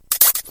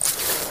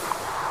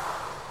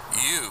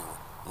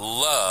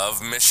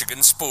of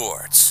Michigan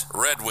sports.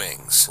 Red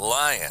Wings,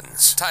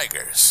 Lions,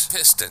 Tigers,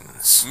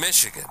 Pistons,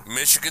 Michigan,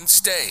 Michigan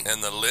State,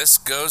 and the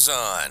list goes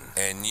on.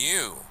 And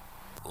you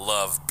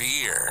love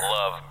beer.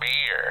 Love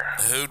beer.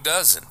 Who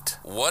doesn't?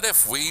 What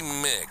if we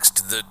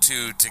mixed the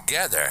two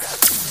together?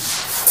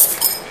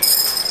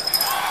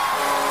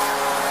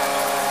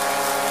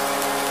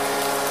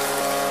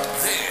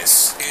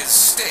 This is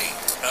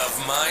State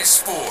of My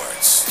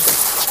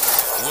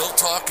Sports. We'll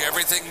talk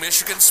everything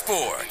Michigan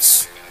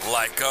sports,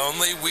 like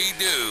only we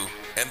do,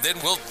 and then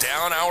we'll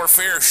down our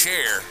fair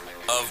share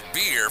of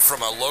beer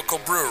from a local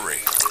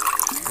brewery,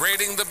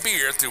 grading the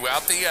beer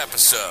throughout the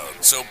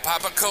episode. So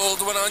pop a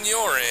cold one on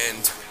your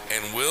end,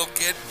 and we'll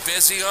get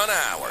busy on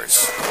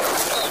ours.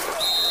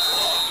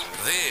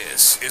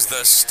 This is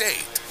the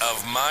State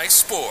of My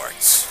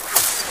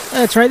Sports.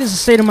 That's right, this is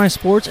State of My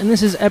Sports, and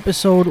this is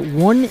episode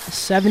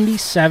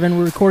 177.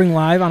 We're recording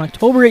live on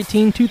October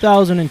 18,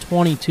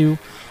 2022.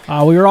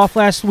 We were off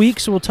last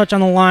week, so we'll touch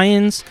on the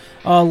Lions'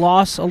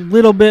 loss a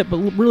little bit, but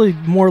really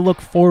more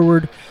look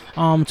forward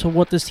to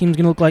what this team's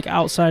going to look like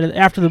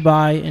after the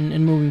bye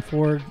and moving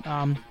forward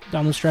down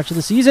the stretch of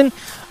the season.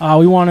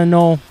 We want to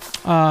know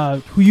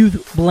who you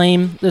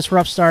blame this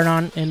rough start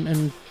on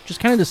and just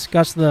kind of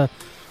discuss the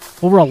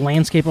overall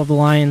landscape of the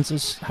Lions,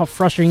 is how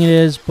frustrating it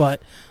is,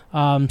 but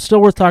still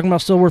worth talking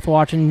about, still worth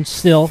watching,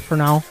 still for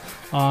now.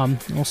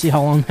 We'll see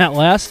how long that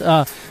lasts.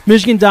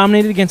 Michigan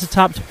dominated against the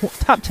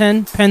top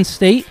 10 Penn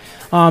State.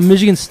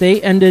 Michigan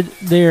State ended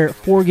their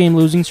 4-game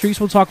losing streak.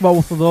 So we'll talk about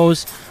both of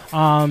those,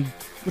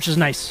 which is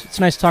nice. It's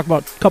nice to talk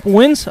about a couple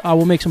wins.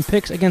 We'll make some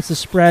picks against the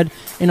spread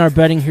in our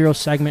Betting Hero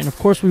segment. And, of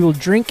course, we will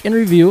drink and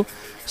review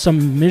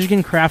some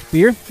Michigan craft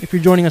beer. If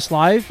you're joining us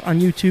live on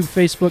YouTube,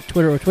 Facebook,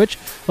 Twitter, or Twitch,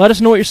 let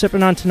us know what you're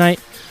sipping on tonight.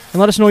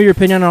 And let us know your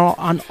opinion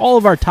on all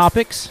of our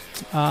topics.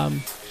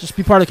 Just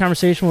be part of the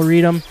conversation. We'll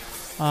read them.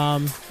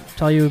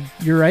 Tell you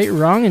you're right or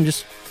wrong, and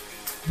just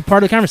be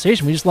part of the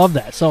conversation. We just love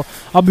that. So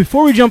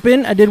before we jump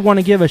in, I did want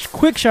to give a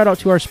quick shout out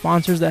to our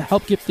sponsors that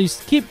help keep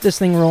this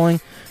thing rolling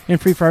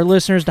and free for our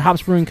listeners. The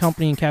Hops Brewing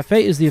Company and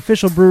Cafe is the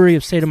official brewery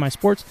of State of My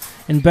Sports,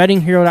 and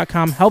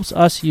BettingHero.com helps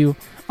us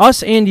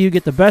and you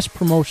get the best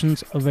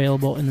promotions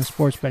available in the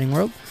sports betting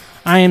world.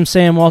 I am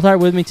Sam Waltart.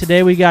 With me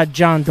today, we got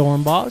John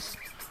Dornbos.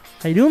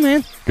 How you doing,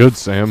 man? Good,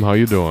 Sam. How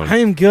you doing? I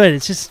am good.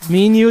 It's just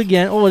me and you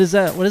again. Oh, what is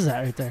that? What is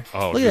that right there?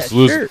 Oh, look just at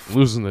that shirt.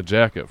 Losing the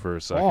jacket for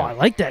a second. Oh, I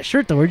like that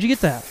shirt, though. Where'd you get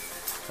that?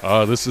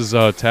 This is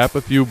Tap A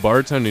Few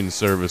Bartending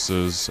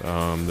Services.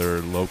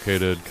 They're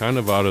located kind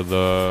of out of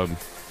the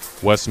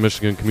West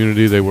Michigan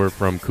community. They were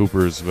from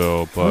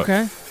Coopersville,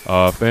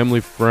 but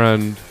family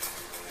friend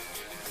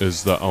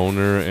is the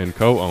owner and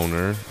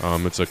co-owner.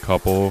 It's a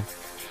couple.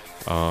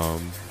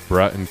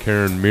 Brett and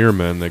Karen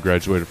Meerman. They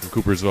graduated from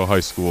Coopersville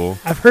High School.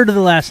 I've heard of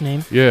the last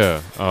name. Yeah.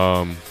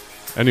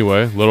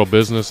 Anyway, little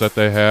business that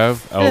they have,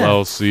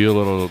 LLC, a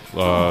little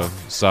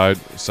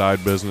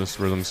side business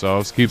for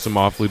themselves. Keeps them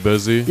awfully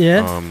busy.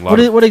 Yeah.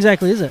 What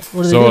exactly is it?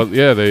 What do they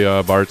do? They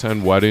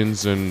bartend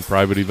weddings and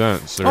private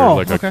events. They're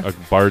a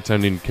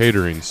bartending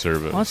catering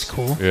service. Oh, that's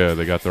cool. Yeah,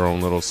 they got their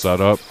own little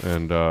setup,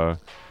 and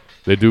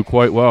they do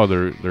quite well.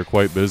 They're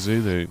quite busy.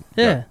 They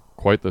got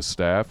quite the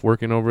staff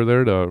working over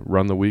there to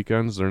run the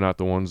weekends. They're not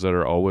the ones that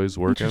are always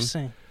working.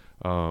 Interesting.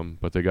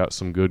 But they got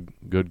some good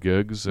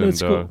gigs, and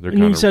cool. And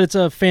you said it's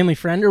a family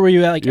friend, or were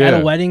you at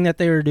a wedding that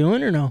they were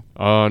doing, or no?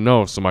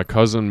 No. So my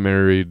cousin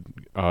married.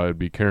 It'd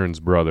be Karen's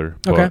brother.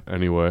 But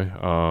anyway,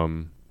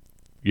 I've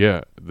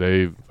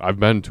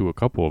been to a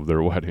couple of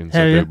their weddings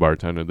that they've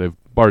bartended. They've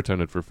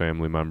bartended for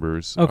family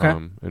members.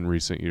 In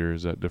recent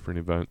years at different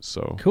events.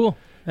 So cool.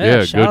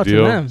 Yeah, shout out good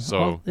deal. to them.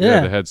 So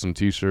they had some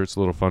T-shirts, a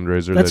little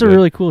fundraiser. That's a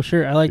really cool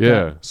shirt. I like that.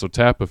 Yeah, so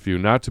Tap A Few,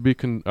 not to be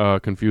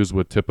confused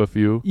with Tip A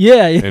Few.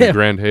 Yeah. In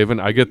Grand Haven,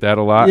 I get that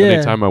a lot. Yeah.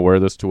 Anytime I wear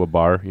this to a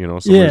bar,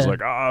 somebody's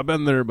like, "Oh, I've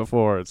been there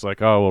before." It's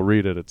like, "Oh, well,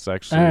 read it." It's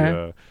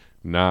actually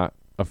not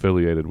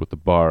affiliated with the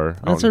bar.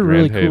 That's out in a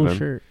really Grand cool Haven.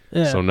 shirt.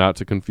 Yeah. So not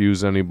to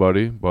confuse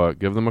anybody, but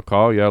give them a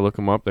call. Yeah, look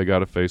them up. They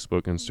got a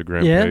Facebook,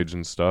 Instagram page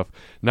and stuff.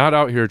 Not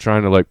out here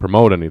trying to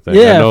promote anything.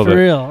 Yeah, for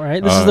real,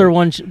 right? This is their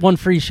one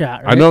free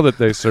shot, right? I know that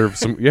they serve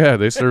some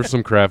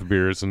some craft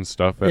beers and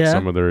stuff at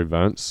some of their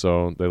events,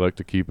 so they like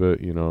to keep it,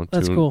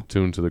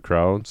 tuned to the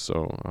crowd.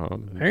 So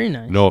very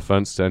nice. No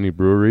offense to any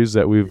breweries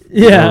that we've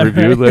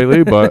reviewed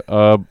lately, but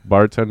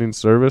bartending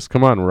service,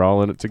 come on, we're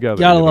all in it together.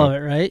 Gotta love it,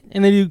 right?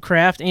 And they do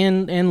craft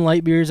and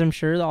light beers, I'm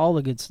sure, all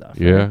the good stuff.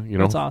 Yeah, right?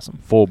 That's awesome.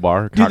 Full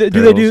bar. Do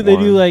they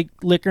do like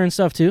liquor and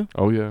stuff too?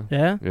 Oh yeah.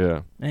 Yeah?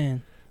 Yeah.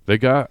 Man. They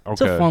got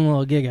It's a fun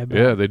little gig, I bet.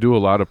 Yeah, they do a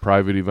lot of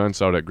private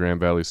events out at Grand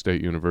Valley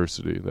State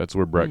University. That's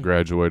where Brett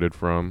graduated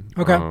from.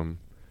 Okay.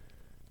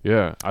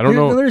 Yeah, I don't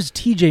know. There's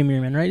TJ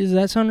Meerman, right? Does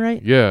that sound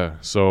right? Yeah.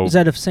 So is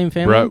that the same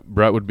family?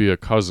 Brett would be a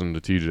cousin to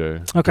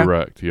TJ. Okay.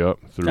 Correct. Yep.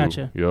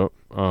 Gotcha. Yep.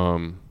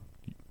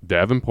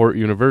 Davenport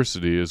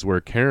University is where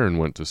Karen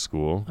went to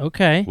school.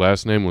 Okay.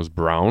 Last name was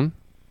Brown.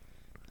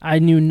 I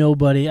knew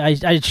nobody. I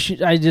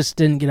just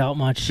didn't get out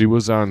much. She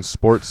was on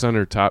Sports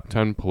Center Top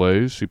 10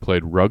 Plays. She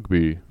played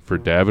rugby for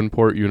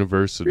Davenport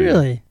University.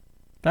 Really?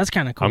 That's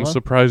kind of cool. I'm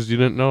surprised you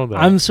didn't know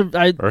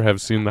that. Or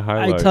have seen the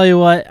highlights. I tell you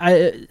what,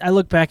 I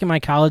look back at my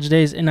college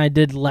days and I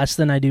did less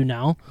than I do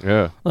now.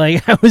 Yeah.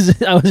 Like I was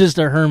just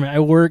a hermit. I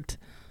worked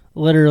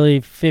literally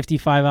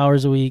 55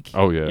 hours a week.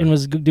 Oh yeah. And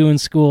was doing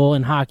school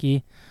and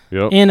hockey.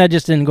 Yep. And I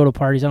just didn't go to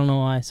parties. I don't know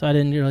why. So I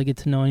didn't really get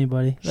to know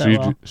anybody.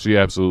 She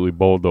absolutely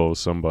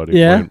bulldozed somebody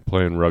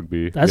playing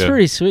rugby. That's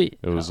pretty sweet.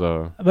 It was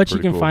I bet you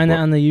can find that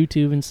on the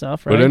YouTube and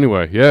stuff, right? But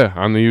anyway,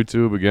 on the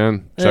YouTube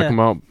again. Check them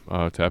out.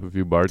 Tap a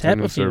Few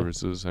Bartending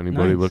Services.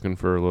 Anybody looking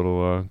for a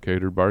little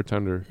catered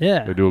bartender?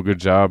 Yeah. They do a good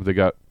job. They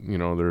got,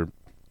 they're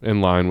in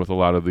line with a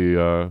lot of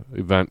the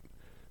event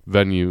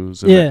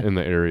venues in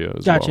the area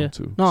as well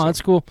too. No,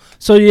 that's cool.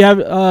 So you have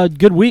a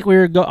good week. We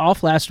were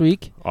off last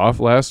week.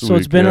 So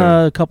it's been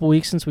a couple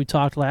weeks since we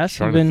talked last.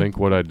 Trying to think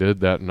what I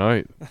did that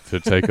night to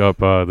take up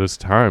this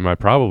time. I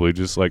probably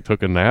just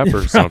took a nap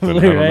or something.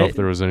 I don't know if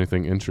there was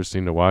anything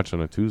interesting to watch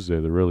on a Tuesday.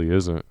 There really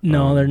isn't.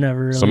 No, there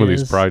never really Some of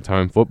these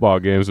primetime football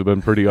games have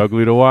been pretty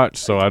ugly to watch,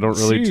 so I don't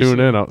really tune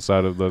in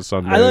outside of the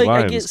Sunday Lions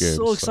I get games.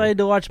 so excited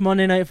to watch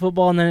Monday Night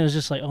Football, and then it was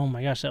just like, oh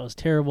my gosh, that was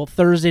terrible.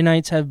 Thursday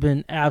nights have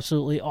been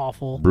absolutely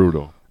awful.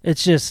 Brutal.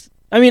 It's just,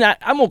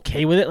 I'm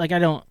okay with it. Like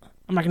I'm not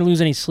going to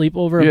lose any sleep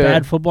over a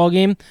bad football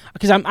game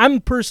because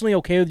I'm personally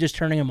okay with just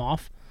turning them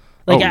off.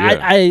 Like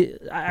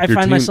I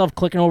find myself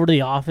clicking over to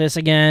The Office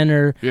again,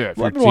 or I've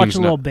been watching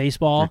a little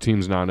baseball. Your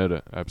team's not in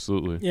it,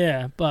 absolutely.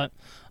 Yeah, but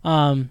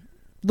the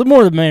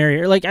more the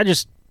merrier. Like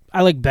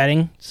I like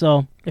betting,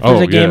 so if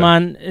there's a game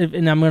on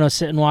and I'm going to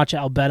sit and watch it,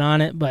 I'll bet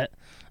on it. But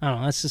I don't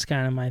know. That's just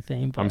kind of my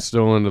thing. But I'm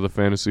still into the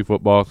fantasy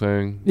football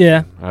thing.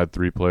 Yeah. I had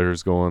 3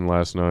 players going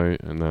last night,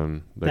 and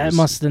then that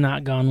must have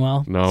not gone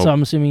well. No. So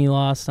I'm assuming you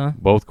lost, huh?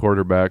 Both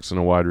quarterbacks and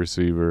a wide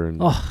receiver,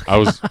 and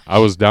I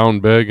was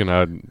down big, and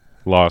I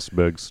lost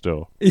big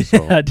still.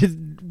 So. Yeah.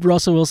 Did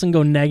Russell Wilson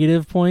go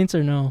negative points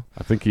or no?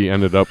 I think he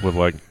ended up with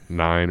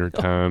 9 or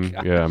 10.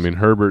 Yeah,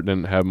 Herbert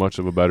didn't have much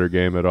of a better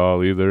game at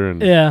all either,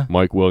 and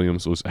Mike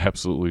Williams was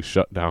absolutely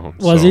shut down.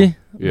 Was he?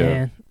 Yeah.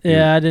 Man.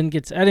 Yeah, I didn't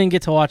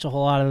get to watch a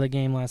whole lot of the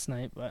game last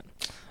night, but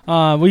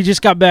we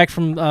just got back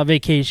from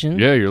vacation.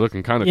 Yeah, you're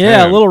looking kind of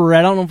tan. A little red.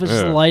 I don't know if it's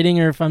just lighting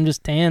or if I'm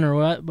just tan or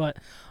what, but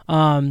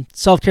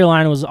South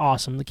Carolina was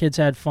awesome. The kids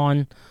had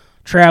fun.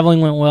 Traveling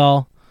went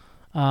well.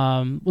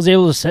 Was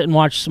able to sit and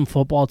watch some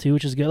football too,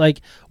 which is good.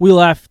 We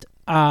left,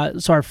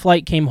 so our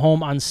flight came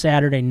home on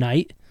Saturday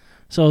night,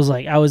 so it was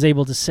I was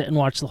able to sit and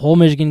watch the whole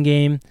Michigan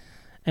game.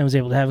 And was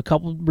able to have a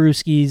couple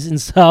brewskis and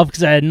stuff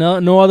because I had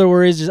no other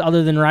worries just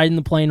other than riding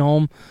the plane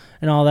home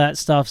and all that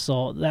stuff.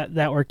 So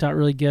that worked out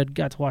really good.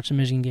 Got to watch the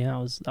Michigan game.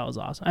 That was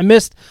awesome. I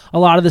missed a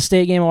lot of the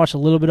state game. I watched a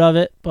little bit of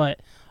it,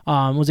 but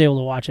was able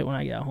to watch it when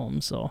I got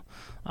home. So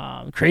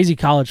crazy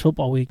college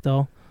football week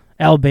though.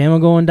 Alabama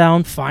going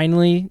down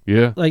finally.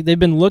 Yeah. They've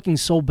been looking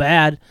so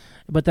bad,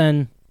 but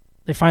then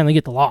they finally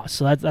get the loss,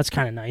 so that's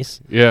kind of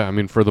nice. Yeah,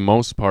 for the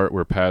most part,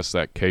 we're past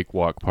that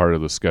cakewalk part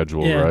of the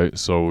schedule, right?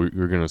 So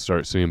we're going to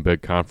start seeing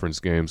big conference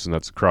games, and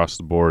that's across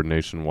the board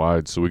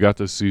nationwide. So we got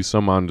to see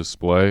some on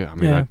display.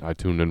 I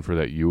tuned in for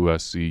that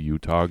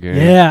USC-Utah game.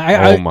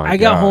 Yeah, I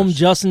got home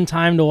just in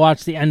time to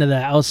watch the end of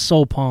that. I was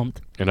so pumped.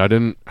 And I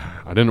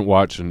didn't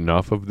watch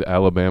enough of the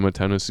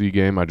Alabama-Tennessee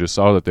game. I just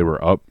saw that they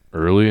were up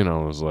early, and I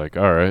was like,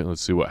 all right,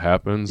 let's see what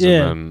happens.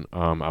 Yeah. And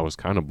then I was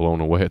kind of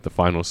blown away at the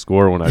final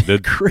score when I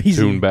did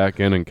tune back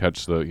in and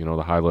catch the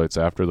the highlights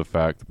after the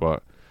fact.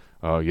 But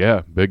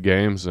big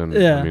games,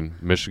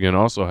 and Michigan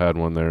also had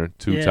one there.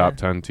 2 top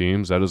 10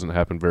 teams. That doesn't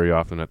happen very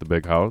often at the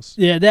Big House.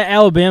 Yeah, that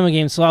Alabama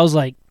game. So I was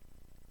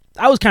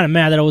kind of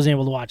mad that I wasn't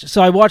able to watch it.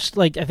 So I watched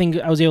I think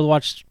I was able to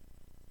watch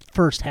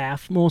first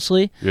half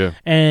mostly. Yeah,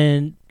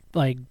 and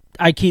I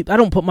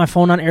don't put my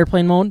phone on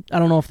airplane mode. I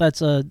don't know if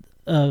that's a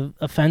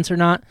offense or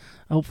not.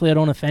 Hopefully I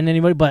don't offend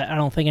anybody, but I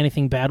don't think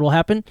anything bad will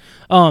happen.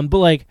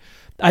 But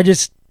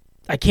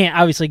I can't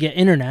obviously get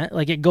internet.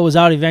 It goes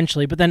out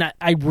eventually, but then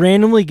I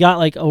randomly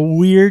got a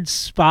weird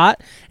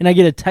spot, and I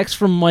get a text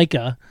from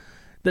Micah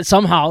that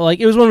somehow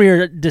it was when we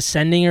were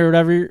descending or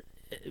whatever.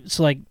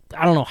 So I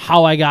don't know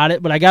how I got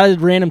it, but I got a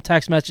random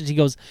text message. He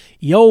goes,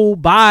 "Yo,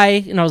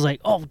 bye," and I was like,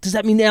 "Oh, does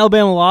that mean the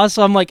Alabama lost?"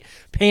 So I'm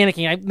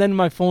panicking. Then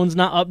my phone's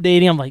not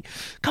updating. I'm like,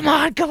 "Come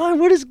on,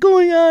 what is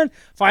going on?"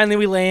 Finally,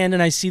 we land,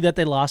 and I see that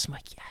they lost. I'm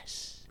like,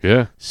 "Yes."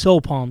 Yeah. So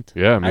pumped.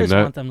 Yeah, I just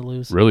want them to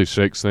lose. Really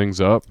shakes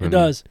things up. It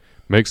does.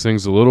 Makes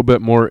things a little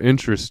bit more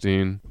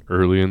interesting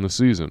early in the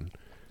season.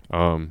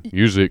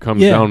 Usually it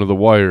comes down to the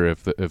wire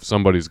if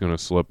somebody's going to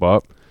slip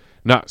up.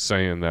 Not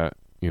saying that.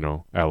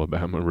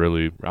 Alabama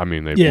really,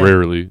 they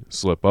rarely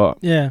slip up.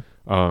 Yeah.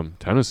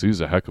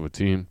 Tennessee's a heck of a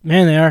team.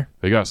 Man, they are.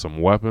 They got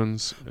some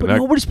weapons. But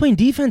nobody's playing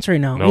defense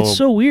right now. No, it's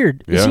so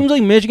weird. Yeah. It seems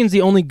like Michigan's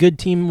the only good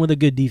team with a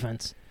good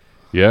defense.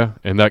 Yeah,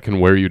 and that can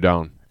wear you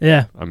down.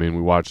 Yeah. We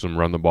watched them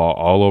run the ball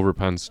all over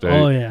Penn State.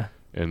 Oh, yeah.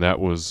 And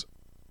that was,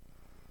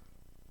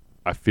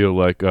 I feel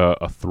like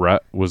a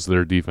threat was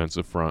their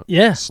defensive front.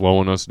 Yeah.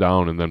 Slowing us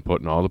down and then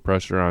putting all the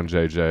pressure on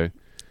JJ.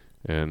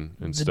 And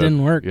instead, it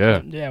didn't work.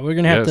 Yeah, we're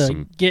gonna have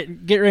to get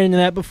right into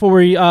that before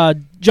we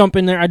jump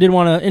in there. I did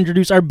want to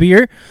introduce our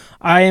beer.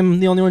 I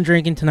am the only one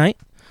drinking tonight,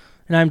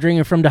 and I'm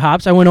drinking from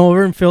DeHops. I went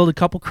over and filled a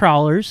couple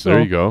crawlers. So,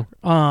 there you go.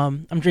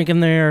 I'm drinking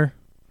their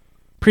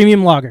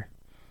premium lager.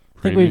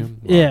 Premium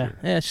lager.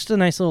 Yeah, it's just a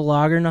nice little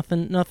lager.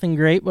 Nothing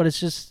great, but it's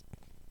just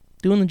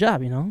doing the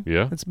job,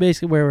 Yeah. That's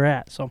basically where we're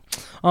at. So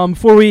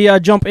before we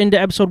jump into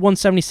episode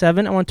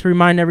 177, I want to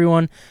remind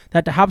everyone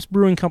that the Hops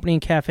Brewing Company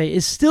and Cafe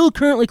is still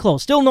currently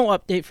closed. Still no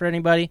update for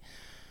anybody,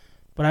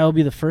 but I will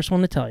be the first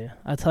one to tell you.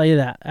 I'll tell you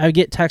that. I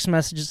get text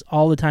messages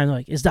all the time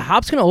like, is the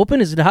Hops going to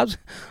open? Is the Hops?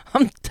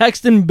 I'm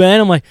texting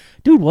Ben. I'm like,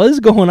 dude, what is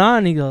going on?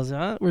 And he goes,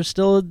 we're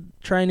still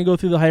trying to go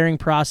through the hiring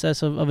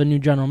process of a new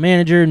general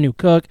manager, new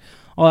cook,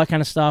 all that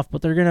kind of stuff,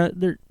 but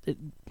they're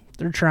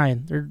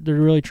trying. They're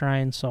really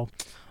trying, so...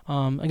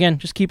 again,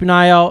 just keep an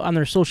eye out on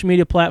their social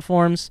media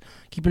platforms.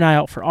 Keep an eye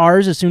out for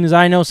ours. As soon as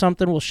I know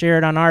something, we'll share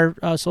it on our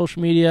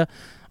social media.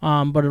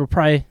 But it'll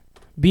probably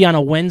be on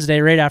a Wednesday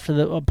right after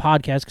the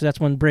podcast because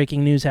that's when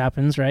breaking news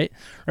happens, right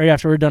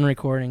after we're done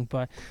recording.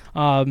 But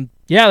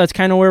yeah, that's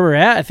kind of where we're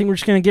at. I think we're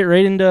just gonna get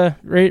right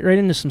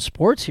into some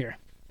sports here.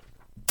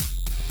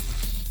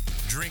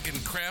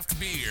 Drinking craft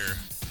beer,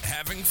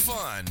 having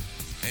fun,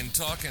 and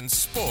talking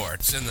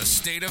sports in the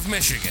state of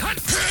Michigan.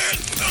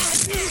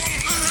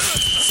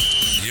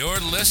 You're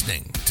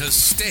listening to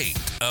State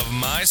of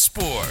My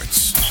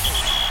Sports.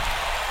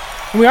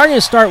 We are going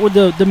to start with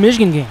the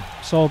Michigan game.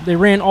 So they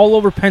ran all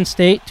over Penn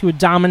State to a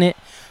dominant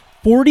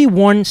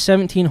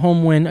 41-17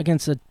 home win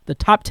against the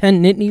top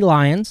 10 Nittany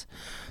Lions.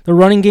 The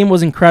running game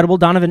was incredible.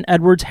 Donovan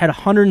Edwards had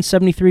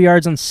 173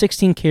 yards on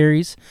 16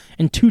 carries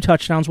and 2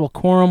 touchdowns, while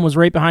Corum was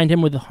right behind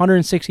him with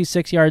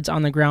 166 yards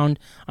on the ground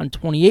on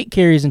 28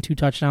 carries and 2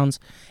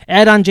 touchdowns.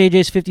 Add on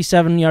JJ's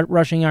 57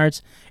 rushing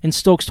yards and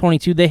Stokes'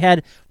 22. They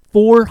had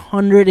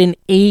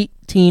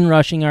 418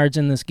 rushing yards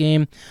in this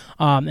game.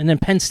 And then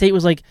Penn State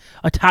was like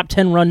a top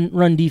 10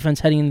 run defense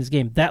heading in this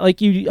game. That,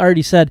 like you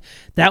already said,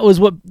 that was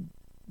what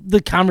the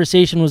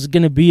conversation was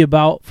going to be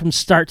about from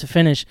start to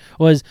finish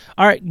was,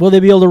 all right, will they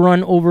be able to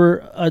run over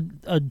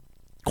a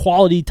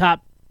quality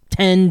top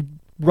 10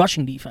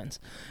 rushing defense?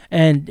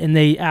 And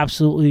they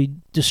absolutely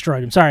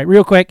destroyed him. Sorry,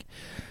 real quick.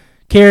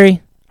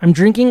 Carrie, I'm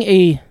drinking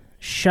a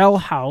Shell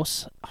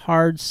House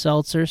hard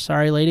seltzer.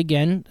 Sorry, late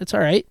again. It's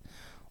all right.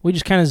 We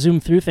just kind of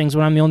zoom through things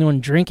when I'm the only one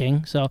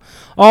drinking. So,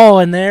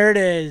 and there it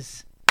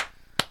is.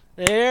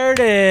 There it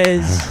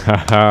is.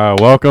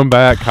 Welcome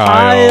back, Kyle.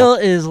 Kyle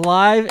is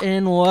live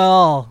and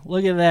well.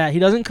 Look at that. He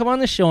doesn't come on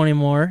the show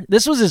anymore.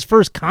 This was his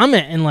first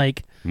comment in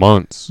like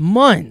months.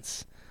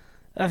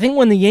 I think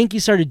when the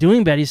Yankees started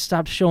doing bad, he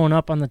stopped showing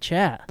up on the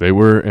chat. They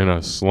were in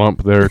a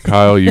slump there,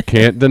 Kyle. You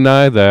can't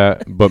deny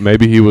that, but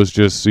maybe he was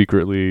just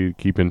secretly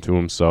keeping to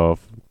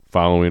himself,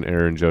 following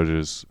Aaron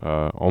Judge's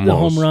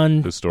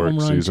almost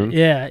historic season.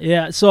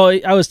 Yeah. So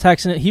I was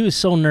texting it. He was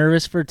so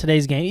nervous for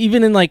today's game.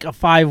 Even in like a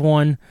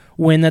 5-1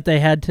 win that they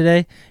had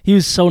today, he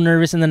was so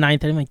nervous in the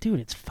ninth. I'm like, dude,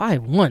 it's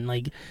 5-1.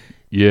 Like,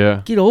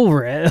 yeah, get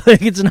over it.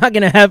 Like, it's not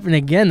going to happen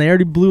again. They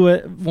already blew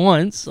it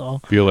once. So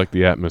I feel like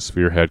the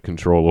atmosphere had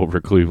control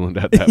over Cleveland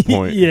at that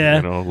point.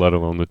 Yeah. Let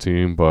alone the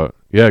team. But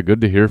yeah,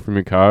 good to hear from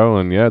you, Kyle.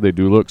 And yeah, they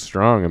do look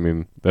strong. I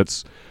mean,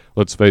 let's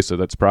face it,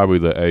 that's probably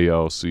the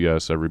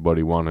ALCS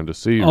everybody wanted to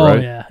see, right?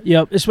 Oh, yeah.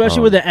 Yep.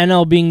 Especially with the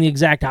NL being the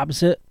exact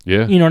opposite.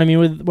 Yeah. You know what I mean?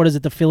 With, what is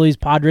it, the Phillies,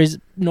 Padres?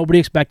 Nobody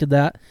expected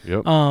that.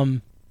 Yep.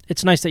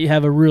 It's nice that you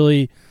have a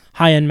really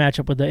high-end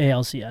matchup with the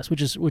ALCS,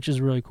 which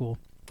is really cool.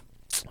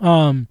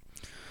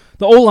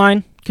 The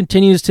O-line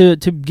continues to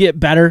get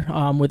better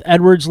with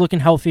Edwards looking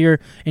healthier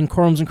and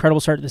Corum's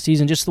incredible start to the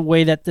season. Just the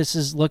way that this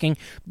is looking.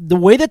 The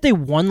way that they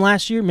won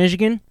last year,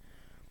 Michigan,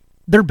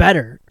 they're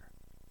better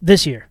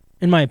this year.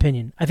 In my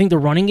opinion, I think the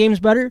running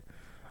game's better.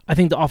 I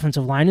think the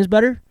offensive line is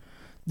better.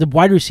 The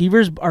wide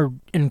receivers are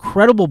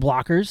incredible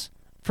blockers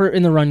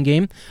in the run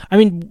game. I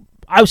mean,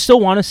 I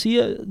still want to see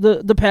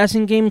the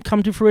passing game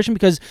come to fruition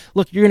because,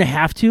 look, you're going to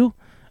have to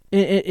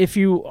if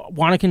you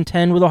want to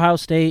contend with Ohio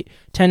State,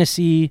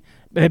 Tennessee,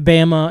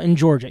 Bama, and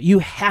Georgia. You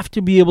have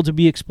to be able to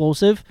be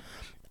explosive,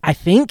 I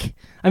think.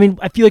 I mean,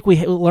 I feel like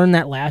we learned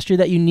that last year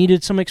that you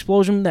needed some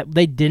explosion that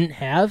they didn't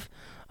have.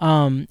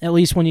 At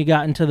least when you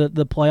got into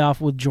the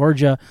playoff with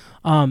Georgia.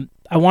 I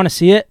want to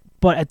see it,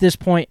 but at this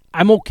point,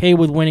 I'm okay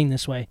with winning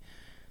this way.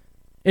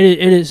 It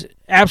is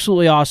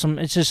absolutely awesome.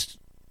 It's just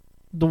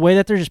the way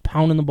that they're just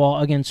pounding the ball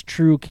against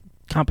true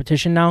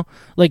competition now.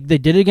 Like they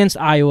did against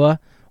Iowa,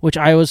 which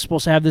Iowa's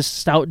supposed to have this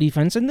stout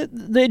defense, and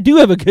they do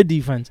have a good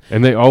defense.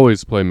 And they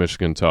always play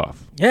Michigan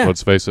tough. Yeah.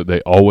 Let's face it,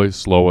 they always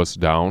slow us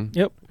down.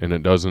 Yep. And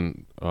it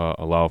doesn't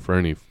allow for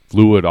any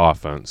fluid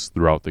offense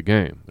throughout the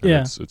game. And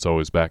yeah. It's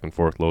always back and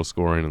forth, low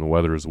scoring, and the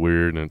weather is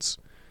weird, and it's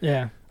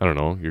yeah. I don't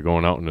know. You're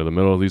going out into the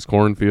middle of these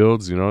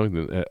cornfields, you know.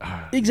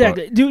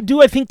 Exactly.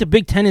 Do I think the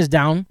Big Ten is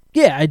down?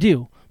 Yeah, I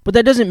do. But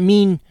that doesn't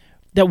mean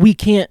that we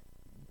can't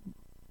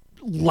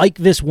like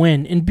this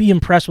win and be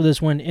impressed with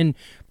this win, and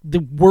the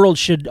world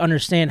should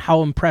understand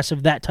how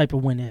impressive that type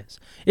of win is.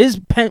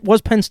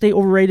 Was Penn State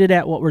overrated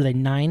at, what were they,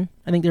 9?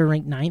 I think they were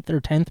ranked 9th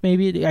or 10th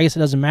maybe. I guess it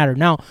doesn't matter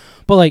now.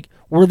 But, like,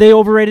 were they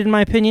overrated in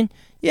my opinion?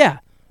 Yeah.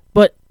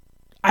 But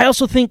I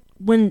also think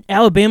when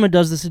Alabama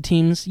does this to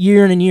teams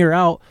year in and year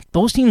out,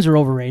 those teams are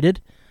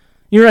overrated.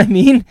 You know what I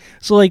mean?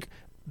 So, like,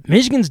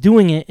 Michigan's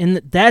doing it,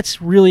 and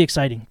that's really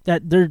exciting.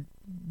 That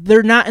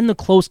they're not in the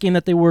close game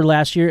that they were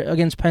last year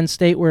against Penn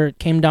State where it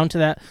came down to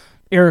that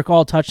Eric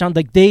All touchdown.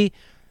 Like, they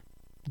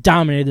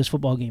dominated this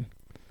football game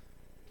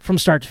from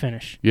start to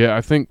finish. Yeah,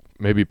 I think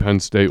maybe Penn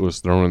State was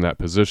thrown in that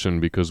position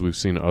because we've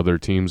seen other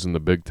teams in the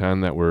Big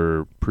Ten that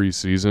were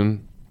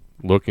preseason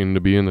looking to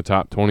be in the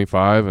top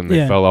 25, and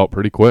they fell out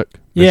pretty quick.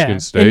 Michigan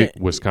State,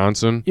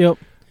 Wisconsin. Yep.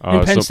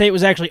 And Penn State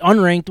was actually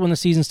unranked when the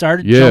season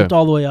started, jumped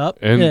all the way up.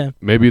 And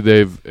maybe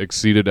they've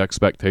exceeded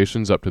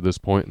expectations up to this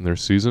point in their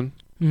season,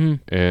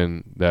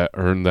 and that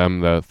earned them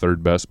the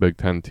third best Big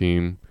Ten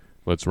team.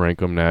 Let's rank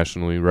them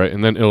nationally, right?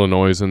 And then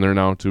Illinois is in there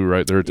now, too,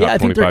 right? They're a top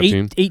 25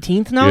 team.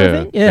 18th now, I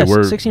think? Yeah, they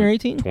were 16 or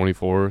 18.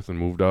 24th and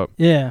moved up.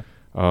 Yeah.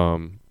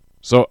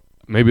 So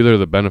maybe they're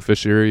the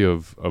beneficiary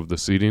of the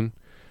seeding.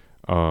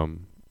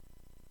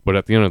 But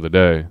at the end of the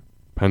day,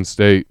 Penn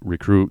State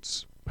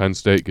recruits. Penn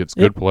State gets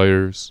good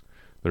players.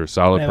 They're a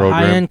solid program.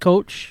 A high-end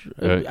coach.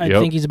 I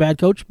think he's a bad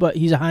coach, but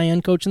he's a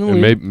high-end coach in the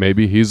league.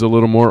 Maybe he's a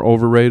little more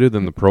overrated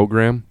than the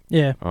program.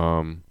 Yeah.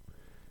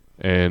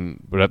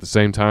 But at the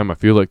same time, I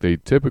feel like they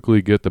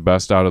typically get the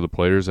best out of the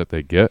players that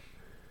they get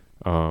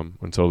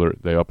until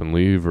they up and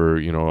leave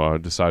or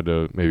decide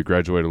to maybe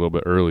graduate a little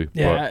bit early.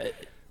 Yeah. But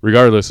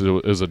regardless, it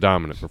was a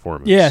dominant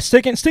performance. Yeah,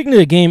 sticking to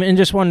the game, and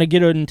just wanted to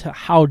get into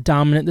how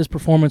dominant this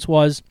performance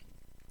was.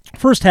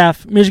 First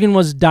half, Michigan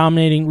was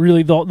dominating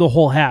really the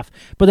whole half,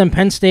 but then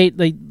Penn State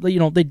they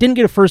didn't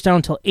get a first down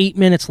until 8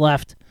 minutes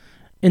left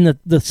in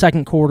the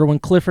second quarter when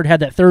Clifford had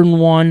that 3rd and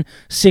 1,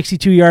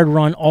 62-yard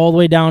run all the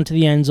way down to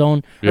the end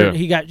zone. Yeah.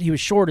 He was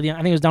short of the end.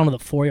 I think it was down to the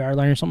 4-yard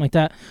line or something like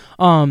that.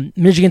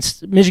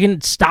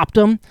 Michigan stopped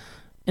him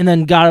and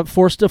then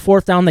forced a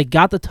fourth down. They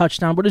got the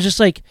touchdown, but it's just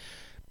like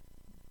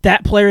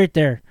that play right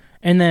there.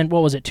 And then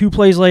what was it? 2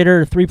 plays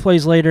later or 3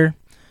 plays later,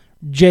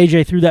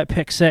 JJ threw that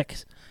pick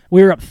six.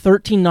 We were up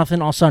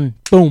 13-0. All of a sudden,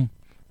 boom,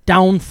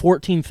 down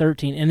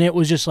 14-13, and it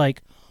was just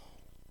like,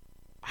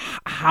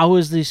 how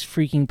is this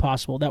freaking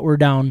possible that we're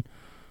down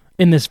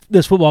in this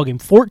football game?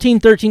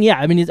 14-13, yeah.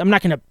 I mean, I'm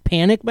not going to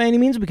panic by any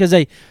means because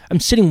I'm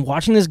sitting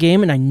watching this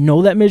game, and I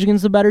know that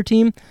Michigan's the better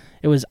team.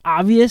 It was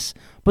obvious,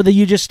 but then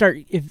you just start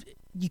 – if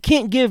you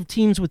can't give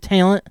teams with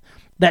talent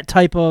that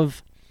type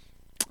of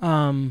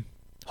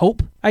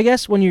hope, I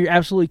guess, when you're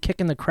absolutely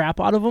kicking the crap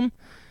out of them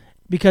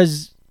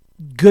because –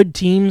 good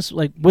teams,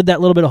 like with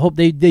that little bit of hope,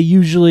 they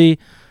usually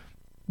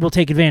will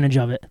take advantage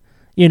of it,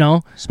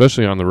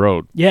 Especially on the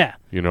road. Yeah.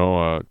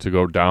 To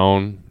go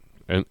down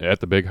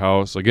at the big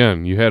house.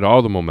 Again, you had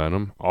all the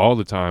momentum all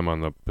the time on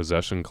the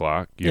possession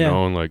clock,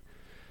 and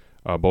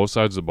both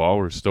sides of the ball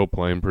were still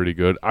playing pretty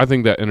good. I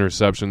think that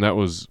interception, that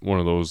was one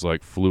of those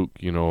like fluke,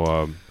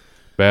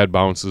 bad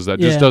bounces that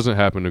just doesn't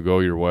happen to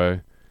go your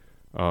way.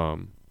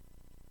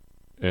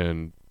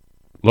 And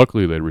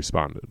luckily, they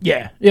responded.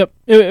 Yeah, yep.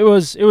 It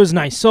was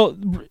nice. So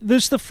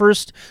this is the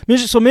first.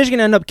 So Michigan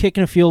ended up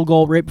kicking a field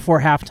goal right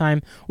before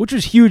halftime, which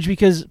was huge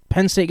because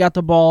Penn State got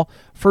the ball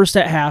first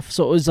at half.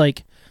 So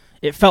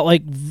it felt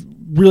like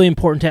really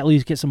important to at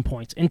least get some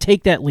points and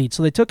take that lead.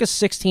 So they took a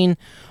 16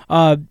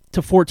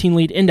 to 14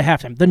 lead into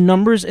halftime. The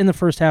numbers in the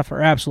first half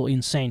are absolutely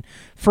insane.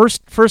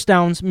 First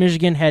downs,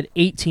 Michigan had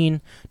 18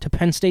 to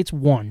Penn State's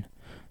 1.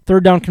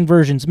 Third down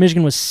conversions,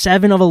 Michigan was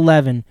 7 of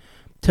 11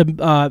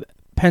 to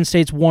Penn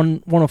State's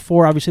 1 of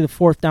 4. Obviously, the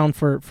fourth down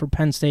for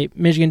Penn State.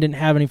 Michigan didn't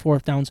have any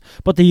fourth downs.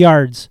 But the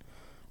yards,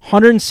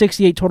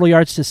 168 total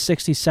yards to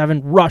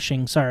 67.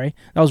 Rushing, sorry.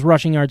 That was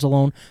rushing yards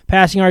alone.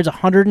 Passing yards,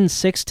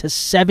 106 to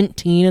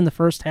 17 in the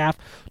first half.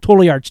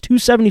 Total yards,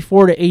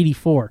 274 to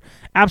 84.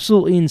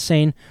 Absolutely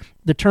insane.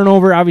 The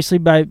turnover, obviously,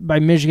 by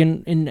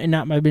Michigan and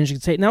not by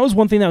Michigan State. And that was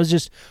one thing that was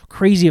just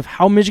crazy of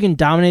how Michigan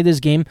dominated this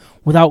game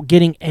without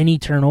getting any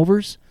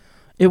turnovers.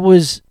 It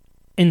was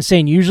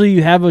insane. Usually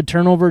you have a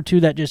turnover or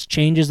two that just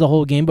changes the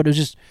whole game, but it was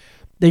just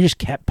they just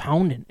kept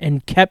pounding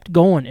and kept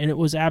going, and it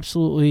was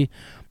absolutely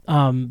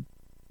a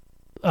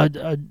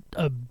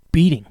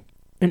beating,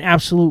 an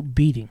absolute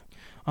beating,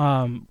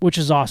 which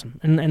is awesome.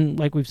 And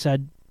like we've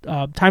said,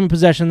 time of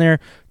possession there,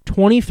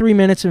 23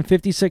 minutes and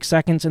 56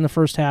 seconds in the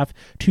first half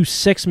to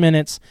 6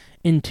 minutes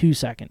and 2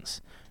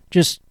 seconds.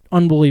 Just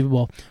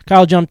unbelievable.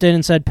 Kyle jumped in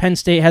and said Penn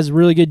State has a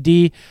really good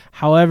D.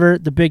 However,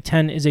 the Big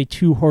Ten is a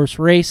 2-horse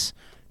race.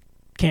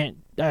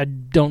 I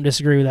don't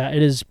disagree with that.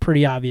 It is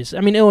pretty obvious.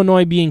 I mean,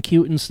 Illinois being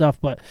cute and stuff,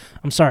 but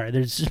I'm sorry,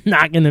 there's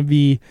not going to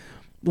be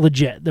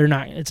legit.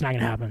 It's not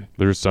going to happen.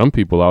 There's some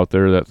people out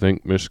there that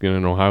think Michigan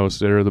and Ohio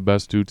State are the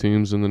best 2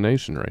 teams in the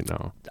nation right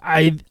now.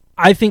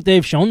 I think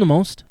they've shown the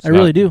most. I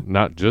really do.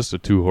 Not just a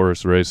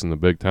 2-horse race in the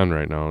Big Ten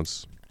right now.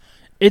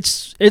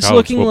 It's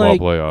looking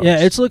like playoffs. Yeah,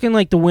 it's looking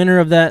like the winner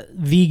of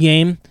that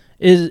game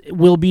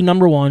will be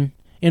number 1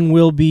 and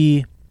will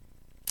be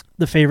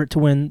the favorite to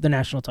win the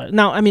national title.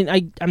 Now, I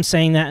mean, I'm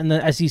saying that, and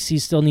the SEC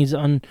still needs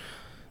to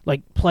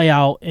play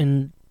out,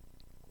 and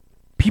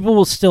people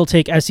will still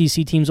take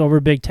SEC teams over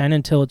Big Ten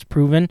until it's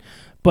proven.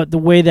 But the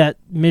way that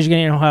Michigan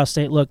and Ohio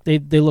State look, they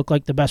look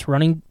like the best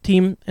running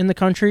team in the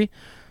country,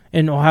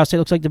 and Ohio State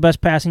looks like the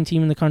best passing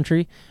team in the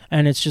country.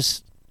 And it's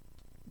just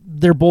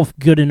they're both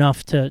good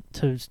enough to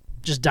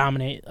just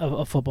dominate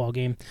a football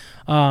game.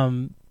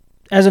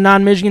 As a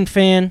non-Michigan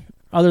fan,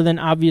 other than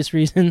obvious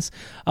reasons,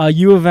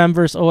 U of M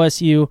versus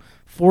OSU,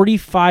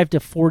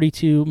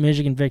 45-42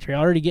 Michigan victory.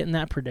 Already getting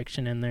that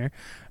prediction in there.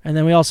 And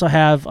then we also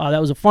have that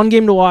was a fun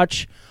game to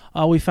watch.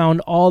 We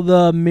found all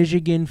the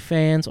Michigan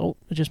fans. Oh,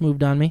 it just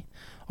moved on me.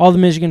 All the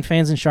Michigan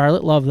fans in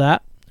Charlotte love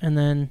that. And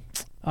then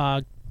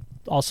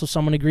also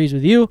someone agrees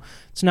with you.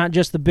 It's not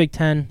just the Big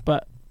Ten,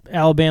 but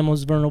Alabama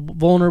was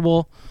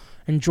vulnerable,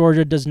 and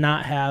Georgia does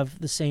not have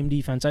the same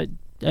defense.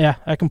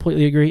 I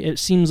completely agree. It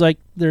seems like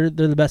they're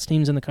the best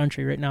teams in the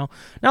country right now.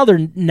 Now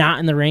they're not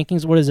in the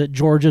rankings. What is it?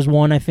 Georgia's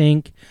 1, I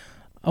think.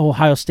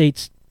 Ohio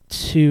State's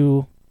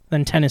 2,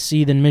 then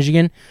Tennessee, then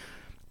Michigan.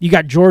 You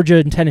got Georgia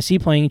and Tennessee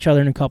playing each other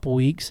in a couple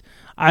weeks.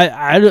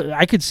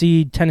 I could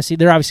see Tennessee.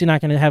 They're obviously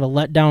not going to have a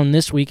letdown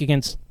this week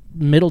against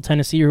Middle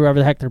Tennessee or whoever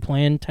the heck they're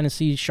playing,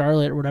 Tennessee,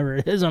 Charlotte, or whatever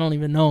it is. I don't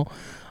even know.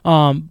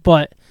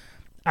 But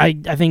I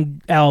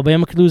think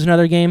Alabama could lose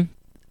another game,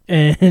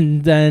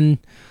 and then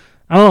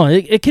I don't know.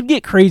 It could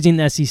get crazy in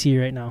the SEC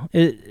right now.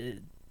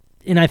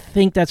 And I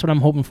think that's what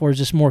I'm hoping for is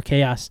just more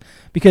chaos.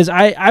 Because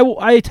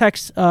I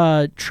text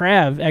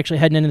Trav actually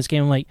heading into this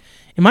game. I'm like,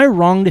 am I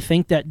wrong to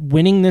think that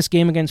winning this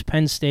game against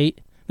Penn State,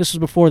 this was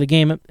before the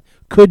game,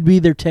 could be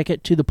their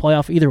ticket to the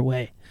playoff either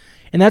way?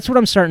 And that's what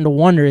I'm starting to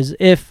wonder is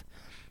if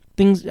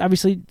things,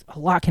 obviously a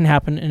lot can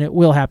happen and it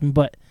will happen,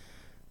 but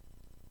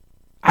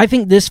I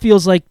think this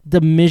feels like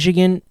the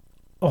Michigan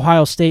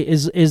Ohio State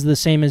is the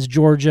same as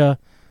Georgia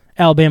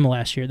Alabama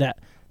last year, that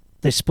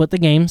they split the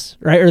games,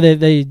 right? Or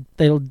they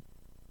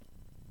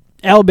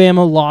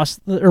Alabama lost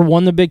or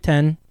won the Big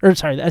Ten, or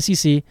sorry, the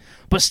SEC,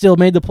 but still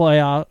made the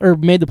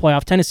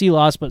playoff. Tennessee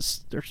lost, but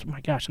oh my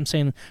gosh, I'm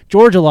saying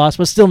Georgia lost,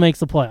 but still makes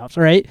the playoffs,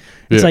 right?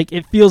 It's like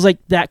it feels like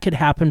that could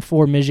happen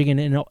for Michigan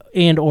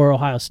and or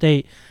Ohio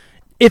State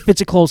if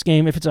it's a close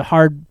game, if it's a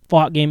hard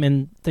fought game,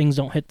 and things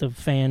don't hit the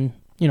fan,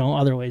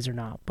 other ways or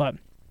not. But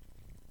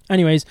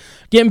anyways,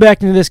 getting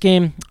back into this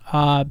game,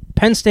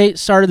 Penn State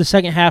started the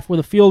second half with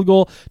a field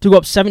goal to go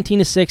up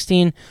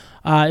 17-16.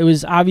 It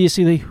was obvious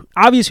who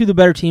the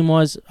better team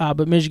was,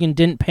 but Michigan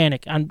didn't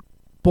panic on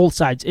both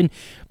sides, and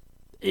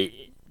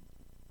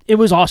it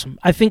was awesome.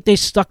 I think they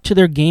stuck to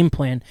their game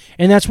plan,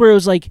 and that's where it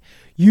was like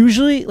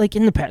usually like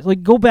in the past,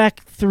 like go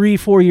back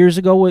 3-4 years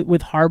ago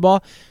with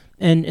Harbaugh,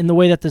 and the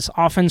way that this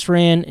offense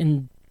ran,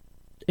 and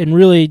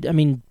really, I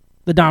mean,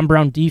 the Don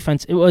Brown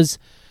defense. It was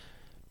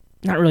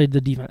not really the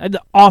defense.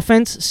 The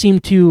offense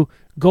seemed to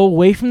go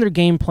away from their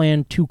game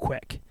plan too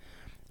quick,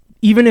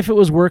 even if it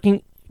was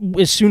working.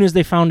 As soon as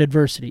they found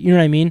adversity, you know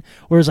what I mean?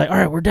 Where it's like, all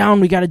right, we're down,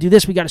 we got to do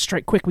this, we got to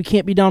strike quick, we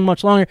can't be down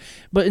much longer.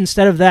 But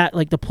instead of that,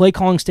 like the play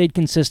calling stayed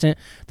consistent,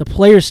 the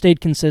players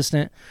stayed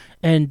consistent,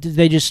 and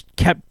they just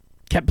kept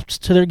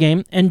to their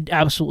game and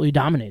absolutely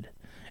dominated.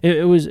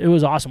 It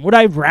was awesome. Would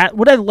I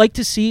like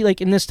to see,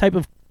 like in this type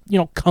of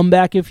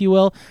comeback, if you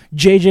will,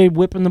 JJ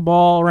whipping the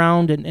ball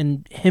around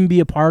and him be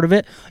a part of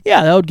it?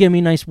 Yeah, that would give me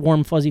nice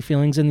warm fuzzy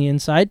feelings in the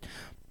inside.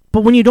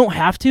 But when you don't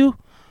have to,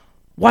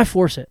 why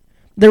force it?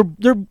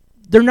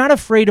 They're not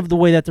afraid of the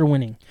way that they're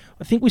winning.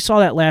 I think we saw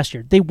that last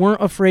year. They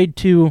weren't afraid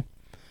to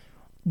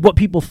what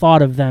people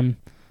thought of them.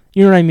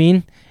 You know what I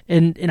mean?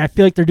 And I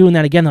feel like they're doing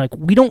that again. They're like,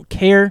 we don't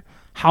care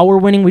how we're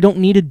winning. We don't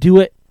need to do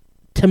it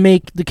to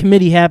make the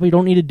committee happy. We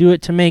don't need to do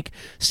it to make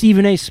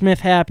Stephen A.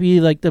 Smith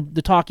happy, like the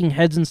talking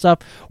heads and stuff.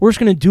 We're just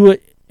going to do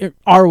it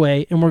our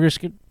way, and we're just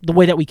the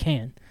way that we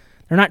can.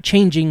 They're not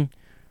changing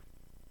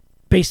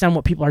based on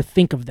what people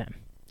think of them.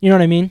 You know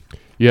what I mean?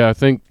 Yeah, I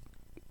think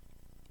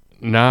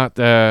not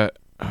that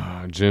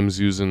Jim's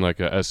using like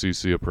a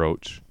SEC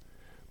approach,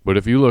 but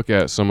if you look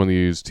at some of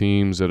these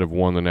teams that have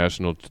won the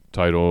national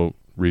title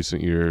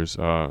recent years,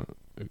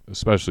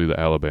 especially the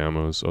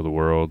Alabamas of the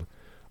world,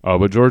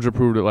 but Georgia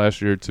proved it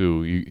last year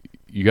too.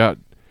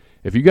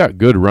 If you got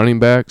good running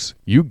backs,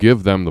 you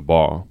give them the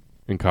ball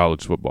in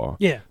college football.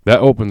 Yeah, that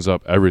opens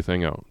up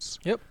everything else.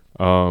 Yep.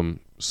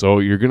 So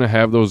you're gonna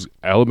have those.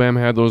 Alabama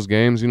had those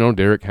games,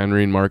 Derrick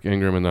Henry and Mark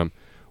Ingram and them,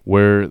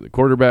 where the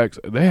quarterbacks,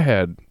 they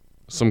had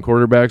some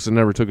quarterbacks that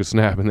never took a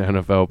snap in the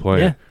NFL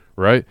playing,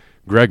 right?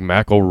 Greg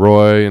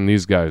McElroy and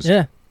these guys.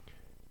 Yeah.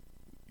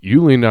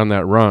 You leaned on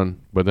that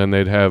run, but then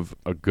they'd have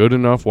a good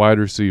enough wide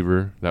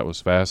receiver that was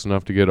fast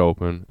enough to get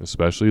open,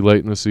 especially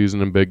late in the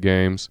season in big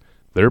games.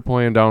 They're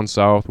playing down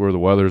south where the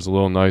weather's a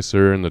little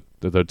nicer and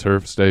the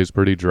turf stays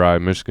pretty dry.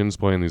 Michigan's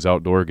playing these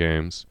outdoor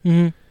games.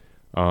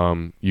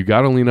 Mm-hmm. You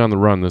got to lean on the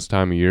run this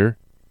time of year.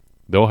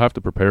 They'll have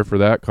to prepare for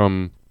that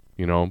come,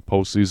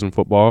 postseason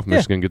football if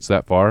Michigan gets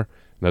that far.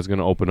 That's going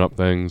to open up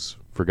things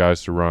for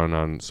guys to run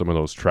on some of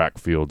those track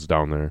fields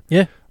down there.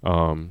 Yeah.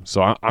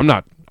 So I'm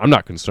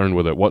not concerned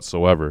with it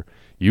whatsoever.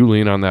 You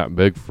lean on that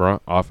big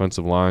front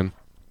offensive line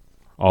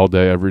all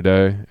day, every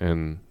day,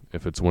 and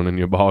if it's winning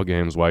you ball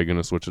games, why are you going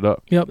to switch it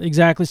up? Yep,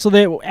 exactly.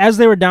 So as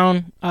they were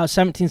down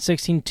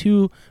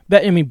 17-16,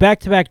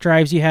 back-to-back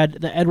drives, you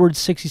had the Edwards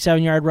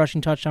 67-yard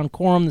rushing touchdown,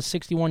 Corum the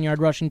 61-yard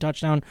rushing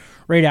touchdown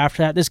right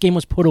after that. This game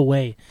was put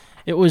away.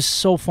 It was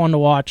so fun to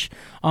watch.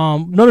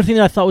 Another thing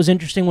that I thought was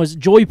interesting was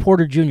Joey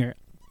Porter Jr.,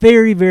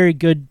 very, very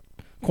good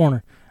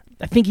corner.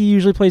 I think he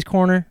usually plays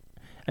corner.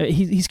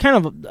 He's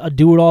kind of a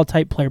do-it-all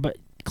type player, but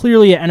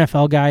clearly an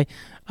NFL guy,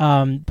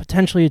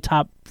 potentially a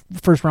top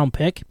first-round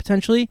pick,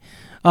 potentially.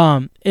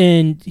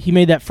 And he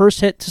made that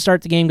first hit to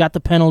start the game, got the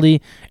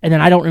penalty, and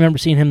then I don't remember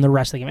seeing him the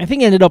rest of the game. I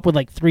think he ended up with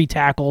like 3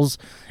 tackles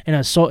and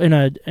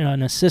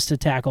an assisted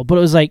tackle, but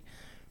it was like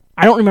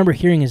I don't remember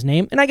hearing his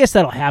name, and I guess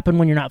that'll happen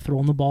when you're not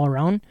throwing the ball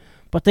around.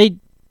 But they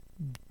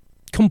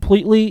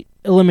completely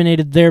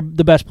eliminated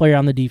the best player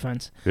on the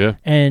defense. Yeah.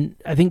 And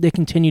I think they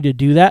continue to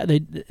do that. They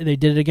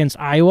did it against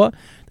Iowa.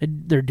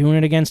 They're doing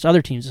it against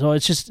other teams. So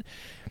it's just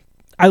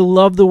I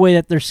love the way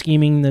that they're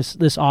scheming this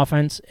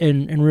offense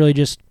and really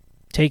just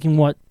taking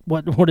what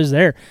is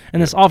there. And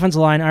this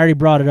offensive line, I already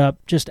brought it up,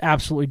 just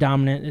absolutely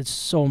dominant. It's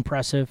so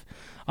impressive.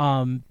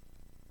 And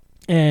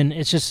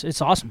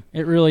it's awesome.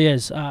 It really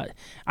is.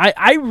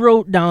 I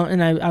wrote down,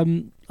 and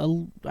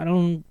I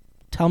don't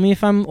tell me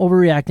if I'm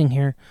overreacting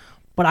here,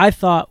 but I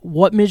thought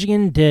what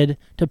Michigan did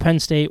to Penn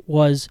State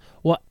was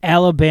what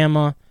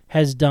Alabama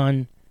has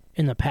done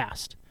in the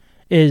past.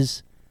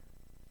 Is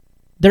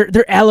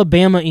they're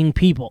Alabama-ing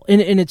people,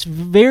 and it's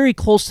very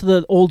close to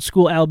the old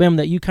school Alabama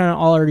that you kind of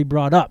already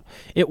brought up.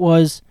 It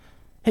was,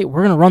 hey,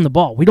 we're going to run the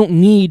ball. We don't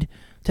need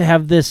to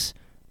have this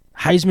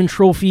Heisman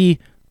Trophy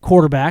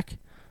quarterback.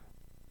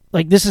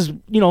 Like, this is,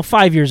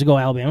 5 years ago,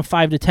 Alabama,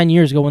 5 to 10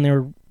 years ago when they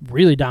were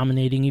really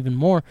dominating even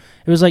more.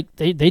 It was like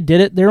they did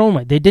it their own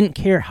way. They didn't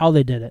care how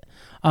they did it.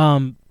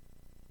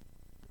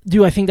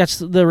 Do I think that's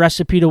the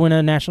recipe to win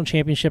a national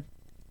championship?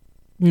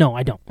 No,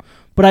 I don't.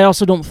 But I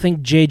also don't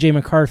think J.J.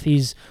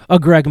 McCarthy's a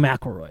Greg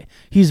McElroy.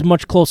 He's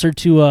much closer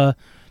to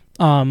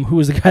who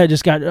was the guy that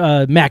just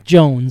got Mac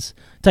Jones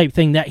type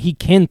thing, that he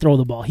can throw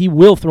the ball. He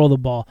will throw the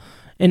ball.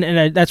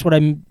 And that's what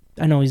I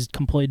know he's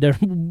completely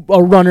different,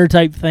 a runner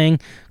type thing,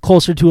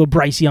 closer to a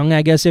Bryce Young,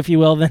 I guess, if you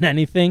will, than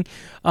anything.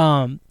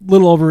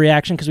 Little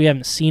overreaction because we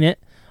haven't seen it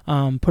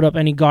put up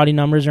any gaudy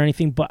numbers or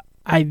anything, but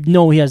I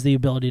know he has the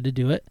ability to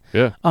do it.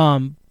 Yeah.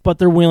 But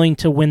they're willing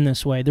to win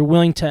this way. They're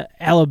willing to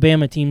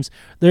Alabama teams.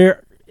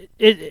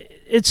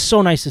 It's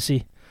so nice to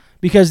see,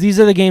 because these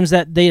are the games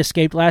that they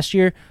escaped last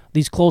year.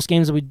 These close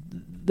games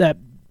that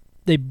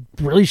they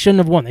really shouldn't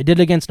have won. They did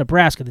it against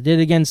Nebraska. They did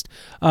it against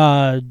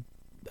Penn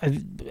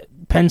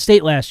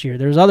State last year.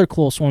 There's other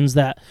close ones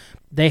that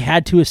they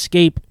had to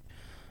escape,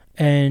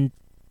 and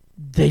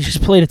they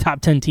just played a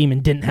top 10 team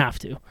and didn't have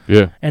to.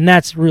 Yeah. And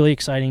that's really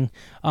exciting.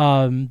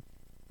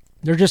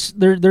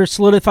 They're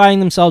solidifying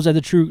themselves as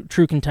a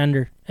true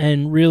contender,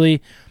 and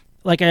really,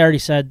 like I already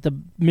said, the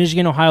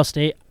Michigan-Ohio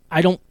State,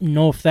 I don't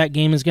know if that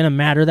game is going to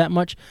matter that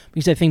much,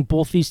 because I think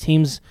both these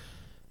teams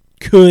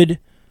could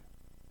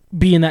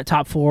be in that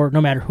top 4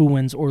 no matter who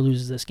wins or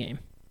loses this game.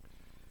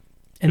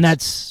 And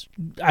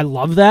I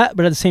love that,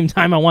 but at the same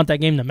time, I want that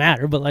game to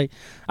matter. But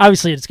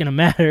obviously, it's going to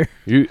matter.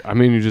 You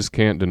just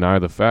can't deny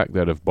the fact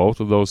that if both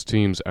of those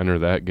teams enter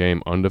that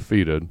game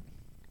undefeated,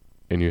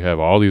 and you have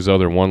all these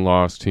other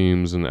one-loss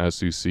teams in the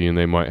SEC, and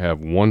they might have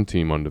one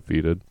team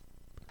undefeated,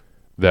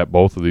 that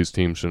both of these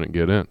teams shouldn't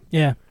get in.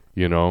 Yeah.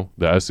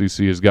 The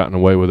SEC has gotten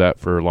away with that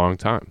for a long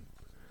time.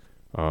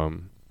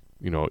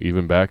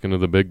 Even back into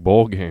the big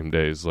bowl game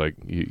days,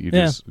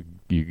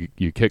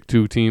 you kick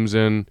 2 teams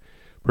in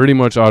pretty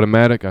much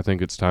automatic. I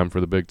think it's time for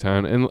the Big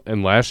Ten,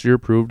 and last year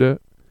proved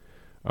it.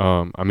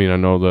 I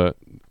know that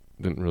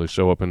didn't really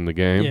show up in the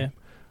game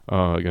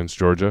against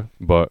Georgia,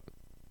 but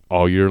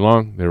all year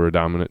long they were a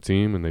dominant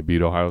team, and they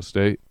beat Ohio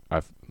State.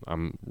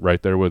 I'm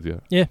right there with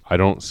you. Yeah. I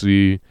don't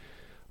see,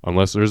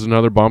 unless there's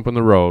another bump in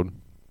the road,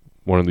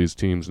 one of these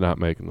teams not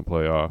making the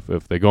playoff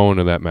if they go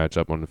into that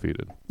matchup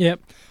undefeated.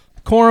 Yep.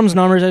 Corum's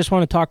numbers, I just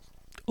want to talk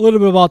a little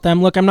bit about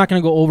them. Look, I'm not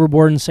going to go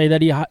overboard and say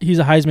that he's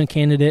a Heisman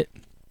candidate,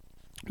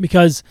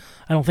 because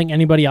I don't think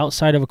anybody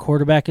outside of a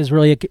quarterback is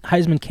really a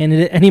Heisman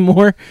candidate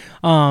anymore.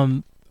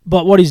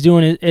 But what he's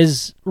doing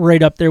is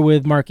right up there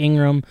with Mark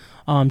Ingram,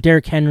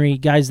 Derrick Henry,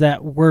 guys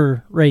that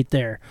were right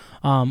there,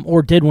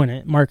 or did win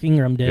it. Mark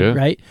Ingram did,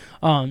 right?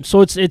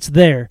 So it's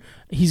there.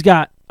 He's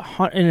got,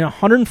 in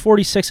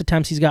 146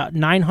 attempts, he's got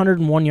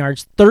 901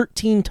 yards,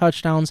 13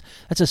 touchdowns.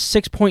 That's a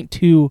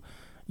 6.2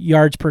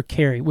 yards per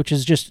carry, which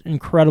is just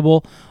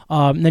incredible.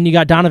 Then you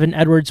got Donovan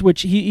Edwards,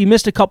 which he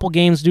missed a couple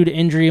games due to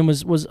injury and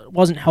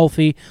wasn't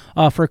healthy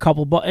for a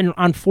couple. But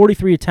on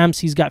 43 attempts,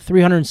 he's got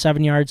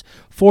 307 yards,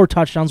 4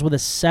 touchdowns with a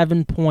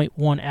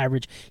 7.1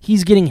 average.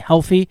 He's getting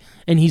healthy,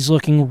 and he's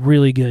looking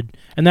really good.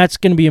 And that's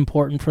going to be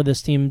important for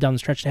this team down the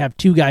stretch, to have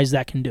 2 guys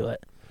that can do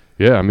it.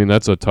 Yeah,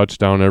 that's a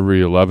touchdown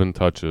every 11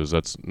 touches.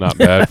 That's not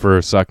bad for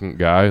a second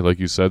guy, like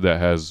you said, that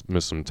has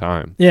missed some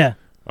time. Yeah.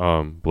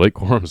 Blake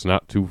Corum's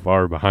not too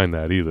far behind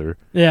that either.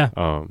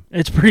 Yeah.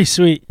 It's pretty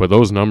sweet. But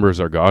those numbers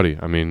are gaudy.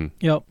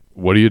 Yep.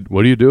 What do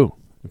you do?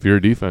 If you're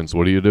a defense,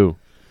 what do you do?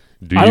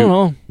 I don't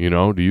know. You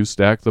know, do you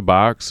stack the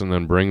box and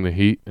then bring the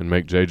heat and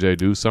make JJ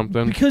do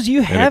something? Because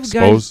you have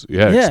expose,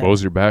 guys.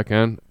 Expose your back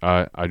end.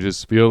 I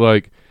just feel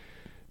like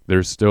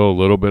there's still a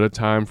little bit of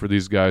time for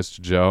these guys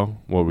to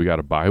gel. Well, we got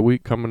a bye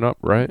week coming up,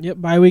 right? Yep,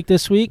 bye week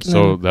this week.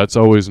 So that's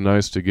always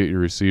nice to get your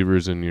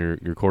receivers and your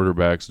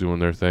quarterbacks doing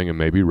their thing and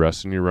maybe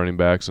resting your running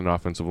backs and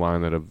offensive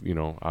line that have,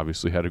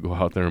 obviously had to go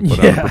out there and put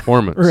on a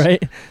performance.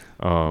 Right.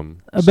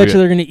 I bet you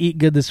they're going to eat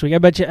good this week. I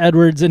bet you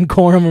Edwards and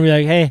Corum will be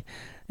like, hey,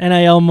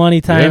 NIL money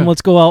time. Yeah.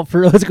 Let's go out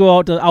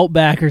to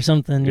Outback or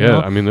something. You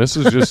know? I mean, this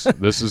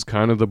is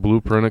kind of the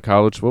blueprint of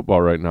college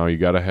football right now. You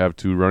got to have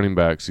 2 running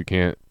backs. You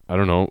can't. I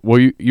don't know. Well,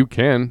 you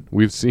can.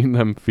 We've seen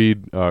them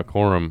feed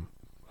Corum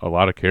a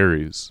lot of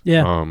carries.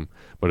 Yeah.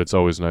 But it's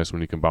always nice when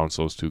you can bounce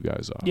those 2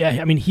 guys off. Yeah,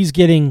 I mean, he's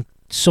getting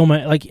so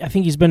much. Like, I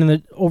think he's been in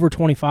the over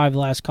 25 the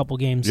last couple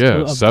games.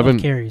 Yeah, of 7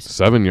 carries.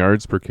 7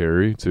 yards per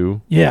carry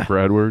too. Yeah. For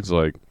Edwards,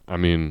 like, I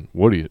mean,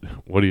 what do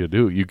you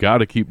do? You got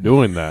to keep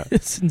doing that.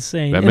 It's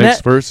insane. That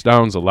makes first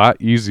downs a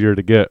lot easier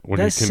to get when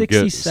you can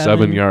 67. get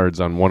 7 yards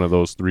on one of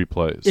those 3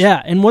 plays.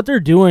 Yeah, and what they're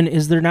doing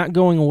is they're not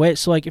going away.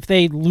 So, like, if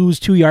they lose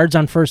 2 yards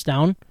on first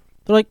down,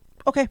 they're like,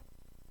 okay,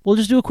 we'll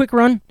just do a quick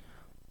run,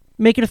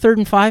 make it a 3rd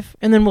and 5,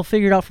 and then we'll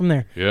figure it out from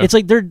there. Yeah. It's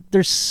like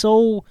they're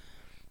so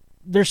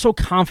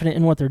confident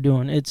in what they're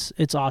doing.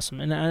 It's awesome,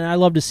 and I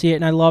love to see it,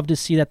 and I love to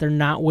see that they're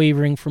not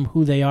wavering from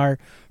who they are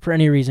for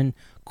any reason.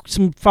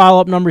 Some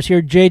follow-up numbers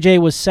here. JJ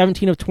was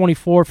 17 of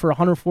 24 for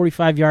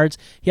 145 yards.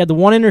 He had the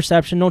 1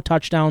 interception, no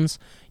touchdowns.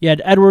 You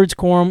had Edwards,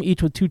 Corum,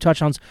 each with 2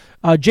 touchdowns.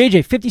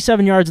 JJ,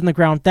 57 yards on the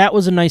ground. That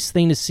was a nice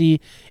thing to see.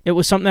 It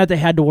was something that they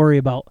had to worry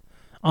about.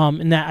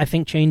 And that, I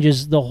think,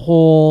 changes the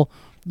whole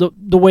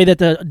the way that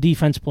the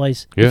defense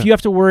plays. Yeah. If you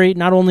have to worry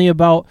not only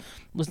about,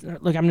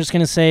 like, I'm just going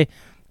to say,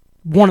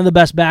 one of the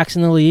best backs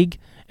in the league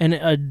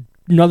and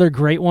another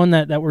great one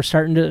that we're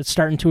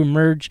starting to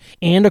emerge,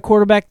 and a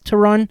quarterback to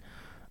run,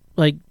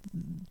 like,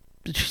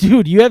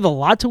 dude, you have a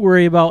lot to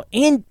worry about.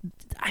 And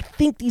I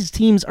think these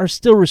teams are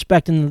still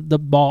respecting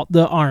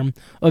the arm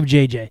of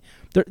JJ.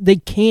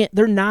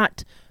 They're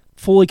not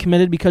fully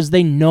committed because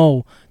they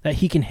know that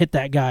he can hit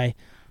that guy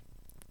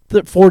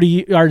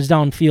 40 yards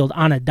downfield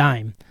on a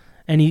dime,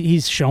 and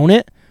he's shown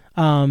it.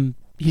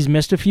 He's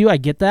missed a few, I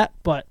get that,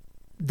 but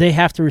they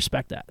have to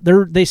respect that.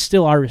 They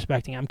still are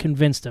respecting it. I'm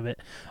convinced of it.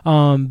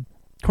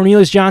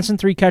 Cornelius Johnson,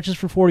 3 catches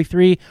for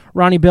 43.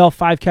 Ronnie Bell,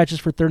 5 catches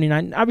for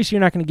 39. Obviously,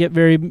 you're not going to get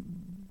very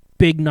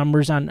big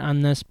numbers on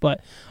this,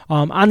 but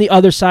on the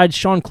other side,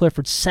 Sean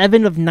Clifford,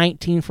 7 of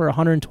 19 for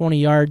 120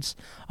 yards.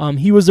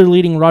 He was their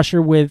leading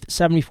rusher with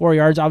 74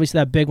 yards. Obviously,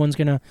 that big one's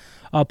going to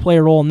play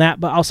a role in that,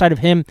 but outside of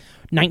him,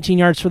 19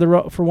 yards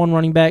for one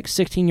running back,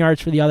 16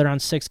 yards for the other on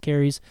 6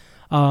 carries.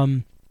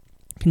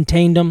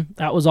 Contained them.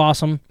 That was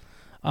awesome.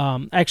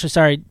 Aller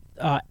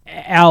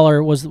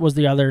was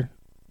the other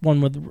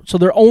one so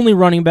their only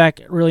running back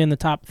really in the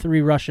top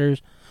 3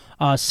 rushers,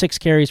 6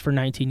 carries for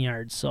 19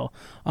 yards. So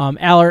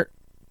Aller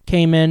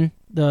came in,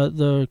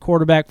 the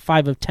quarterback,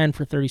 5 of 10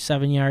 for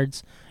 37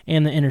 yards,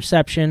 and the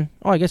interception.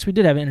 Oh, I guess we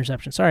did have an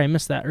interception. Sorry, I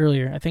missed that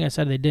earlier. I think I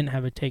said they didn't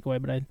have a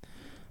takeaway, but I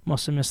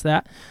must have missed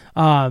that.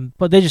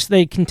 But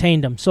they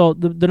contained them. So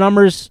the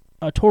numbers,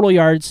 total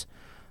yards,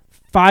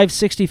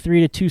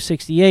 563 to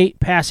 268.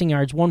 Passing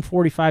yards,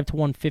 145 to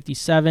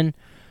 157. I'm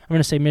going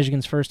to say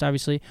Michigan's first,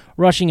 obviously.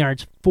 Rushing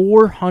yards,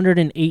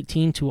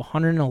 418 to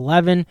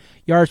 111.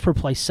 Yards per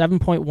play,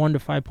 7.1 to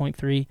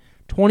 5.3.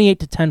 28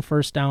 to 10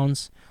 first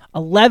downs.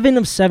 11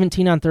 of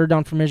 17 on third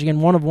down for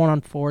Michigan. 1 of 1 on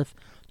fourth.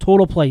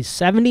 Total plays,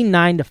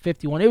 79 to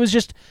 51. It was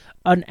just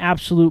an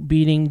absolute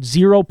beating.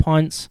 0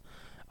 punts.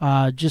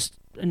 Just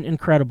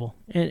incredible.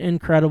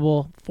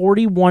 Incredible.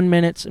 41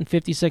 minutes and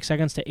 56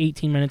 seconds to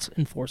 18 minutes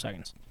and 4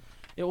 seconds.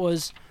 It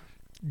was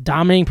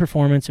dominating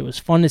performance. It was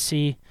fun to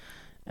see.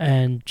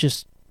 And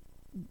just,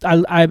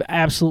 I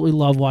absolutely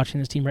love watching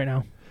this team right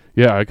now.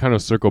 Yeah, I kind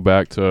of circle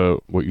back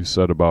to what you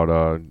said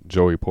about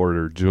Joey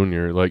Porter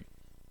Jr. Like,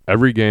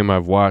 every game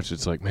I've watched,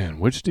 it's like, man,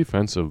 which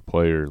defensive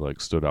player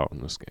stood out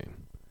in this game?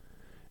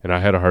 And I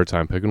had a hard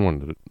time picking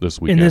one this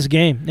weekend. In this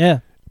game, yeah.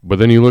 But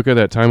then you look at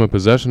that time of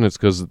possession, it's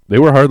because they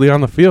were hardly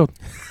on the field.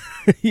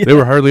 Yeah. They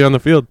were hardly on the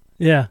field.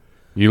 Yeah.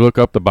 You look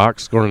up the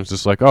box score, and it's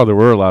just like, oh, there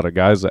were a lot of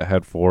guys that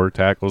had 4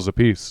 tackles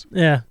apiece.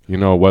 Yeah.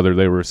 Whether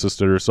they were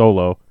assisted or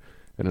solo.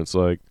 And it's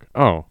like,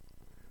 oh,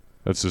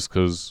 that's just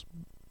because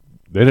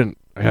they didn't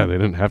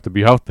have to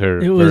be out there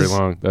very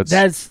long.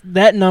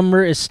 That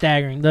number is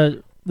staggering.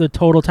 The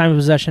total time of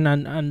possession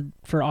on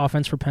for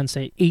offense for Penn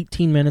State,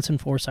 18 minutes and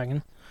 4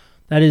 seconds.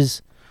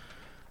 That's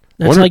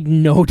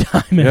no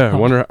time at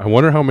all. I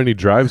wonder how many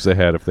drives they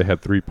had if they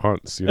had 3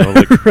 punts.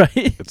 Right.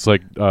 It's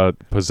like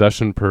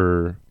possession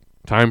per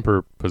time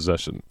per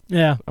possession.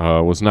 Yeah.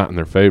 Was not in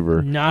their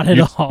favor. Not at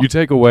all. You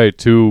take away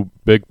 2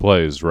 big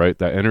plays, right?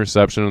 That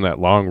interception and that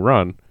long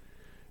run.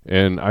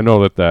 And I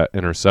know that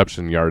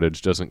interception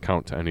yardage doesn't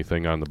count to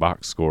anything on the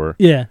box score.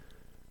 Yeah.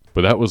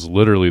 But that was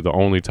literally the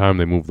only time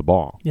they moved the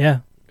ball. Yeah.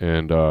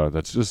 And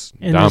that's just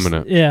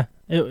dominant.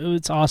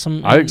 It's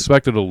awesome. I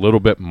expected a little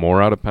bit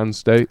more out of Penn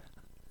State.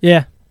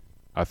 Yeah.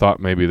 I thought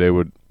maybe they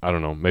would I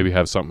don't know, maybe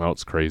have something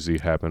else crazy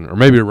happen, or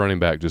maybe a running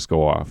back just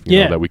go off, you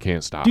know, that we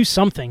can't stop. Do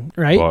something,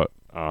 right? But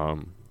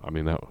I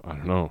mean, I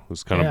don't know. It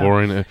was kind of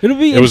boring. It'll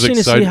be interesting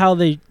to see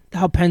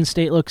how Penn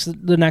State looks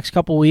the next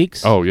couple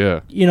weeks. Oh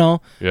yeah, you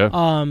know,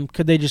 yeah.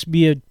 Could they just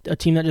be a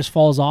team that just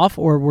falls off,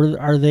 or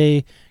are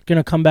they going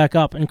to come back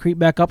up and creep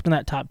back up to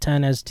that top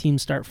 10 as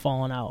teams start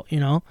falling out? You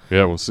know.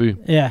 Yeah, we'll see.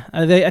 Yeah,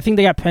 I think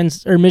they got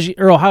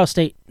Ohio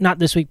State not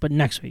this week, but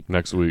next week.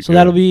 Next week. So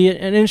that'll be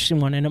an interesting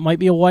one, and it might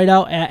be a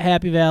whiteout at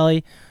Happy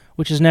Valley,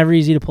 which is never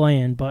easy to play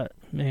in. But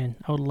man,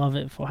 I would love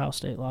it if Ohio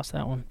State lost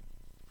that one.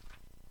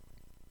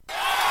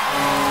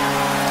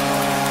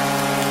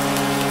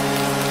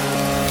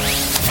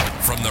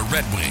 From the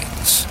Red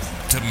Wings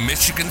to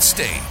Michigan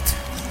State,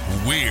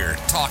 we're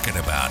talking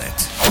about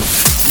it.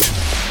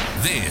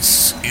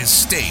 This is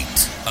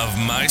State of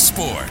My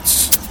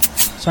Sports.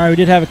 Sorry, we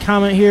did have a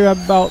comment here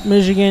about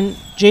Michigan.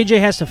 JJ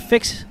has to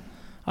fix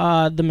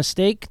the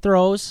mistake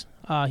throws.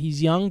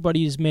 He's young, but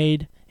he's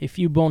made a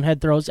few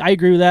bonehead throws. I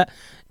agree with that.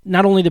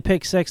 Not only the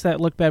pick six that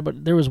looked bad,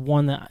 but there was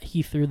one that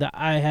he threw that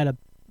I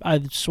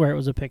swear it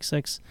was a pick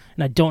six,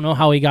 and I don't know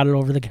how he got it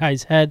over the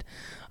guy's head.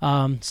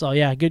 So,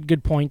 yeah,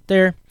 good point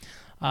there.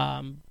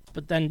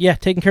 But then, yeah,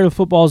 taking care of the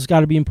football has got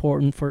to be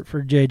important for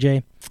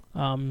JJ.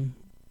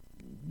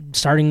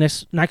 Starting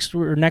this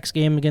next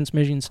game against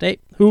Michigan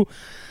State, who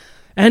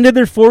ended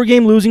their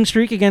 4-game losing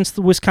streak against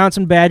the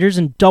Wisconsin Badgers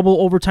in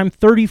double overtime,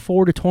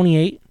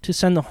 34-28, to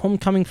send the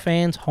homecoming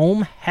fans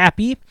home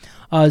happy.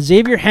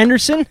 Xavier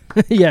Henderson,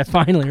 yeah,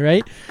 finally,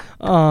 right?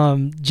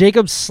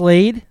 Jacob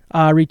Slade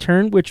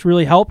returned, which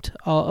really helped,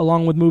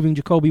 along with moving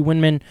Jacoby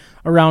Windman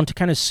around to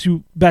kind of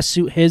best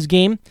suit his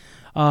game.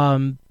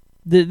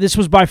 This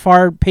was by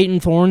far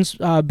Peyton Thorne's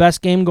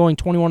best game, going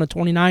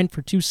 21-29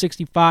 for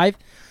 265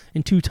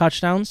 and 2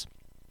 touchdowns.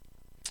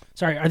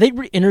 Sorry, are they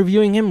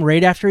interviewing him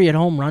right after he had a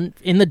home run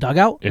in the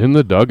dugout? In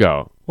the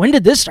dugout. When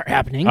did this start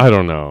happening? I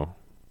don't know.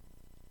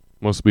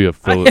 Must be a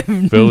Philly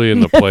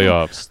in the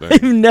playoffs thing.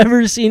 I've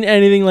never seen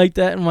anything like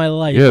that in my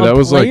life. Yeah, that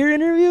was player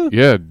interview?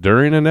 Yeah,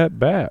 during an at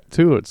bat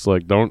too. It's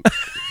like don't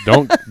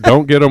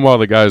get him while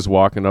the guy's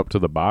walking up to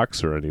the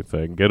box or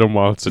anything. Get him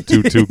while it's a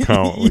 2-2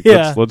 count. Like,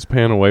 yeah. Let's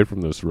pan away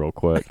from this real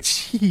quick.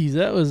 Jeez,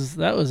 that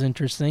was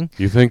interesting.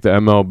 You think the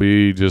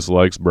MLB just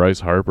likes Bryce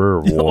Harper or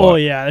what? Oh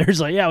yeah,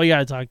 there's we got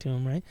to talk to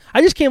him, right?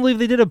 I just can't believe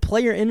they did a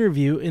player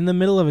interview in the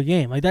middle of a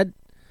game like that.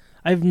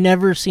 I've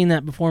never seen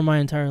that before in my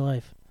entire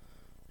life.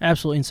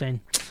 Absolutely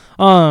insane.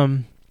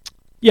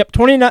 Yep,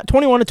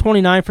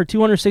 21-29 for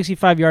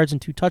 265 yards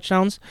and 2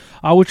 touchdowns,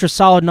 which are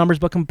solid numbers.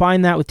 But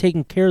combine that with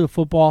taking care of the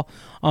football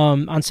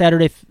on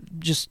Saturday,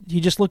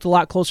 he just looked a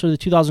lot closer to the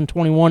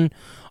 2021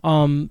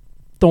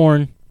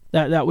 Thorne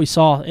that we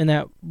saw, and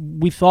that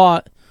we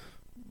thought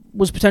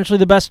was potentially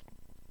the best,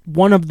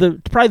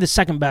 probably the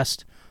second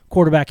best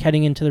quarterback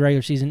heading into the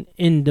regular season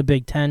in the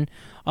Big Ten.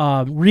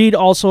 Reed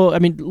also,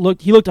 he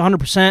looked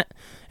 100%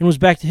 and was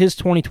back to his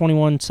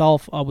 2021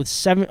 self with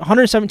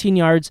 117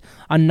 yards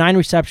on 9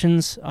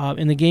 receptions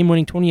in the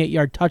game-winning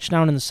 28-yard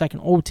touchdown in the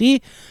second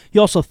OT. He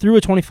also threw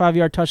a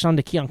 25-yard touchdown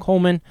to Keon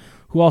Coleman,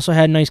 who also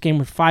had a nice game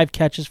with 5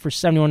 catches for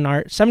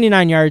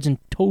 79 yards and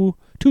two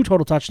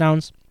total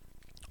touchdowns.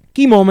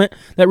 Key moment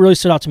that really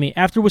stood out to me.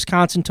 After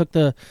Wisconsin took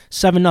the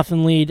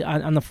 7-0 lead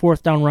on the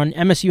 4th down run,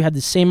 MSU had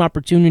the same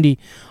opportunity.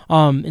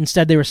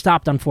 Instead, they were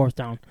stopped on 4th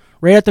down.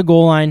 Right at the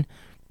goal line.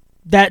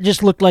 That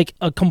just looked like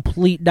a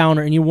complete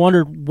downer, and you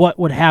wondered what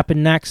would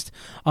happen next.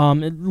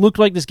 It looked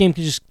like this game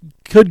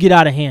could get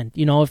out of hand.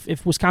 You know,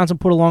 if Wisconsin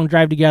put a long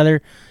drive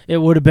together, it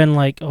would have been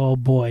like, oh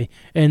boy,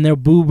 and their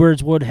Boo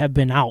Birds would have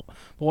been out.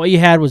 But what you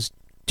had was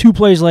 2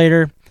 plays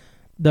later,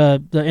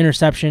 the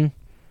interception.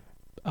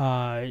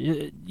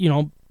 I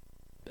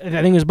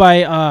think it was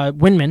by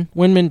Windman.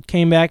 Windman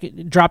came back,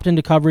 dropped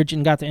into coverage,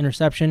 and got the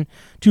interception.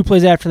 2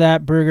 plays after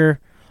that, Berger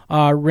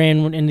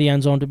ran in the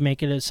end zone to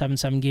make it a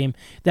 7-7 game.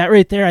 That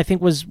right there, I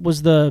think, was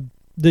the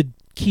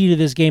key to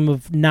this game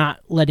of not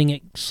letting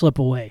it slip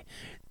away.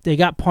 They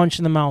got punched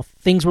in the mouth.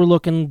 Things were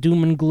looking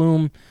doom and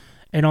gloom,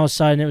 and all of a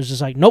sudden it was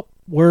just like, nope,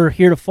 we're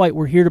here to fight.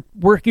 We're here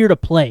to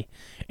play,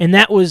 and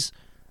that was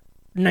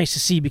nice to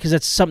see because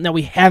that's something that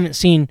we haven't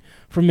seen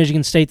from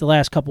Michigan State the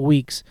last couple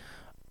weeks.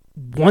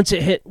 Once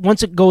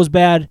it goes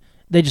bad,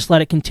 they just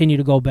let it continue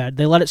to go bad.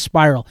 They let it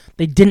spiral.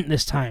 They didn't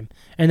this time,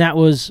 and that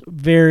was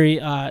very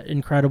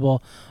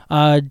incredible.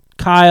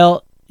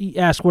 Kyle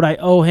asked what I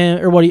owe him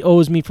or what he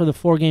owes me for the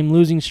 4-game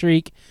losing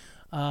streak.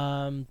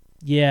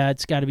 Yeah,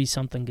 it's got to be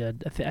something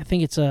good. I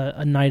think it's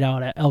a night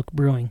out at Elk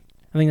Brewing.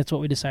 I think that's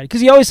what we decided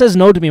because he always says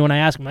no to me when I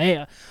ask him.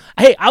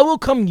 Hey, I will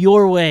come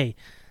your way.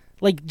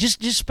 Like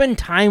just spend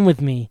time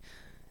with me,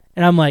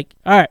 and I'm like,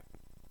 all right,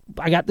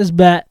 I got this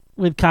bet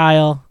with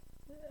Kyle.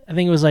 I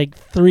think it was like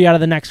 3 out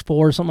of the next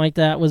 4 or something like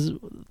that. It was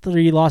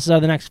 3 losses out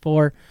of the next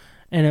 4.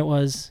 And it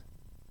was,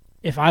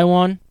 if I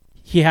won,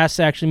 he has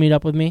to actually meet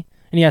up with me,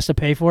 and he has to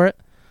pay for it.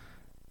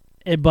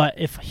 But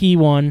if he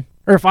won,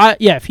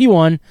 if he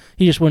won,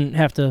 he just wouldn't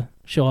have to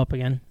show up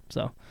again.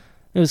 So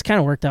it was kind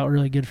of worked out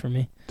really good for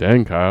me.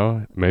 Dang,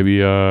 Kyle. Maybe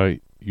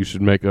you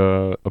should make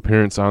a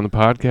appearance on the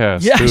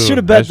podcast. Yeah, too. I should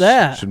have bet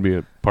that. Should be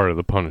a part of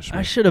the punishment.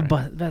 I should have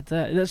bet that.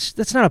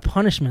 That's not a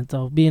punishment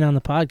though. Being on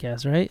the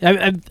podcast, right?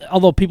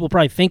 Although people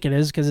probably think it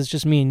is because it's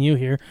just me and you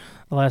here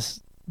the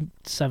last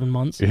 7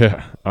 months.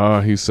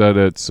 Yeah. He said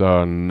it's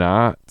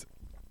not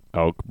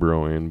Elk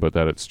Brewing, but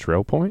that it's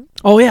Trail Point.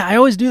 Oh yeah, I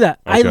always do that.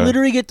 Okay. I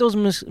literally get those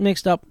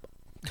mixed up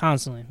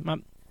constantly.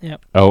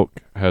 Yep.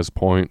 Elk has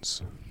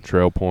points.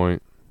 Trail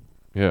Point.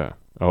 Yeah.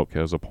 Elk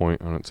has a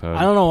point on its head.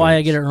 I don't know why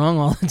I get it wrong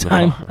all the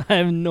time. No. I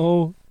have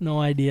no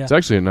idea. It's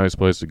actually a nice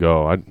place to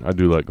go. I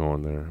do like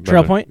going there.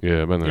 Trail Point?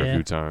 Yeah, I've been there a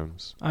few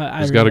times. I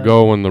Just got to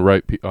go when the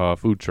right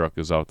food truck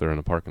is out there in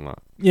the parking lot.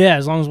 Yeah,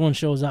 as long as one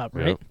shows up,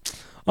 right? Yep.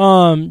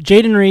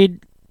 Jaden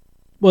Reed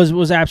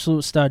was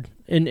absolute stud.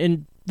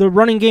 And the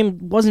running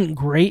game wasn't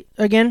great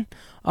again,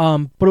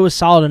 but it was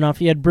solid enough.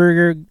 He had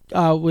Berger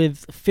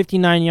with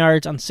 59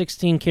 yards on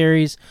 16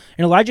 carries,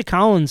 and Elijah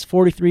Collins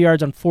 43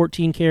 yards on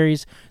 14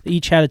 carries. They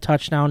each had a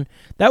touchdown.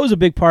 That was a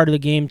big part of the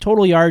game.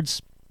 Total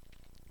yards,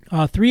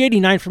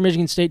 389 for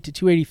Michigan State to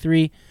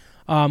 283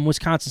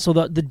 Wisconsin. So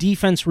the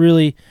defense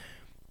really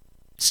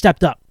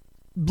stepped up.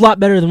 A lot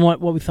better than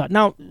what we thought.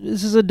 Now,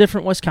 this is a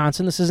different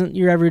Wisconsin. This isn't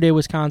your everyday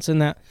Wisconsin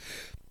that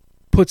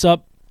puts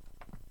up,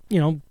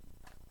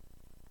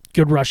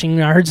 good rushing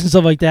yards and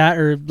stuff like that,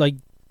 or like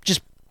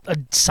just a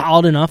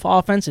solid enough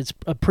offense. It's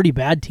a pretty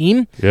bad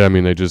team. Yeah, I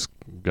mean, they just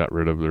got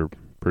rid of their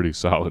pretty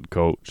solid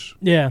coach.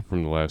 Yeah.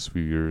 From the last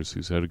few years.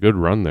 He's had a good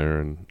run there.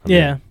 And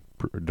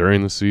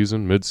during the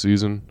season,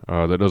 mid-season,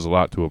 that does a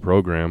lot to a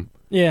program.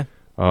 Yeah.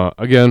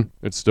 Again,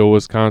 it's still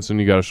Wisconsin.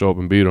 You got to show up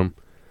and beat them.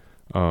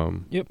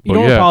 Yep. You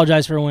don't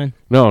apologize for a win.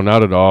 No,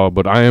 not at all.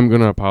 But I am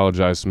going to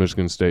apologize to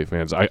Michigan State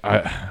fans.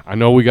 I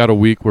know we got a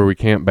week where we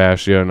can't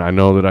bash you, and I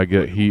know that I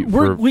get heat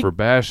for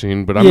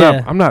bashing, but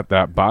I'm not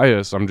that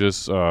biased. I'm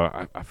just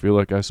I feel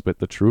like I spit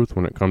the truth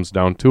when it comes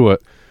down to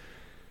it.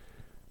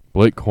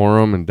 Blake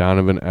Corum and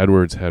Donovan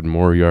Edwards had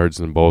more yards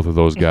than both of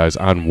those guys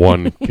on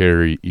one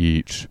carry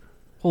each.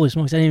 Holy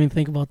smokes, I didn't even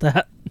think about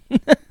that.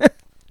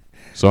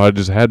 So I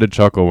just had to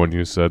chuckle when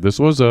you said this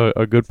was a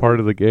good part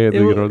of the game.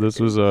 This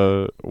was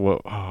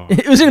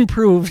it was an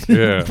improvement.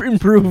 Yeah.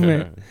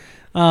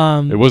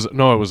 It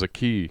was a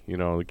key.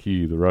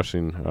 The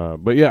rushing.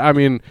 But yeah, I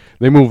mean,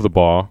 they moved the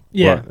ball.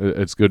 Yeah, but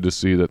it's good to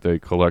see that they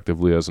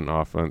collectively, as an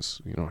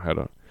offense,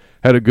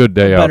 had a good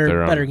day out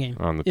there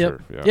on the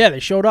turf. Yeah, they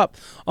showed up.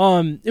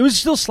 It was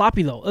still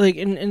sloppy though.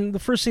 And the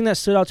first thing that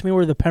stood out to me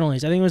were the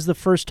penalties. I think it was the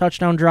first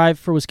touchdown drive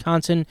for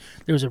Wisconsin.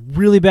 There was a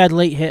really bad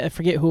late hit. I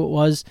forget who it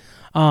was.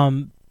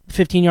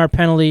 15-yard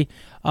penalty.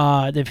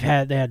 They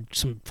had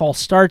some false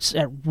starts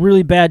at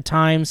really bad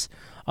times.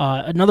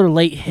 Another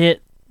late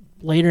hit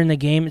later in the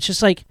game. It's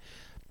just like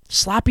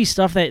sloppy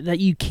stuff that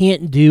you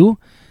can't do,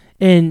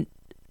 and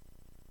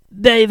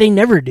they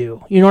never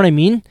do. You know what I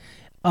mean?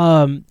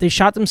 They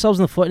shot themselves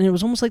in the foot, and it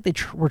was almost like they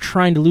were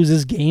trying to lose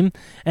this game,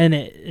 and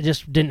it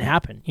just didn't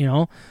happen.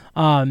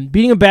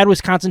 Beating a bad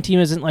Wisconsin team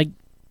isn't like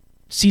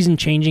season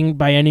changing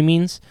by any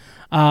means,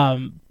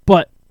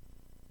 but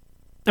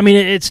I mean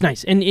it's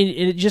nice, and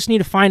it just need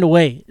to find a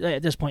way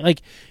at this point.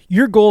 Like,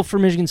 your goal for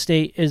Michigan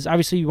State is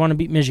obviously you want to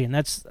beat Michigan.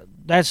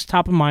 That's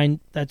top of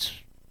mind. That's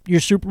your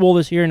Super Bowl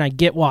this year, and I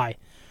get why.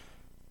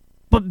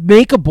 But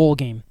make a bowl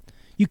game.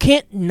 You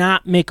can't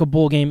not make a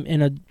bowl game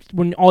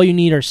when all you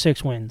need are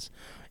 6 wins.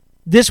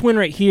 This win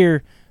right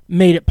here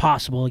made it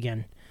possible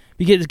again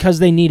because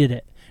they needed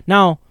it.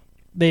 Now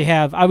they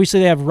have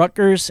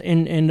Rutgers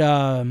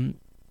and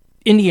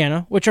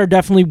Indiana, which are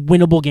definitely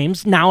winnable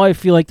games. Now I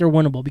feel like they're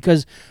winnable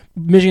because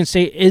Michigan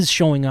State is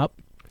showing up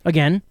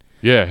again.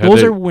 Yeah,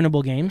 those are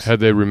winnable games. Had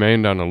they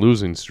remained on a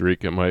losing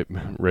streak, it might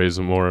raise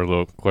a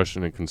little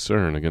question and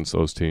concern against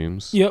those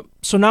teams. Yep.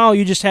 So now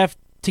you just have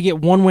to get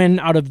one win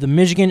out of the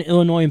Michigan,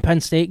 Illinois, and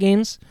Penn State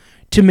games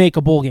to make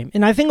a bowl game.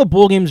 And I think a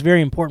bowl game is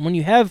very important. When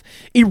you have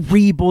a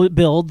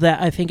rebuild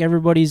that I think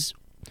everybody's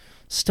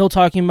still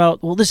talking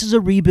about, well, this is a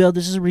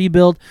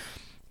rebuild.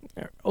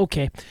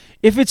 Okay.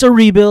 If it's a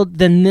rebuild,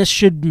 then this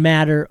should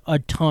matter a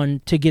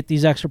ton to get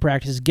these extra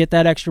practices, get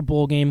that extra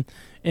bowl game,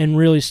 and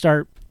really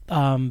start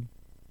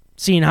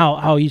seeing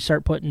how you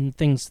start putting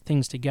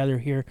things together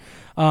here.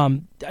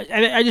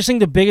 I just think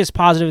the biggest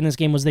positive in this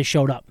game was they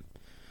showed up.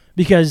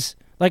 Because,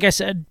 like I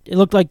said, it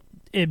looked like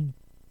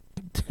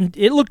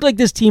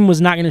this team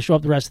was not going to show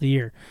up the rest of the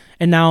year.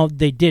 And now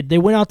they did. They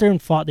went out there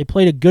and fought. They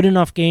played a good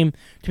enough game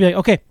to be like,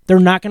 okay, they're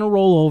not going to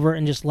roll over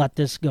and just let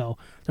this go.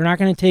 They're not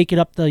going to take it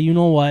up the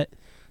you-know-what.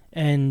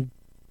 And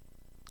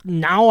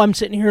now I'm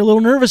sitting here a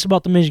little nervous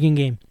about the Michigan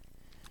game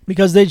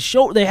because they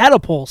had a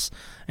pulse,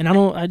 and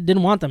I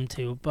didn't want them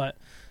to. But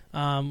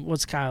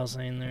what's Kyle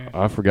saying there?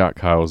 I forgot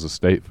Kyle's a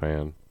State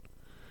fan.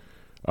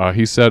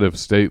 He said if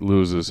State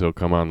loses, he'll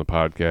come on the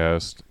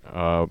podcast.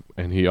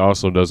 And he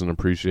also doesn't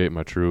appreciate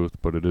my truth,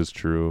 but it is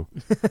true.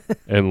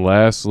 And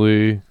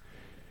lastly,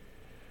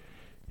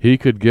 he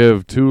could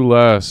give 2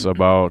 less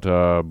about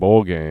a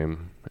bowl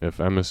game if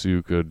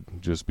MSU could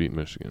just beat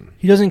Michigan.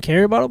 He doesn't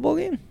care about a bowl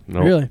game?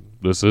 Nope. Really?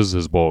 This is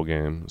his bowl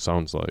game.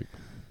 Sounds like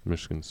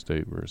Michigan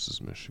State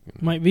versus Michigan.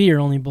 Might be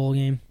your only bowl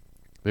game.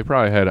 They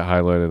probably had it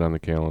highlighted on the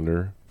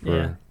calendar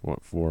for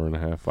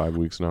 4.5, 5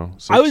 weeks now.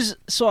 6.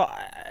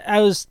 I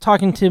was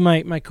talking to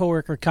my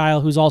coworker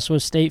Kyle, who's also a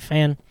State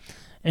fan,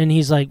 and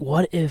he's like,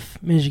 "What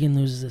if Michigan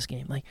loses this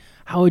game? Like,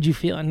 how would you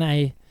feel?" And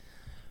I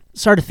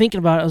started thinking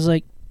about it. I was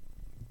like,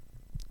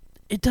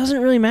 "It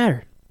doesn't really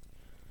matter.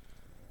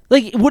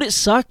 Like, would it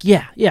suck?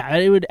 Yeah,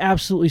 it would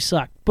absolutely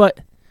suck.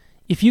 But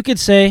if you could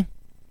say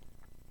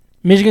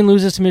Michigan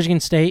loses to Michigan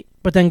State,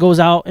 but then goes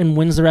out and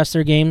wins the rest of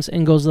their games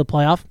and goes to the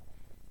playoff,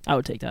 I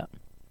would take that.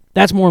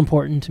 That's more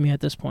important to me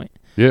at this point.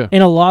 Yeah.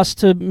 And a loss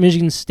to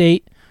Michigan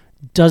State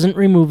doesn't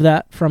remove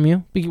that from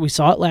you. We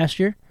saw it last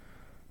year.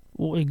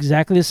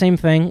 Exactly the same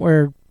thing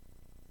where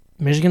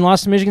Michigan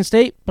lost to Michigan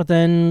State, but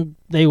then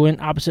they went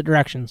opposite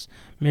directions.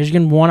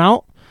 Michigan won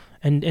out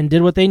and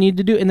did what they needed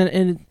to do.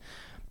 And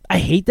I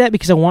hate that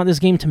because I want this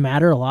game to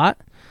matter a lot,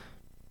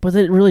 but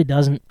it really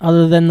doesn't,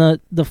 other than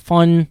the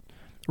fun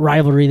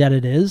rivalry that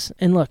it is.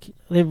 And look,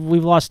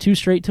 we've lost 2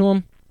 straight to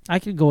them. I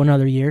could go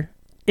another year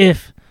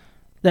if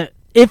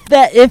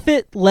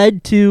it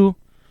led to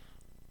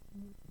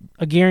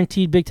a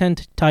guaranteed Big Ten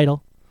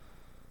title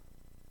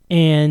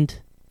and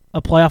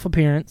a playoff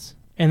appearance,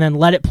 and then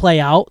let it play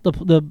out the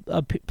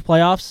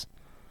playoffs.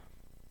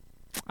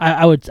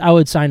 I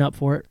would sign up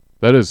for it.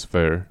 That is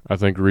fair. I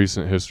think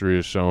recent history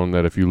has shown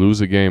that if you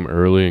lose a game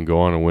early and go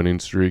on a winning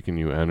streak and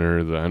you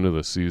enter the end of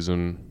the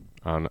season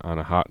on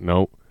a hot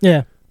note,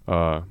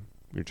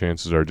 your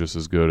chances are just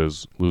as good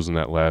as losing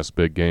that last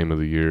big game of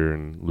the year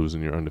and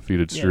losing your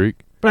undefeated streak.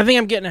 But I think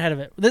I'm getting ahead of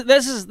it.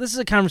 This is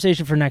a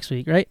conversation for next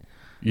week, right?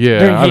 Yeah,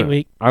 during hate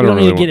week. We don't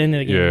need to get into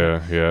the game.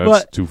 Yeah,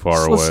 that's too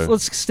far away.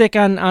 Let's stick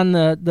on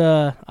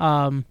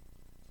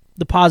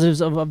the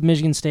positives of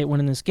Michigan State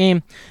winning this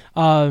game.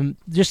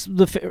 Just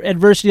the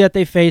adversity that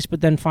they faced,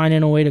 but then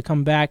finding a way to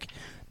come back.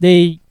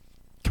 They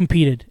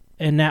competed,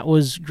 and that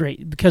was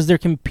great because their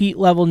compete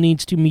level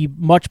needs to be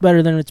much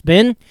better than it's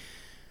been.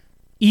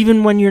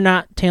 Even when you're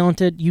not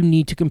talented, you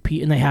need to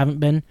compete, and they haven't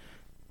been.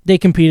 They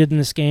competed in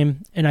this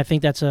game, and I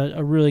think that's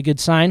a really good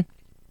sign.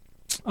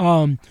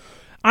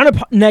 On a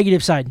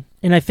negative side,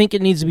 and I think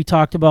it needs to be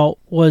talked about,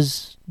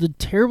 was the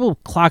terrible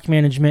clock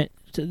management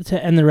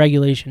to end the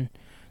regulation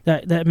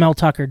that Mel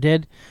Tucker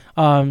did.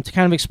 To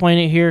kind of explain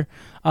it here,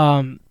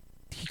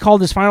 he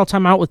called his final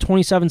timeout with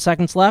 27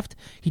 seconds left.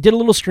 He did a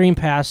little screen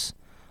pass,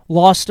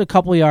 lost a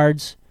couple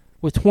yards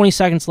with 20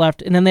 seconds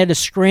left, and then they had to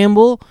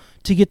scramble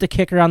to get the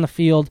kicker on the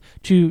field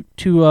to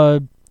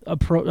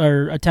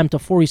attempt a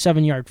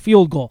 47-yard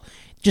field goal.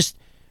 Just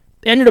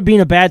ended up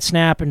being a bad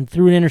snap and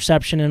threw an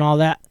interception and all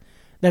that.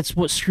 That's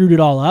what screwed it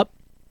all up.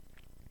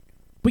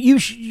 But you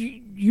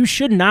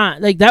should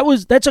not. Like,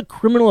 that's a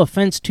criminal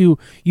offense to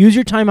use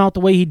your timeout the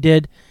way he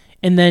did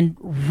and then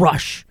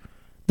rush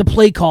the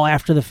play call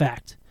after the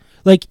fact.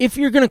 Like, if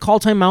you're going to call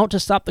timeout to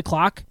stop the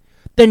clock,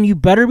 then you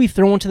better be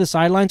throwing to the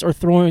sidelines or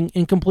throwing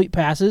incomplete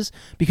passes,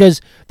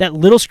 because that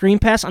little screen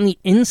pass on the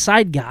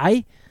inside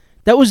guy,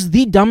 that was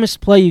the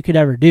dumbest play you could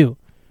ever do.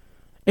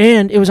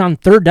 And it was on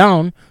 3rd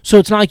down, so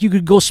it's not like you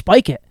could go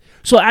spike it.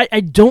 So I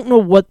don't know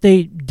what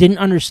they didn't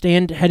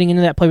understand heading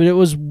into that play, but it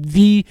was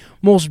the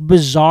most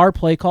bizarre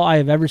play call I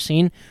have ever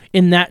seen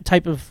in that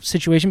type of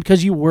situation,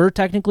 because you were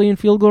technically in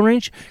field goal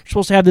range. You're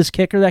supposed to have this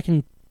kicker that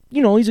can,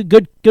 he's a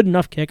good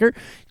enough kicker.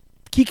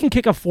 He can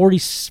kick a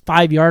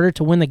 45-yarder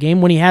to win the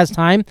game when he has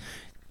time.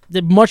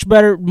 The much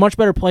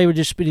better play would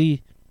just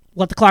be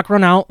let the clock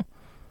run out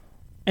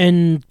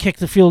and kick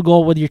the field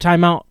goal with your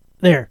timeout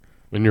there.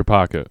 In your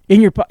pocket.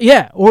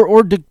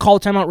 Or to call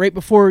timeout right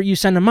before you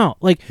send them out.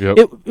 Like, yep.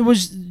 It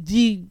was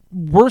the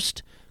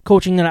worst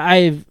coaching that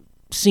I've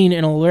seen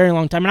in a very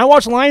long time. And I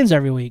watch Lions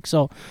every week,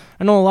 so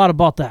I know a lot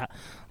about that.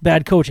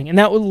 Bad coaching. And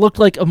that would look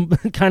like a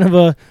kind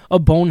of a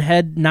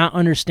bonehead not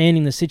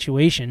understanding the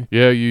situation.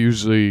 Yeah, you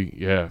usually,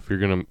 if you're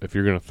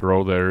gonna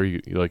throw there,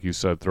 you, like you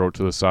said, throw it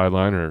to the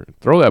sideline or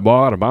throw that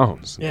ball out of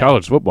bounds. In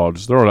college football,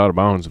 just throw it out of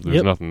bounds if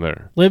there's nothing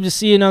there. Live to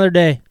see another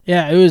day.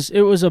 Yeah,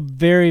 it was a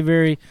very,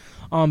 very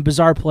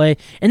bizarre play.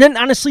 And then,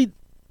 honestly,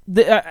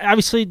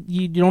 obviously,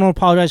 you don't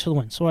apologize for the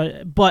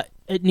win. But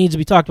it needs to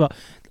be talked about.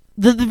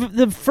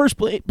 The first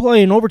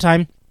play in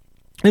overtime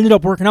ended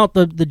up working out.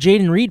 The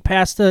Jaden Reed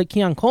pass to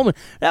Keon Coleman,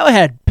 that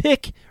had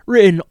pick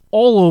written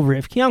all over it.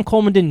 If Keon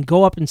Coleman didn't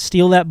go up and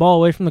steal that ball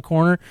away from the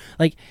corner,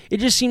 like, it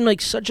just seemed like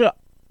such an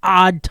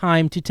odd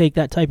time to take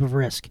that type of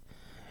risk.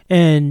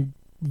 And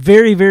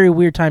very, very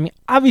weird timing.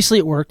 Obviously,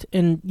 it worked,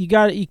 and you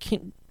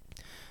can't.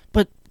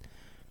 But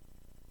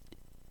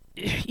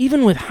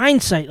even with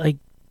hindsight, like,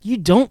 you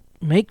don't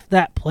make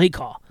that play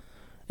call.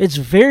 It's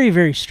very,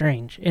 very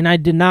strange, and I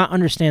did not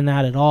understand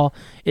that at all.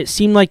 It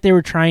seemed like they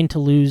were trying to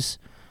lose,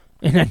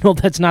 and I know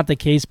that's not the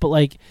case, but,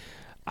 like,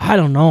 I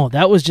don't know.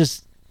 That was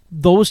just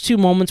those two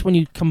moments when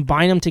you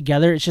combine them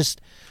together. It's just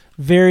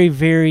very,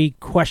 very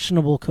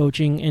questionable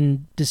coaching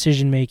and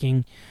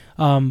decision-making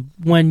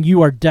when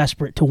you are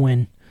desperate to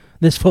win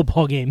this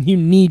football game. You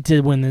need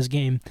to win this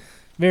game.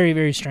 Very,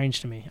 very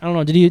strange to me. I don't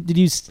know. Did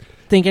you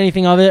think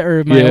anything of it, or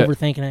am I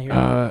overthinking it here?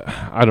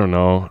 I don't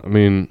know. I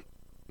mean,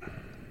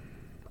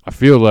 I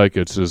feel like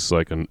it's just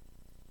like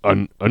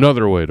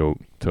another way to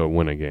to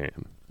win a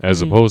game,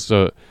 as opposed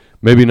to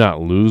maybe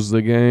not lose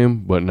the game,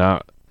 but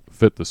not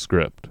fit the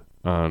script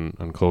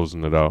on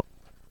closing it out.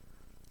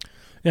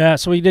 Yeah,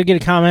 so we did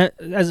get a comment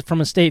from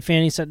a State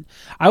fan. He said,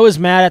 I was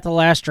mad at the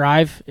last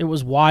drive. It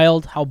was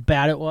wild how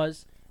bad it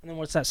was. And then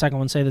what's that second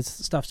one say? That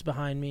stuff's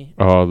behind me.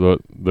 Oh,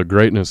 the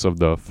greatness of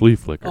the flea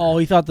flicker. Oh,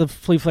 he thought the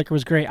flea flicker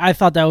was great. I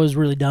thought that was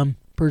really dumb,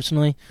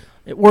 personally.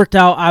 It worked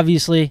out,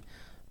 obviously,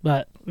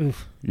 but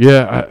oof.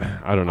 Yeah,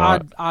 I don't know.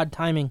 Odd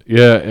timing.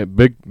 Yeah,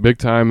 big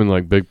time and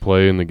like big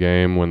play in the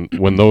game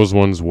when those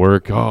ones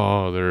work.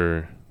 Oh,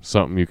 they're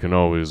something you can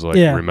always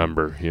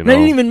remember. You know, they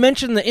didn't even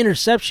mention the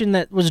interception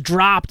that was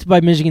dropped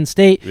by Michigan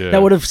State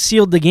that would have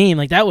sealed the game.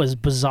 Like that was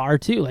bizarre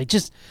too. Like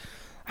just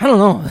I don't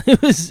know.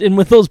 It was and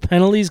with those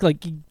penalties,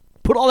 like you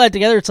put all that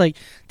together, it's like,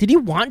 did you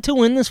want to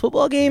win this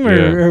football game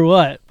or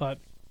what? But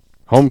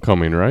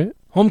homecoming, right?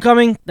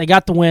 Homecoming, they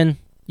got the win.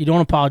 You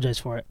don't apologize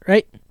for it,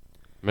 right?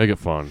 Make it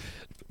fun.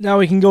 Now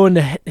we can go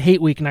into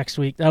Hate Week next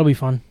week. That'll be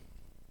fun.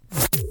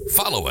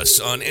 Follow us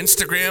on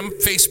Instagram,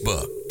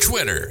 Facebook,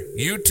 Twitter,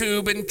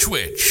 YouTube, and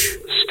Twitch.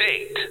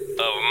 State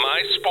of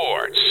My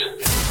Sports.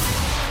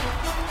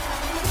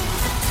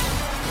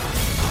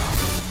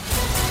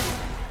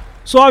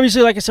 So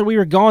obviously, like I said, we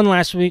were gone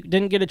last week.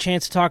 Didn't get a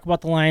chance to talk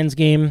about the Lions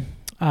game,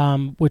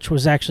 which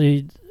was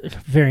actually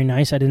very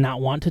nice. I did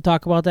not want to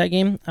talk about that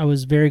game. I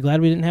was very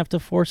glad we didn't have to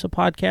force a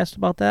podcast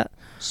about that.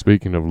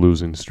 Speaking of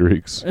losing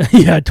streaks.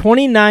 Yeah,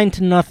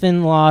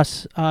 29-0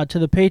 loss to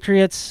the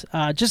Patriots.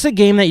 Just a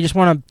game that you just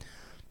want to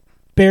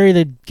bury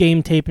the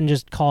game tape and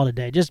just call it a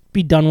day. Just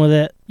be done with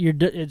it.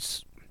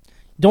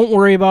 Don't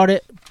worry about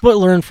it, but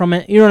learn from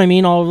it. You know what I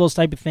mean? All of those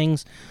type of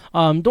things.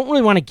 Don't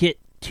really want to get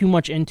too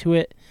much into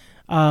it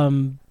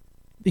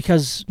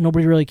because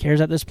nobody really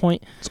cares at this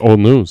point. It's old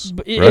news.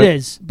 But it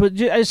is. But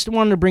I just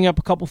wanted to bring up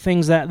a couple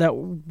things that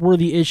were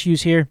the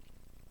issues here.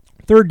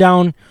 Third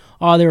down,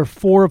 they were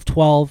 4 of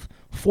 12.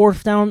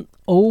 Fourth down,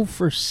 0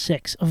 for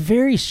 6. A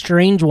very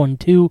strange one,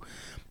 too.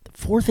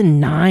 4th and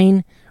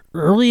 9,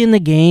 early in the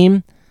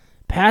game,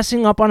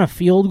 passing up on a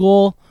field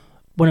goal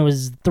when it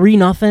was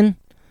 3-0.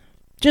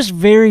 Just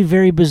very,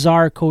 very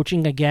bizarre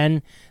coaching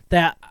again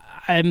that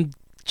I'm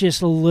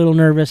just a little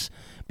nervous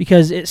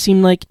because it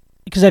seemed like,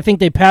 because I think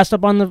they passed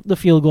up on the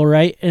field goal,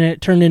 right? And it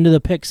turned into the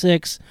pick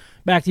 6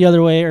 back the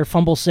other way, or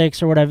fumble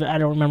 6 or whatever. I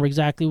don't remember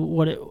exactly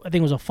I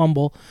think it was a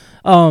fumble.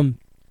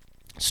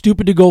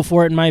 Stupid to go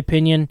for it, in my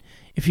opinion.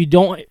 If you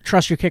don't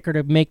trust your kicker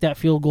to make that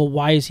field goal,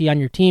 why is he on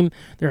your team?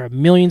 There are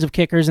millions of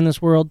kickers in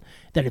this world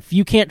that if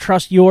you can't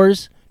trust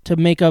yours to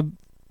make a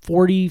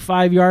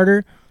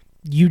 45-yarder,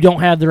 you don't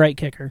have the right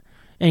kicker.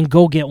 And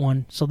go get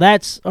one. So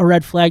that's a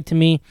red flag to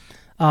me.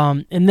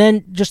 And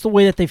then just the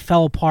way that they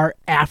fell apart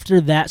after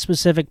that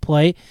specific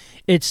play,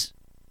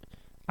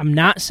 I'm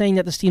not saying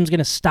that this team's going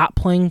to stop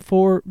playing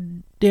for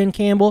Dan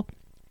Campbell,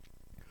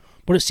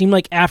 but it seemed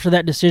like after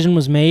that decision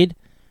was made,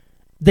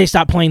 they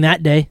stopped playing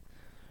that day.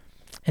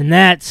 And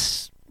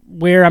that's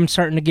where I'm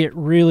starting to get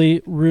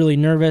really, really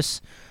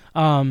nervous.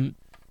 I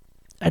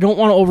don't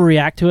want to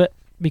overreact to it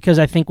because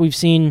I think we've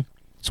seen,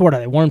 so what are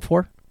they,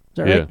 1-4? Is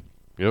that right?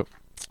 Yep.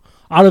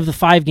 Out of the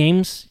 5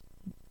 games,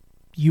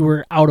 you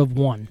were out of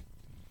 1.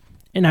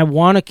 And I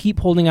want to keep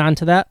holding on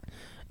to that.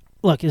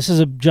 Look, this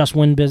is a just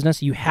win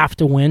business. You have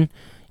to win.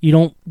 You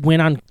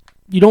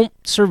don't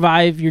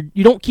survive. You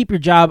don't keep your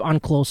job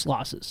on close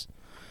losses.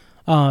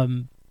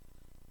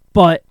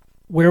 But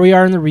where we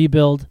are in the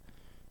rebuild,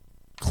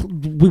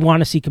 we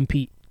want to see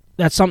compete.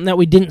 That's something that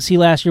we didn't see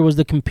last year was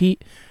the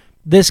compete.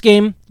 This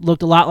game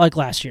looked a lot like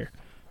last year.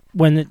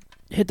 When it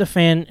hit the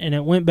fan and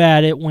it went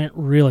bad, it went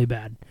really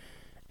bad.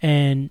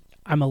 And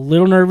I'm a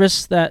little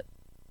nervous that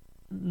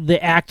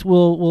the act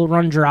will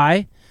run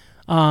dry,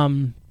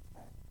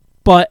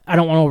 but I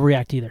don't want to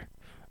overreact either.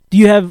 Do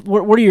you have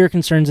what are your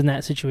concerns in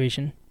that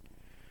situation?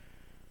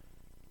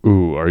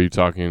 Ooh, are you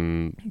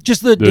talking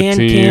just the Dan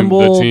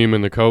Campbell, the team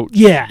and the coach?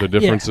 Yeah, the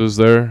differences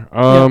there.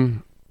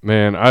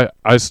 Man,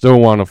 I still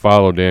want to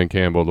follow Dan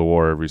Campbell to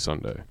war every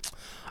Sunday.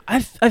 I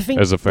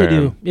think as a fan, they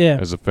do. Yeah,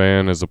 as a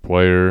fan, as a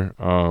player,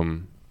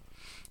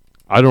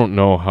 I don't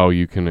know how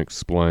you can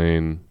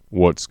explain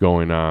what's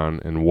going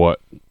on and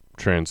what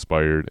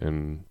transpired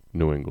in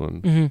New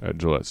England at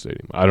Gillette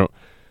Stadium.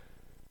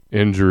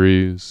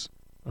 Injuries,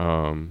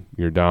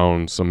 you're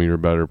down some of your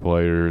better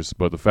players,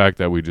 but the fact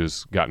that we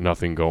just got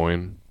nothing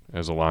going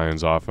as a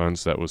Lions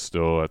offense that was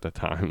still at the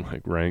time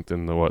like ranked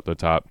in the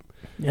top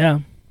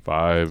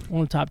 5,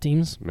 one of the top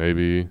teams,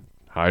 maybe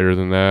higher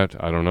than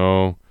that. I don't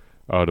know.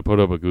 To put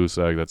up a goose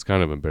egg, that's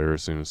kind of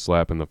embarrassing. A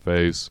slap in the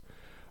face.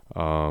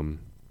 To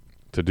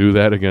do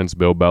that against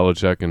Bill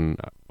Belichick and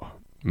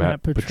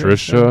Matt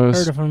Patricia.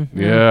 Heard of him.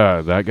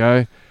 Yeah, that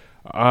guy.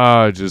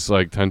 Just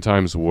like 10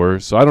 times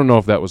worse. So I don't know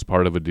if that was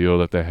part of a deal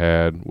that they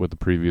had with the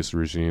previous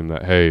regime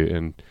that, hey,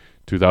 in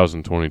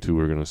 2022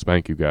 we're going to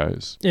spank you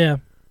guys. Yeah.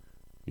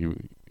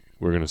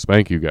 We're going to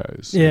spank you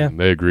guys. Yeah. And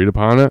they agreed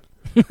upon it.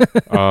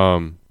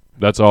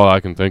 That's all I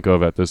can think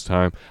of at this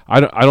time.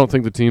 I don't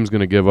think the team's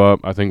going to give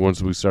up. I think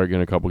once we start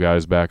getting a couple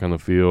guys back on the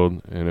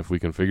field, and if we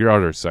can figure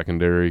out our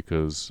secondary,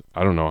 because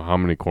I don't know how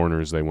many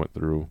corners they went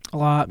through a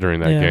lot during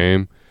that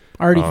game.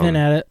 Already thin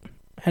at it,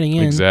 heading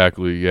in.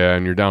 Exactly, yeah,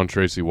 and you're down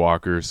Tracy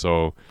Walker,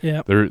 so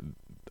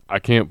I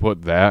can't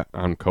put that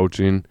on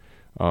coaching.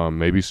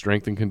 Maybe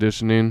strength and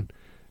conditioning,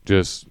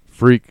 just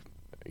freak,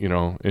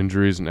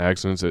 injuries and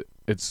accidents.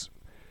 It's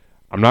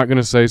I'm not going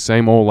to say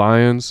same old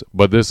Lions,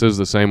 but this is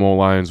the same old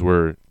Lions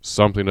where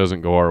something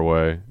doesn't go our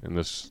way, and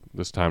this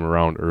time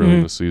around early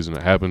in the season,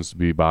 it happens to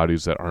be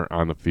bodies that aren't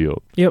on the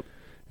field. Yep.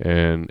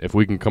 And if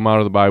we can come out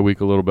of the bye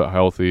week a little bit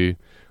healthy,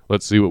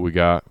 let's see what we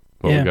got.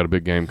 But we got a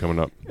big game coming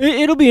up.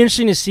 It'll be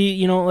interesting to see,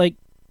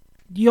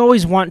 you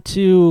always want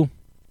to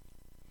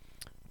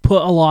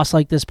put a loss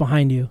like this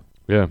behind you.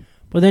 Yeah.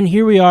 But then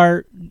here we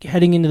are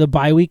heading into the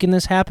bye week and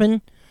this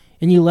happened,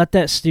 and you let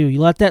that stew, you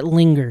let that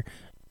linger.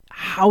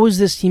 How is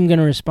this team going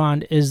to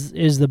respond is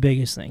the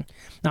biggest thing.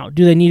 Now,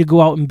 do they need to go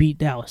out and beat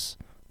Dallas?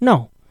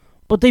 No.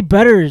 But they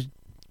better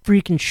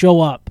freaking show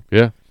up.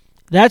 Yeah.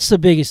 That's the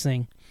biggest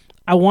thing.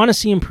 I want to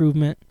see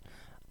improvement.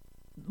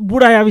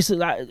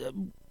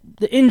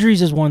 The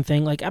injuries is one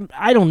thing.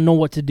 I don't know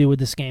what to do with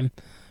this game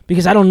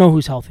because I don't know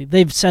who's healthy.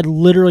 They've said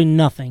literally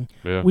nothing.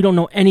 Yeah. We don't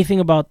know anything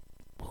about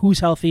who's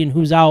healthy and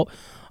who's out.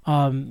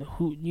 And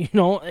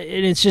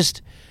it's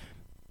just...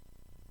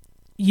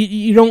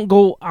 You don't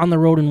go on the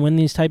road and win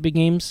these type of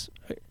games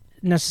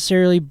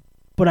necessarily,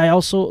 but I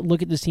also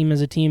look at this team as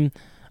a team.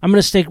 I'm going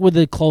to stick with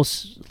the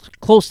close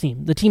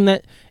team, the team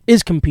that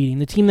is competing,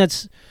 the team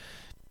that's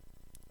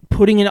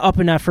putting it up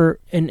an effort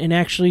and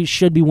actually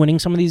should be winning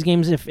some of these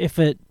games if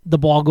the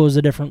ball goes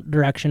a different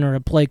direction or a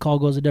play call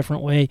goes a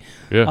different way.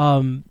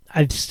 Yeah.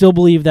 I still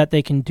believe that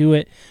they can do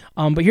it.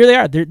 But here they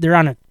are. They're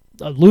on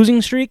a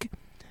losing streak.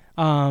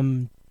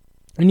 And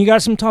you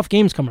got some tough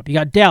games coming up. You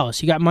got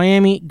Dallas. You got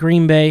Miami,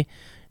 Green Bay.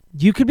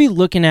 You could be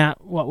looking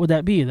at, what would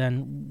that be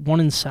then,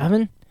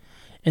 1-7?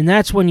 And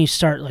that's when you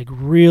start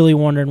really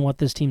wondering what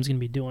this team's going to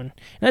be doing.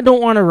 And I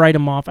don't want to write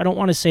them off. I don't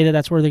want to say that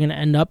that's where they're going to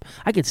end up.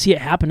 I could see it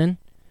happening.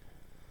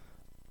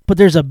 But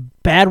there's a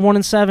bad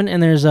 1-7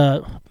 and there's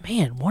a,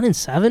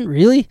 1-7?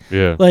 Really?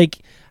 Yeah.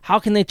 How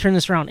can they turn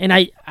this around? And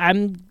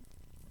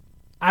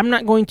I'm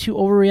not going to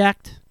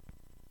overreact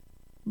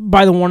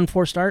by the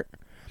 1-4 start.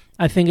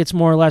 I think it's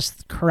more or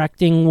less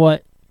correcting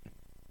what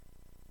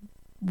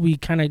we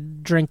kind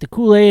of drank the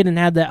Kool-Aid and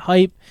had that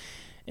hype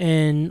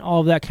and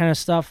all of that kind of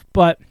stuff.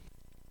 But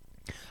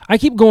I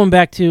keep going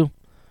back to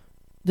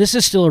this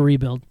is still a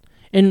rebuild.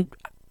 And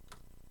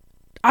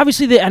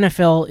obviously the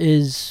NFL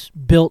is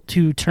built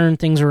to turn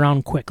things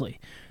around quickly.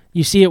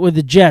 You see it with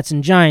the Jets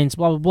and Giants,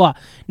 blah, blah, blah.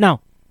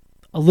 Now,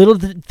 a little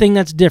thing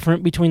that's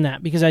different between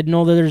that, because I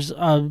know that there's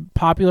a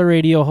popular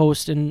radio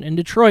host in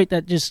Detroit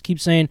that just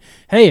keeps saying,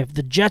 hey, if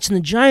the Jets and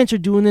the Giants are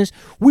doing this,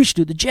 we should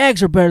do it. The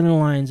Jags are better than the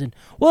Lions. And,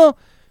 well,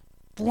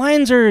 the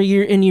Lions are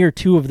in year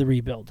 2 of the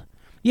rebuild.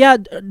 Yeah,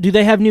 do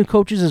they have new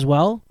coaches as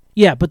well?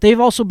 Yeah, but they've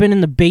also been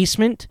in the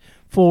basement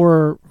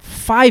for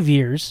 5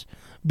 years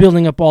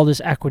building up all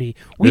this equity.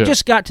 We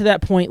just got to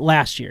that point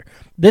last year.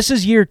 This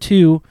is year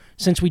 2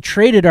 since we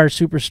traded our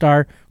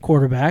superstar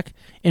quarterback,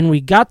 and we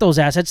got those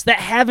assets that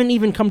haven't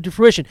even come to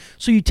fruition.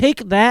 So you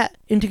take that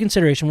into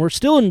consideration. We're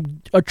still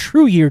in a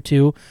true year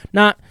 2,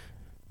 not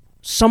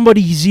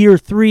somebody's year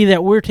 3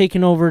 that we're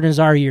taking over and is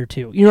our year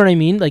 2. You know what I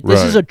mean?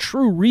 This is a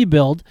true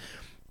rebuild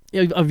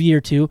of year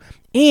 2.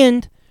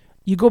 And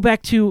you go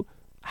back to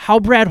how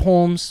Brad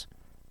Holmes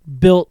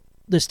built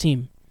this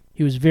team.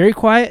 He was very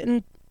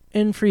quiet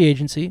in free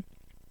agency,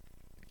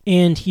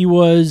 and he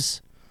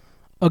was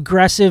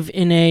aggressive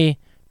in a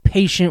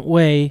patient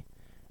way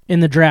in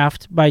the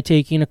draft by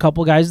taking a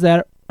couple guys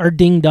that are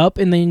dinged up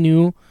and they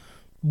knew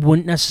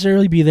wouldn't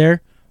necessarily be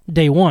there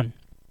day one.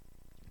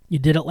 You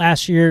did it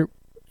last year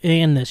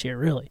and this year,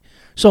 really.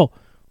 So,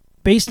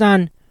 based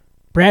on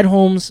Brad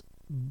Holmes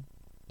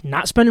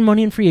not spending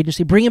money in free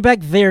agency, bringing back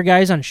their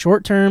guys on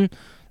short term,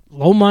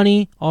 low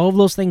money, all of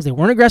those things. They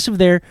weren't aggressive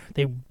there.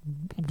 They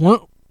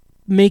weren't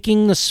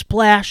making the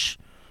splash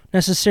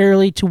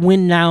necessarily to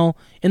win now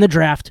in the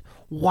draft.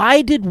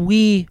 Why do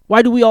we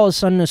all of a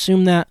sudden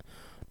assume that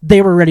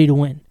they were ready to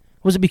win?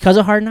 Was it because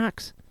of Hard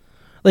Knocks?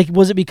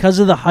 Was it because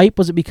of the hype?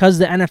 Was it because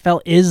the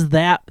NFL is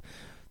that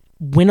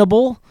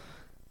winnable?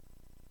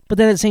 But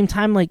then at the same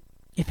time,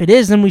 if it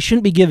is, then we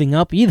shouldn't be giving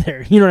up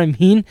either. You know what I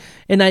mean?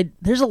 And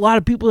there's a lot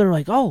of people that are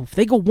like, oh, if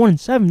they go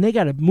 1-7, they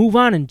got to move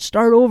on and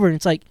start over. And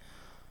it's like,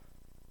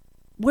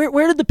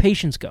 where did the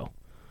patience go?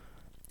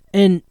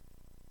 And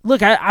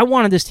look, I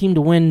wanted this team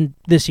to win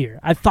this year.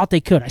 I thought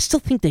they could. I still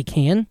think they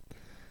can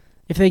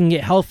if they can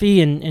get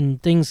healthy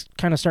and things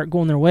kind of start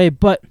going their way.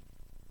 But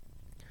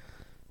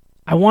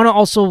I want to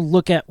also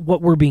look at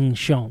what we're being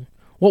shown.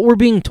 What we're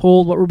being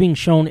told, what we're being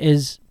shown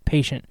is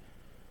patient.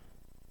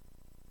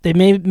 They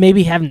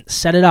maybe haven't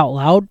said it out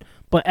loud,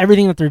 but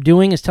everything that they're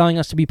doing is telling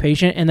us to be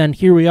patient, and then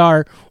here we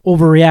are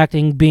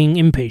overreacting, being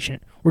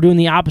impatient. We're doing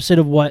the opposite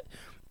of what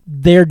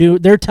they're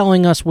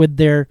telling us with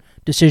their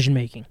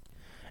decision-making.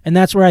 And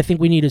that's where I think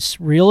we need to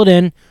reel it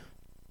in,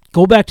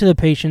 Go back to the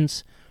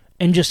patience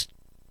and just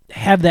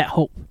have that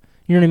hope.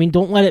 You know what I mean?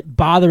 Don't let it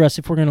bother us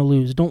if we're going to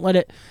lose. Don't let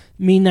it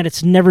mean that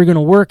it's never going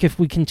to work if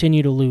we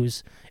continue to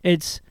lose.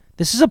 This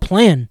is a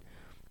plan.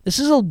 This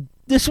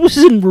was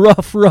in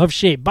rough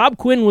shape. Bob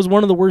Quinn was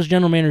one of the worst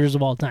general managers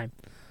of all time.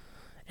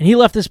 And he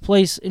left this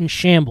place in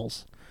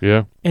shambles.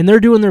 Yeah. And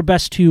they're doing their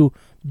best to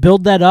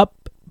build that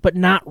up, but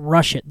not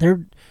rush it.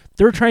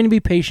 They're trying to be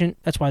patient.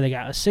 That's why they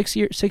got a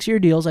 6-year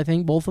deals, I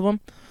think, both of them.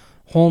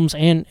 Holmes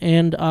and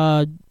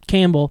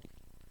Campbell.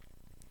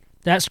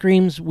 That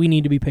screams we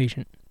need to be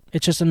patient.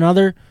 It's just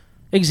another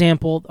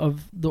example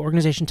of the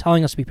organization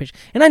telling us to be patient.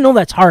 And I know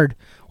that's hard.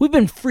 We've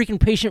been freaking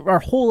patient our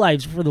whole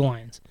lives for the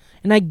Lions.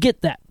 And I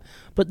get that.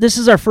 But this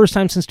is our first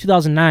time since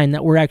 2009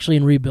 that we're actually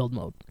in rebuild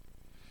mode.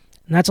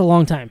 And that's a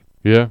long time.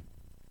 Yeah.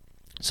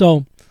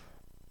 So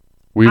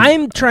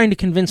I'm trying to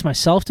convince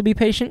myself to be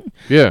patient.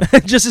 Yeah.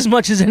 Just as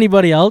much as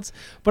anybody else.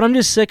 But I'm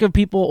just sick of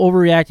people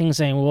overreacting and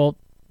saying, well,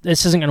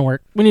 this isn't going to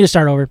work. We need to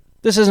start over.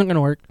 This isn't going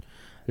to work.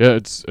 Yeah,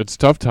 it's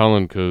tough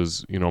telling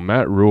because,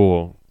 Matt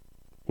Rule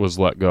was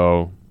let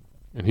go,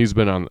 and he's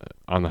been on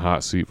the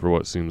hot seat for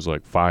what seems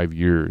like 5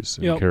 years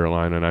in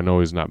Carolina, and I know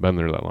he's not been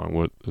there that long.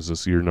 What is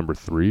this, year number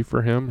 3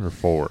 for him or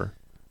 4?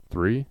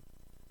 3?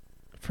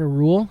 For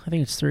Rule, I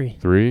think it's 3.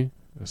 3?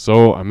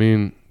 So, I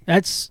mean,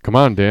 that's come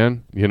on,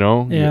 Dan.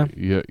 Yeah.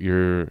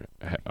 You're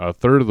a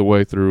third of the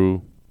way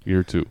through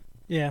year 2.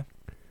 Yeah,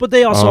 but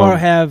they also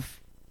have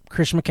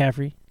Christian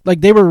McCaffrey.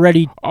 Like, they were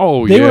ready.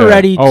 Oh, they were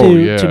ready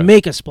to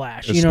make a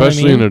splash. Especially you know what I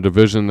mean? in a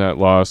division that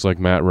lost like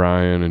Matt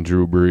Ryan and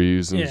Drew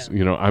Brees,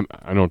 and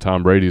I know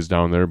Tom Brady's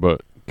down there,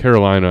 but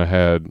Carolina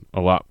had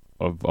a lot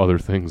of other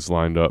things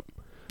lined up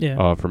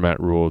for Matt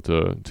Rule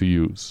to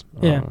use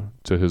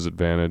to his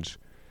advantage.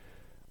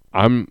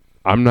 I'm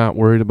not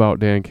worried about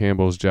Dan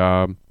Campbell's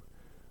job.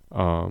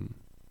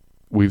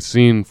 We've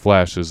seen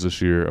flashes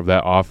this year of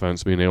that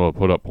offense being able to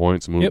put up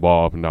points and move the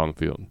ball up and down the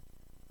field.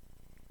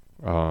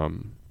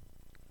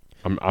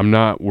 I'm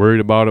not worried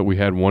about it. We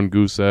had one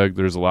goose egg.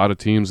 There's a lot of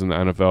teams in the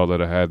NFL that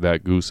have had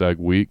that goose egg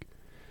week,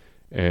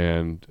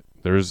 and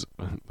there's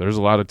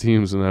a lot of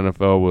teams in the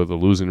NFL with a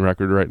losing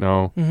record right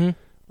now. Mm-hmm.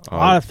 A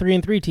lot of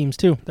 3-3 teams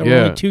too. That were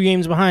only 2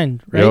 games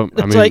behind, right? Yep.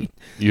 I mean,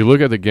 you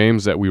look at the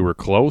games that we were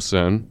close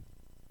in,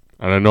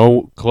 and I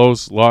know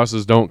close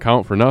losses don't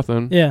count for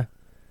nothing. Yeah.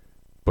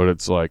 But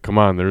it's like, come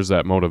on, there's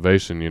that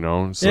motivation,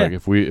 It's like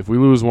if we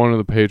lose one of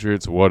the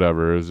Patriots,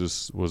 whatever.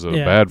 Was it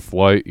a bad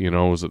flight?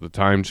 Was it the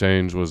time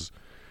change?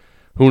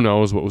 Who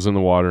knows what was in the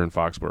water in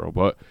Foxborough?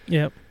 But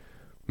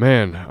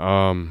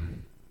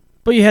man,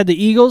 but you had the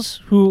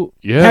Eagles who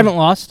haven't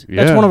lost.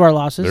 That's one of our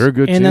losses. They're a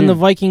good team. And then the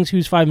Vikings,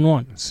 who's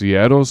 5-1.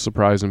 Seattle's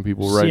surprising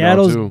people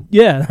now too.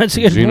 Yeah, that's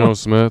a good Geno point.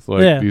 Smith,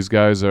 these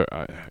guys are.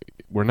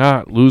 We're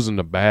not losing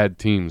to bad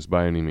teams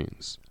by any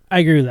means. I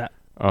agree with that.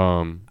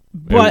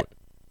 But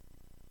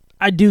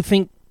I do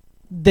think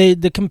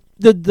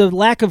the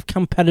lack of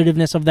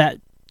competitiveness of that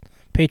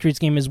Patriots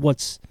game is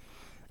what's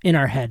in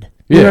our head.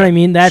 You know what I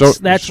mean?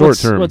 That's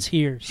what's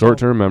here.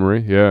 Short-term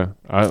memory, yeah.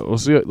 We'll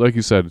see. Like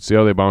you said, see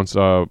how they bounce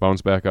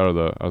back out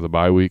of the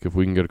bye week. If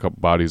we can get a couple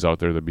bodies out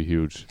there, that'd be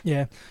huge.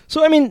 Yeah.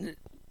 So I mean,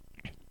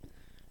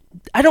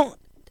 I don't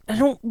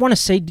want to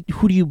say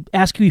who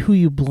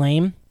you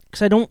blame,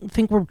 because I don't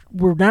think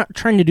we're not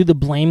trying to do the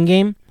blame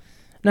game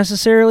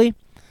necessarily.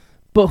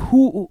 But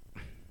who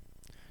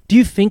do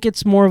you think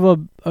it's more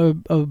of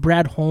a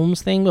Brad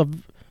Holmes thing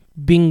of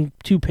being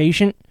too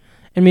patient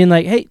and being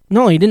like, hey,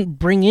 no, he didn't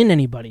bring in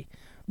anybody.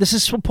 This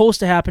is supposed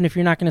to happen if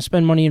you're not going to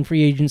spend money in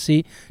free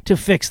agency to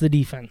fix the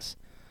defense.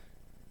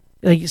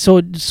 Like, so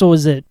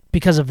is it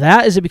because of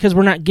that? Is it because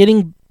we're not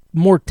getting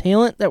more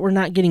talent that we're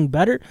not getting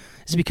better?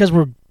 Is it because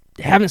we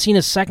haven't seen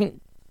a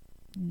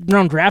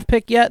second-round draft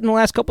pick yet in the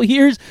last couple of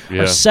years?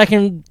 Yeah. Or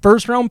second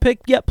first-round pick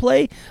yet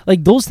play?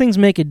 Like, those things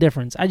make a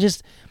difference.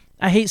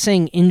 I hate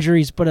saying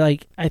injuries, but I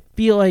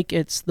feel like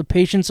it's the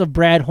patience of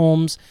Brad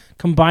Holmes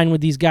combined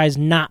with these guys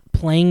not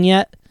playing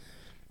yet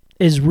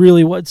is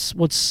really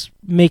what's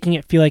making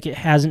it feel like it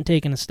hasn't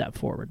taken a step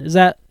forward. Is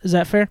that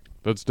fair?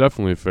 That's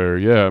definitely fair.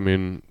 Yeah, I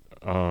mean,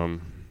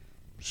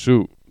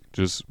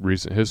 just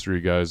recent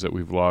history guys that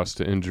we've lost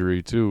to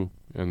injury too,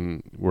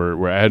 and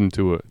we're adding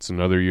to it. It's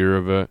another year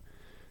of it.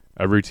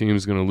 Every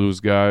team's going to lose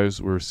guys.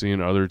 We're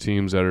seeing other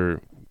teams that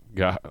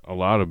got a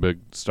lot of big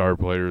star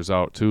players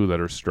out too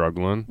that are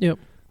struggling. Yep.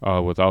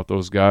 Without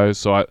those guys.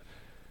 So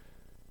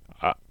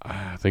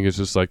I think it's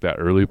just like that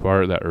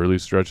early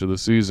stretch of the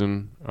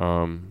season.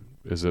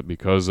 Is it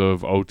because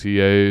of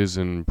OTAs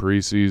and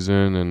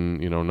preseason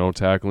and no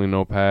tackling,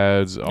 no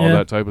pads, all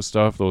that type of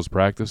stuff? Those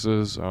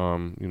practices,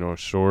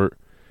 short,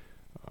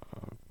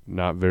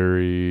 not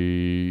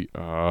very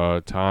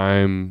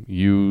time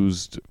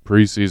used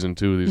preseason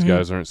too. These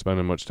guys aren't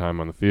spending much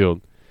time on the field.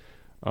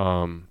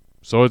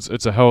 So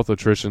it's a health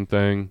attrition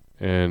thing,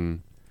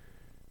 and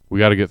we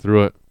got to get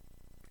through it.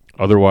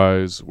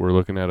 Otherwise, we're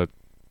looking at a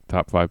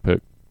top 5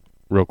 pick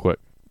real quick.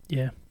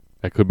 Yeah.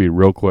 That could be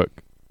real quick,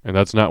 and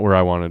that's not where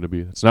I wanted to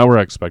be. It's not where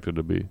I expected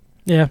to be.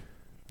 Yeah.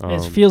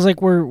 It feels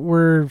like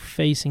we're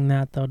facing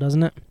that, though,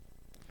 doesn't it?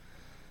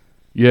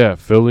 Yeah,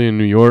 Philly and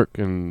New York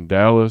and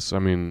Dallas. I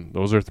mean,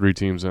 those are 3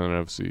 teams in the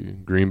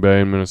NFC. Green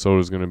Bay and Minnesota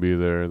is going to be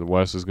there. The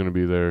West is going to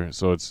be there.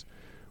 So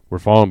we're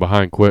falling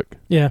behind quick.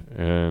 Yeah.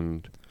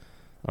 And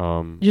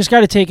you just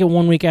got to take it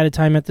 1 week at a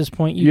time at this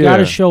point. You got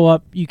to show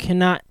up. You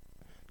cannot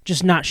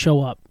just not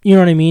show up. You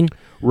know what I mean?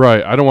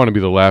 Right. I don't want to be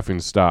the laughing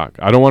stock.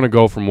 I don't want to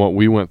go from what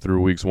we went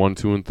through weeks 1,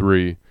 2, and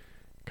 3,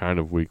 kind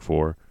of week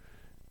 4,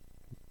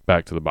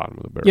 back to the bottom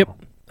of the barrel. Yep,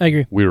 I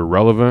agree. We were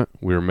relevant.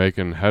 We were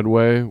making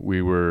headway.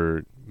 We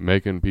were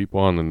making people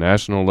on the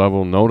national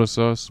level notice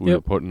us. We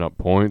were putting up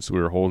points. We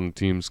were holding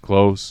teams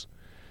close.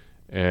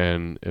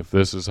 And if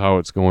this is how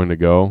it's going to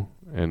go,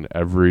 and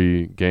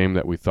every game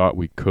that we thought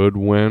we could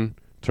win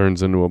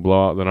turns into a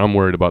blowout, then I'm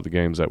worried about the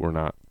games that we're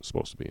not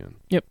supposed to be in.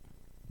 Yep.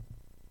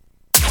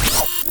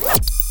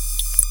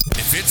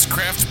 If it's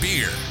craft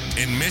beer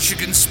in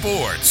Michigan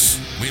sports,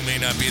 we may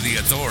not be the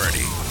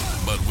authority,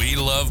 but we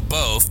love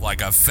both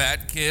like a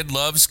fat kid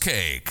loves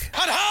cake.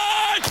 Hot,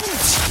 hot!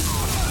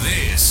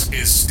 This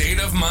is State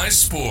of My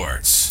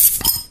Sports.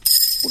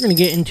 We're going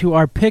to get into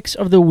our picks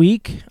of the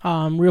week.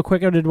 Real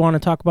quick, I did want to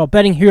talk about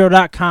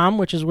bettinghero.com,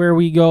 which is where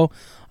we go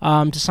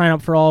to sign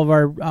up for all of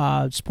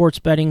our sports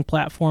betting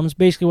platforms.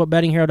 Basically, what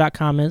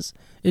bettinghero.com is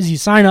you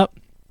sign up,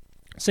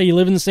 say you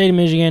live in the state of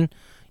Michigan,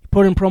 you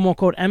put in promo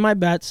code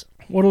MIBETS.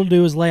 What it'll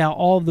do is lay out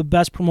all of the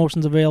best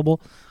promotions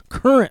available,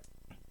 current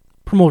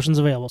promotions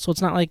available. So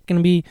it's not like going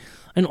to be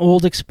an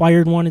old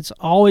expired one. It's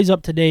always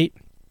up to date.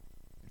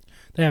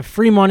 They have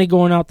free money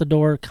going out the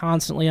door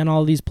constantly on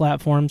all of these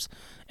platforms.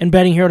 And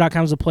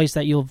bettinghero.com is a place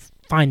that you'll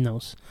find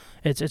those.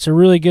 It's a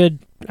really good,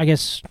 I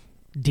guess,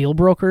 deal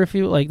broker, if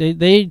you like.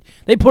 They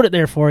put it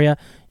there for you.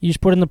 You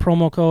just put in the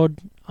promo code,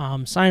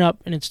 sign up,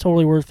 and it's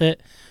totally worth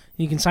it.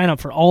 You can sign up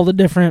for all the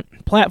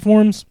different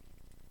platforms,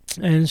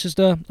 and it's just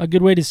a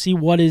good way to see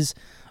what is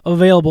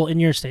available in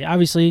your state.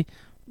 Obviously,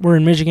 we're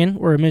in Michigan.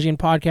 We're a Michigan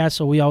podcast,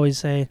 so we always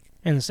say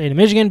in the state of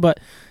Michigan, but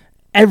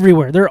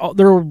everywhere.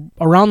 They're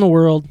around the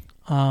world,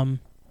 or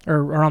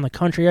around the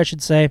country, I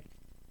should say,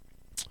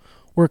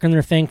 working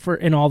their thing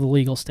in all the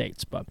legal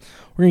states. But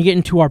we're going to get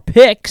into our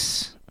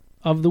picks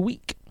of the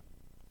week.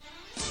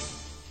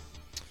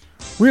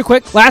 Real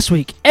quick, last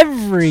week,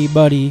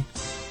 everybody,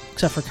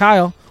 except for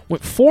Kyle,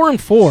 went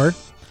 4-4.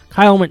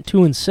 Kyle went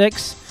 2-6.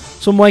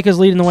 So Micah's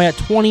leading the way at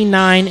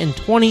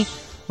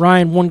 29-20.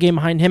 Ryan, one game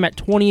behind him at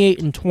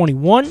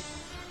 28-21.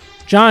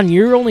 John,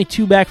 you're only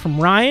 2 back from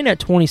Ryan at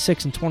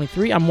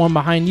 26-23. I'm 1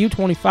 behind you,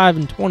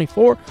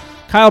 25-24.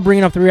 Kyle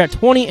bringing up the rear at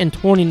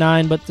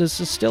 20-29, but this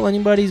is still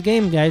anybody's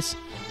game, guys.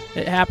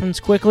 It happens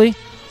quickly.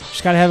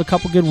 Just got to have a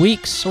couple good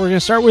weeks. So we're going to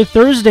start with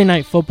Thursday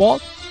night football.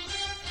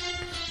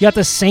 You got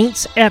the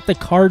Saints at the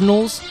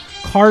Cardinals.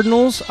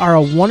 Cardinals are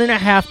a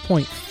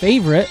 1.5-point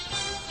favorite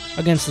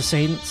against the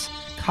Saints.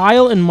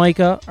 Kyle and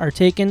Micah are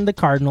taking the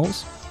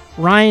Cardinals.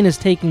 Ryan is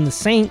taking the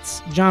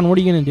Saints. John, what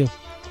are you going to do?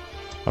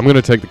 I'm going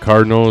to take the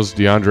Cardinals.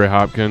 DeAndre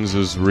Hopkins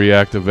is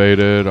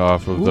reactivated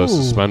off of the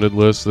suspended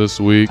list this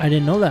week. I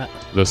didn't know that.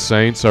 The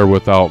Saints are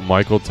without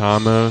Michael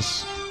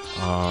Thomas.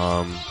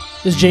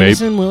 Is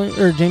Jameis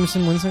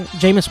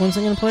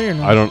Winston going to play or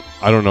no?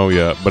 I don't know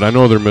yet, but I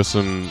know they're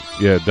missing.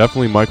 Yeah,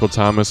 definitely Michael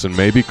Thomas and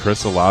maybe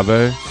Chris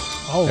Olave.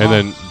 Oh, and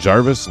then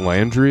Jarvis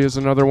Landry is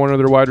another one of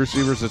their wide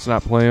receivers that's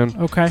not playing.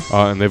 Okay.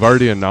 And they've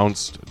already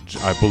announced,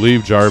 I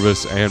believe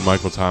Jarvis and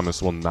Michael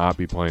Thomas will not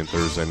be playing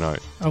Thursday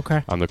night.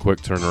 Okay. On the quick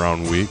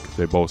turnaround week.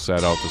 They both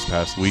sat out this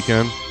past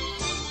weekend.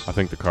 I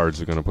think the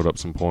Cards are going to put up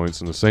some points,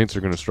 and the Saints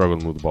are going to struggle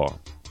to move the ball.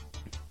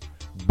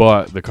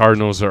 But the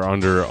Cardinals are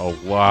under a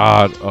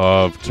lot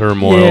of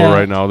turmoil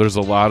right now. There's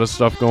a lot of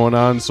stuff going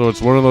on, so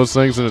it's one of those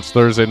things, and it's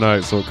Thursday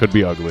night, so it could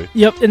be ugly.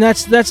 Yep, and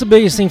that's the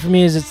biggest thing for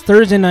me is it's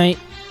Thursday night.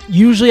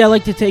 Usually I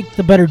like to take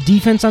the better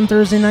defense on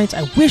Thursday nights.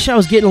 I wish I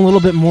was getting a little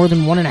bit more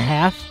than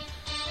 1.5.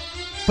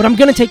 But I'm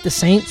going to take the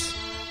Saints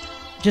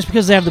just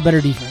because they have the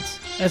better defense.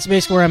 That's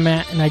basically where I'm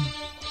at, and I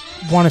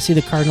want to see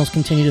the Cardinals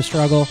continue to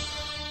struggle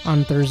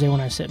on Thursday when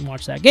I sit and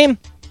watch that game.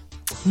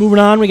 Moving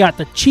on, we got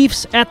the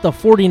Chiefs at the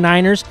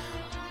 49ers.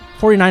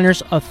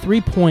 49ers, a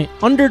 3-point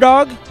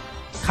underdog.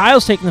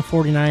 Kyle's taking the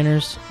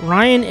 49ers.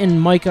 Ryan and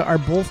Micah are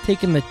both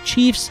taking the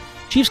Chiefs.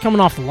 Chiefs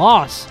coming off the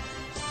loss.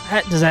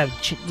 Does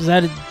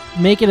that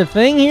make it a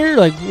thing here?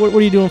 Like, what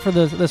are you doing for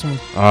this one?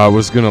 I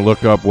was going to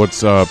look up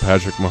what's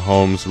Patrick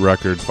Mahomes'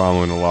 record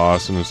following a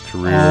loss in his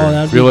career.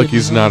 I feel like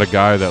he's not a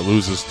guy that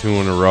loses 2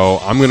 in a row.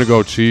 I'm going to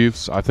go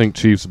Chiefs. I think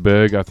Chiefs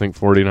big. I think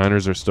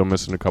 49ers are still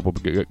missing a couple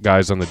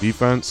guys on the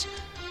defense.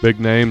 Big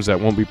names that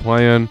won't be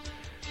playing.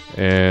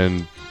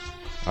 And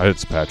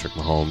it's Patrick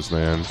Mahomes,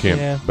 man.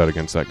 Can't bet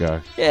against that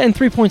guy. Yeah, and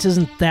 3 points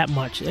isn't that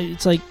much.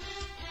 It's like,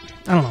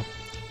 I don't know.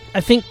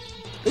 I think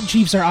the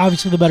Chiefs are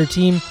obviously the better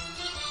team.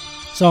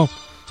 So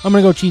I'm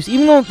going to go Chiefs,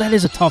 even though that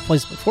is a tough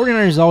place.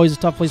 49ers is always a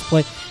tough place to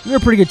play. They're a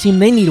pretty good team.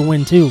 They need a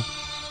win, too.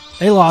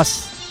 They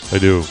lost. They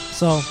do.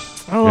 So,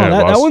 I don't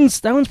know.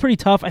 That one's pretty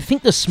tough. I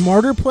think the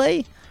smarter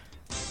play,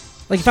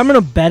 like if I'm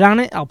going to bet on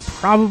it, I'll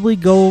probably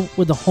go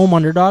with the home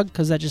underdog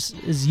because that just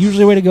is usually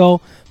the way to go.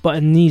 But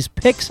in these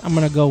picks, I'm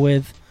going to go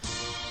with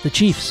the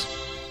Chiefs.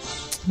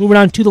 Moving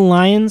on to the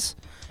Lions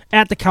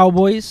at the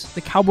Cowboys.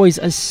 The Cowboys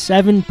a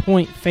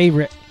 7-point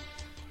favorite.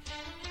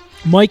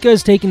 Micah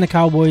is taking the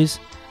Cowboys.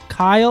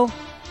 Kyle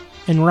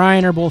and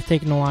Ryan are both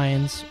taking the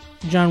Lions.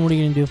 John, what are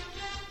you going to do?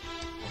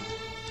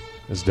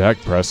 Is Dak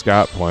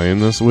Prescott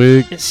playing this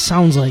week? It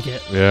sounds like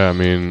it. Yeah, I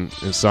mean,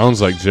 it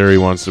sounds like Jerry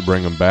wants to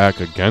bring him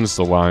back against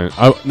the Lions.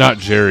 Not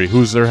Jerry.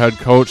 Who's their head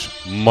coach?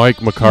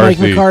 Mike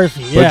McCarthy. Mike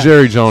McCarthy, yeah. But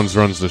Jerry Jones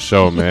runs the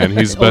show, man.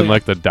 He's been yeah.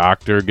 like the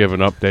doctor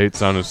giving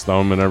updates on his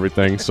thumb and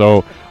everything.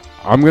 So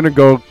I'm going to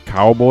go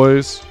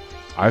Cowboys.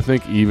 I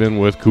think even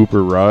with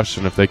Cooper Rush,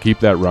 and if they keep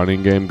that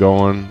running game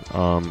going,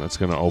 it's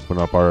going to open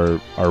up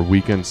our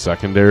weekend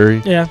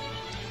secondary. Yeah.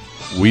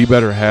 We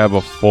better have a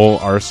full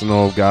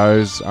arsenal of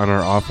guys on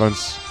our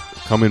offense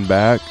coming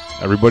back.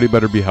 Everybody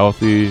better be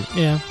healthy.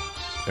 Yeah.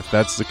 If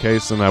that's the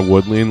case, then I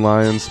would lean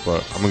Lions,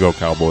 but I'm going to go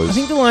Cowboys. I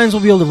think the Lions will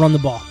be able to run the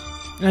ball.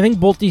 And I think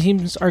both these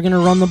teams are going to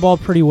run the ball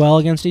pretty well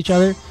against each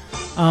other.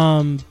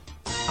 I'm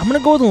going to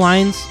go with the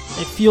Lions.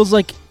 It feels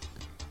like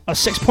a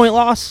 6-point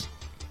loss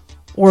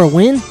or a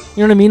win. You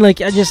know what I mean? Like,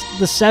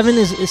 the 7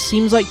 it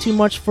seems like too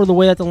much for the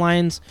way that the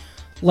Lions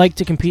like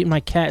to compete. My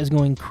cat is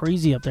going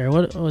crazy up there.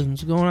 What's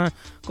going on?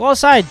 Go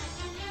outside.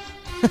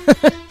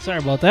 Sorry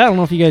about that. I don't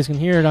know if you guys can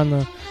hear it on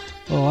the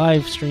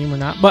live stream or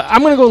not. But I'm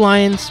going to go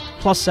Lions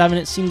plus 7.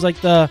 It seems like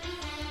the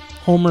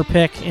homer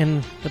pick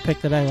and the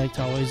pick that I like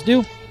to always do.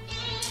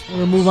 We're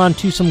going to move on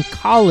to some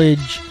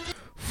college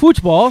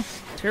football.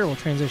 Terrible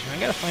transition. I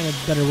got to find a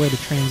better way to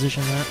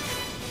transition that.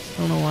 I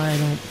don't know why I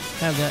don't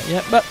have that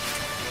yet. But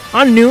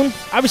on noon,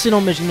 obviously no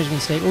Michigan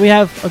State, but we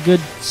have a good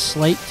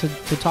slate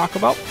to talk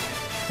about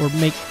or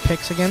make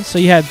picks against. So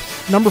you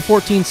have number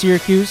 14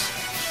 Syracuse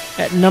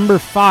at number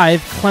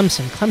 5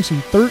 Clemson. Clemson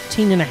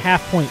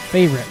 13.5-point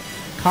favorite.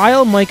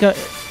 Kyle, Micah,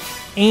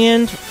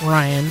 and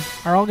Ryan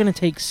are all going to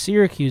take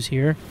Syracuse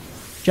here.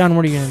 John,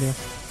 what are you going to do?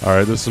 All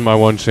right, this is my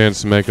one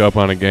chance to make up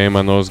on a game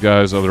on those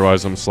guys.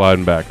 Otherwise, I'm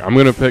sliding back. I'm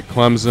going to pick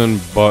Clemson,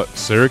 but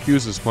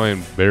Syracuse is playing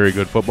very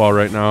good football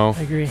right now.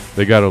 I agree.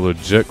 They got a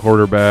legit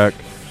quarterback,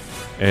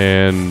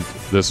 and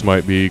this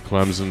might be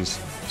Clemson's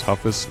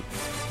toughest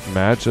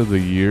match of the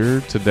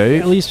year to date.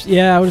 At least,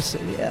 yeah, I would say,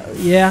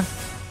 yeah,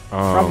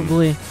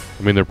 probably.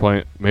 I mean, they're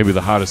playing maybe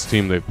the hottest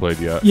team they've played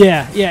yet.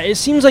 Yeah. It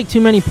seems like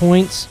too many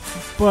points,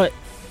 but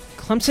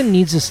Clemson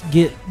needs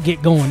to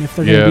get going if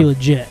they're going to be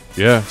legit.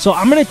 Yeah. So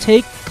I'm going to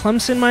take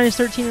Clemson minus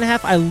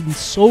 13.5. I'm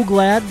so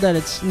glad that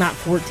it's not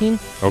 14.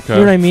 Okay. You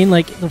know what I mean?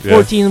 Like, the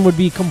 14 would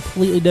be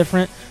completely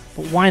different,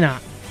 but why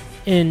not?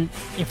 And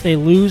if they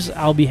lose,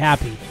 I'll be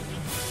happy.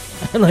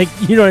 Like,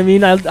 you know what I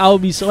mean? I'll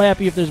be so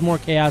happy if there's more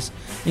chaos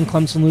and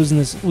Clemson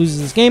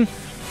loses this game.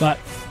 But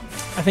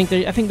I think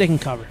they can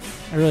cover.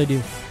 I really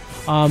do.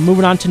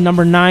 Moving on to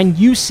number 9,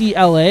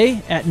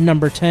 UCLA at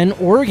number 10,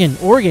 Oregon.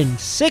 Oregon,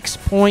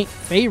 6-point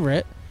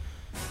favorite.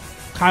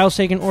 Kyle's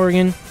taking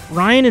Oregon.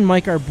 Ryan and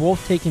Mike are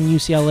both taking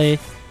UCLA.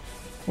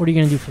 What are you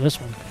going to do for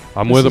this one?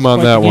 I'm with them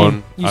on that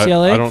one.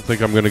 UCLA? I don't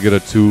think I'm going to get a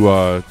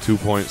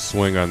 2-point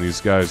swing on these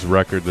guys'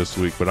 record this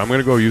week, but I'm going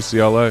to go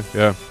UCLA.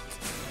 Yeah.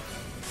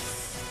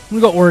 I'm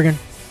going to go Oregon.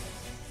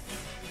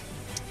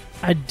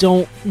 I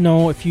don't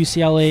know if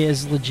UCLA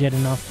is legit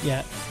enough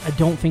yet. I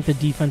don't think the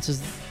defense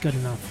is good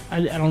enough.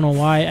 I don't know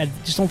why. I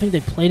just don't think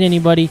they played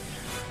anybody.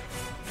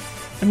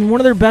 I mean,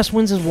 one of their best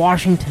wins is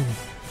Washington.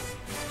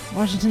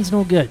 Washington's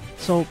no good.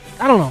 So,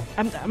 I don't know.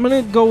 I'm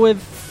going to go with...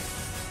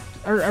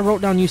 I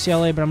wrote down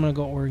UCLA, but I'm going to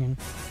go Oregon.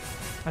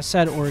 I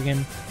said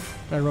Oregon,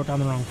 but I wrote down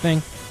the wrong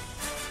thing.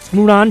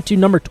 Moving on to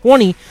number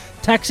 20,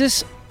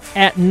 Texas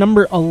at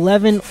number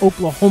 11,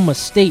 Oklahoma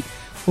State.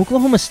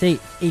 Oklahoma State,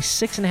 a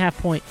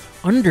 6.5-point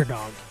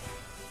underdog.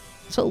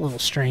 It's a little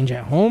strange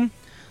at home.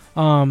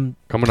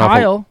 Coming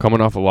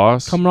off a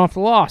loss. Coming off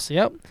the loss,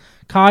 yep.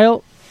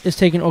 Kyle is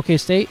taking OK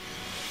State.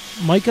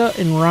 Micah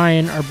and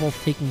Ryan are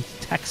both taking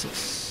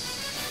Texas.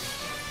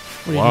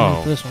 What are you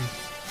doing for this one?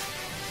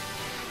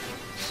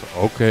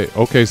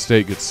 So OK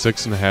State gets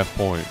 6.5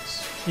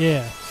 points.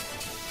 Yeah.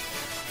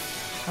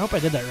 I hope I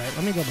did that right.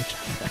 Let me double check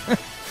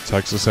that.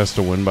 Texas has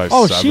to win by 7.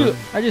 Oh, shoot.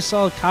 I just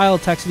saw Kyle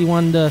texted he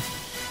wanted to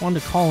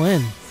call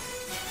in.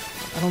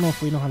 I don't know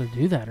if we know how to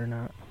do that or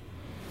not.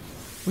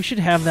 We should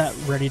have that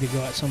ready to go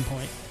at some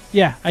point.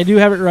 Yeah, I do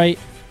have it right.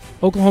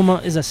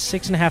 Oklahoma is a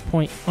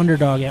 6.5-point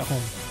underdog at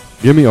home.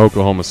 Give me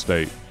Oklahoma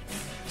State.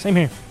 Same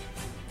here.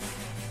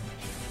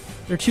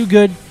 They're too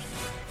good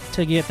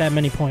to get that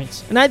many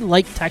points. And I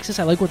like Texas.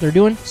 I like what they're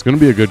doing. It's going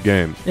to be a good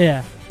game.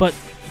 Yeah, but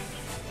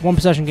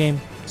one-possession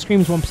game.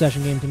 Screams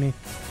one-possession game to me.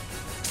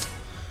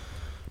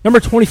 Number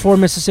 24,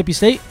 Mississippi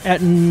State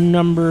at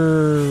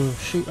number...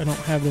 Shoot, I don't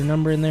have their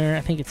number in there.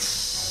 I think it's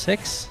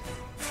 6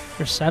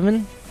 or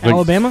 7.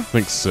 Alabama? I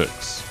think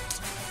 6.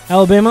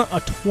 Alabama, a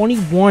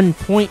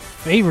 21-point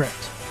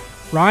favorite.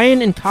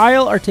 Ryan and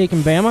Kyle are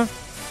taking Bama.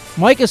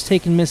 Mike is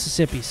taking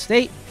Mississippi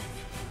State.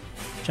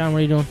 John, what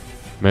are you doing?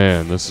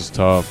 Man, this is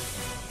tough.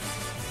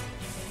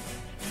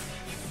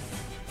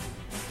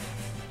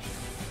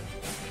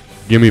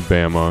 Give me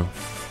Bama.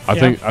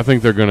 I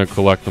think they're going to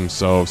collect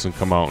themselves and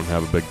come out and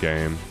have a big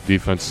game.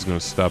 Defense is going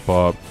to step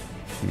up.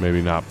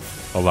 maybe not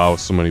allow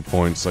so many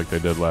points like they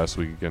did last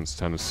week against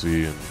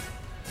Tennessee. And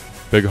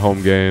big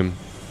home game.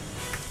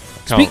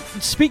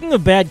 Speaking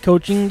of bad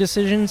coaching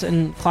decisions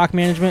and clock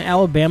management,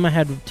 Alabama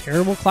had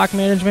terrible clock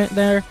management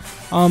there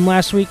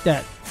last week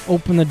that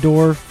opened the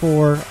door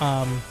for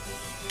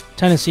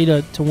Tennessee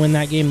to win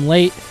that game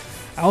late.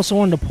 I also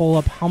wanted to pull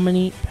up how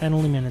many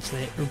penalties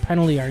they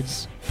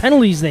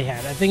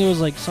had. I think it was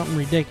like something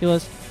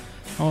ridiculous.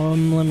 Let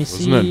me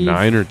see. Wasn't it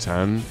 9 or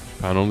 10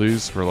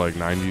 penalties for like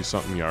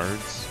 90-something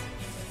yards?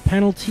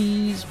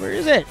 Penalties. Where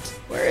is it?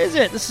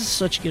 This is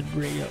such good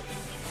radio.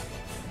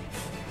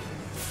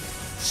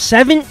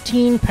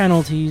 17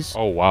 penalties.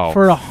 Oh, wow.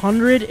 For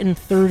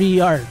 130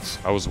 yards.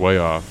 I was way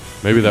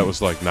off. Maybe that was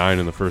like 9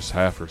 in the first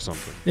half or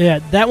something. Yeah,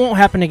 that won't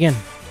happen again.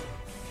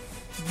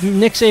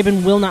 Nick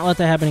Saban will not let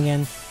that happen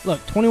again.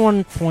 Look,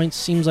 21 points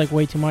seems like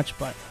way too much,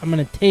 but I'm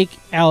going to take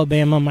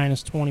Alabama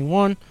minus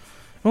 21. And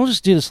we'll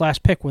just do this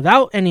last pick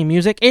without any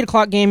music. 8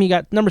 o'clock game, you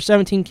got number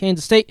 17,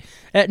 Kansas State,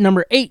 at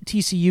number 8,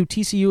 TCU.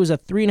 TCU is a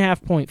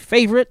 3.5-point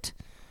favorite.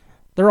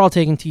 They're all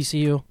taking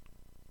TCU.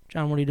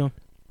 John, what are you doing?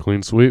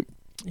 Clean sweep.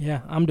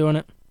 Yeah, I'm doing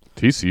it.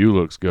 TCU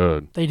looks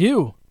good. They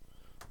do.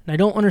 And I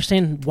don't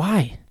understand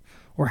why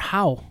or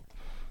how.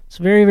 It's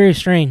very, very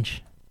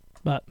strange.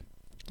 But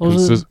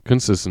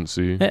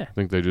consistency. Yeah. I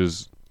think they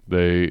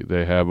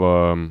have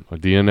a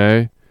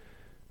DNA,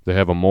 they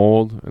have a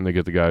mold, and they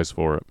get the guys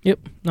for it. Yep.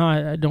 No,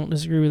 I don't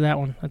disagree with that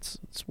one. It's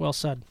well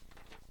said.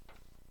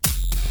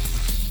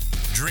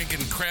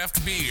 Drinking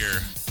craft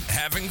beer,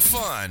 having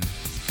fun,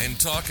 and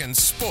talking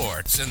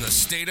sports in the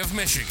state of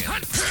Michigan.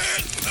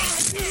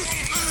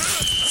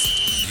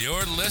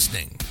 You're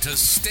listening to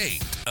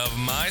State of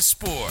My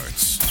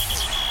Sports.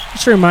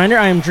 Just a reminder,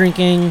 I am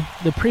drinking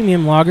the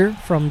premium lager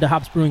from the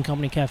Hops Brewing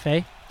Company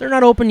Cafe. They're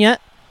not open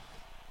yet,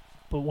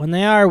 but when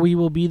they are, we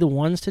will be the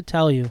ones to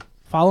tell you.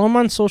 Follow them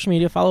on social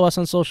media. Follow us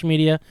on social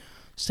media.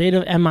 State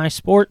of MI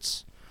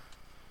Sports.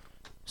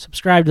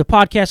 Subscribe to the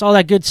podcast, all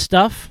that good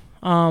stuff.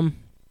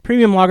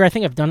 Premium lager, I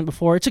think I've done it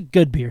before. It's a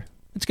good beer.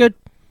 It's good.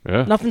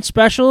 Yeah. Nothing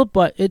special,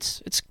 but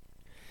it's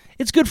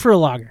good for a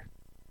lager.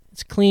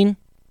 It's clean.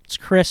 It's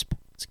crisp.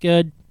 It's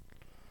good.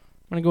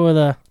 I'm going to go with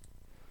a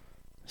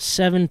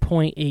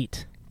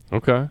 7.8.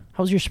 Okay.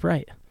 How's your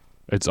Sprite?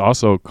 It's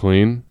also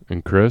clean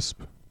and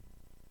crisp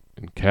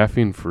and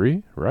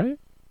caffeine-free, right?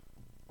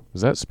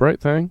 Is that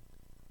Sprite thing?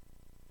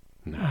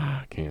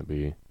 Nah, can't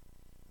be.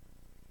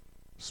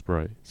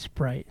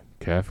 Sprite.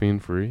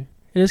 Caffeine-free?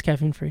 It is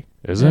caffeine-free.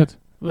 Is it?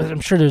 But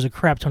I'm sure there's a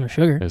crap ton of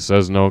sugar. It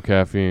says no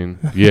caffeine.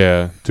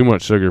 Yeah, too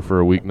much sugar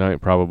for a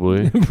weeknight,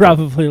 probably.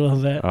 Probably a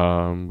little bit.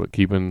 But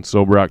keeping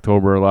Sober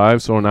October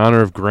alive. So in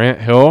honor of Grant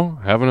Hill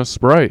having a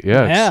Sprite,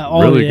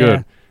 it's really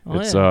good.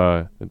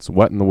 It's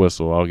wet in the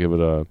whistle. I'll give it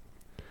a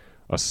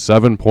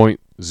 7.0.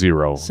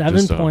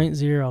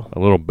 7.0. A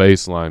little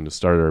baseline to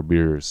start our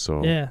beers. So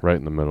right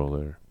in the middle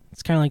there.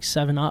 It's kind of like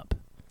 7-Up.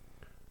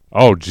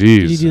 Oh,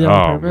 geez. Did you do that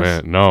on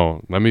purpose? Man,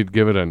 no. Let me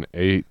give it an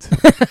 8.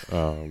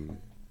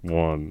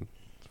 1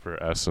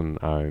 for Essen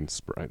Ein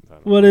Sprite.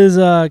 What is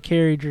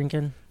Carrie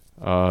drinking?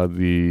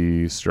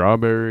 The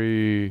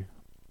strawberry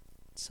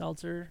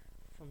seltzer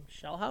from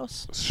Shell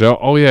House. Shell.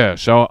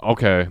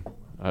 Okay,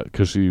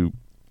 because she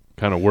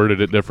kind of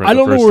worded it different. I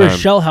don't know where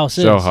Shell House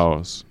is. Shell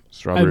House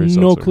strawberry. I have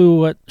seltzer. no clue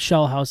what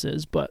Shell House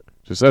is, but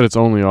she said it's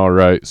only all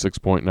right.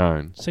 6.9.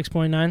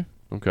 6.9.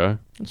 Okay,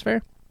 that's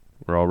fair.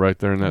 We're all right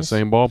there in that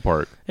same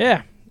ballpark.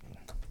 Yeah,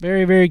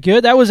 very, very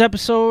good. That was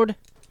episode.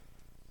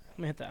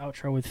 I'm going to hit the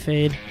outro with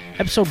Fade.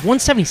 Episode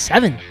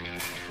 177.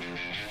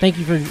 Thank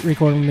you for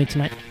recording with me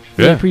tonight.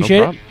 Really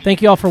appreciate it.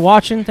 Thank you all for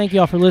watching. Thank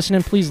you all for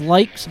listening. Please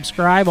like,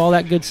 subscribe, all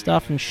that good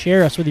stuff, and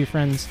share us with your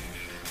friends.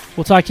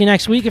 We'll talk to you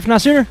next week, if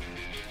not sooner.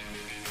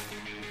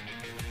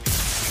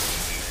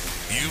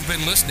 You've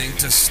been listening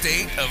to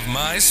State of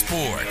My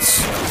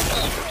Sports.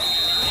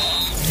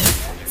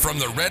 From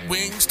the Red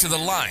Wings to the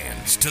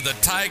Lions, to the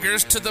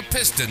Tigers, to the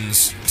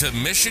Pistons, to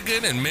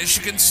Michigan and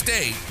Michigan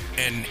State,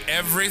 and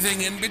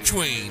everything in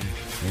between,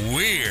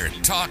 we're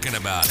talking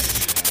about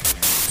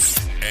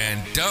it.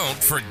 And don't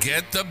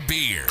forget the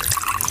beer.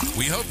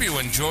 We hope you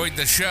enjoyed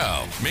the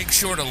show. Make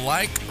sure to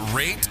like,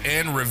 rate,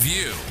 and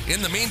review.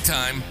 In the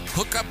meantime,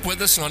 hook up with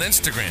us on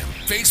Instagram,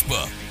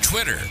 Facebook,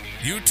 Twitter,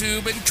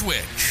 YouTube, and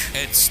Twitch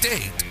at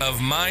State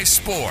of My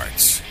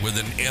Sports with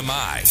an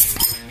MI.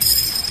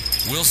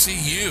 We'll see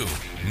you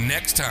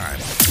next time.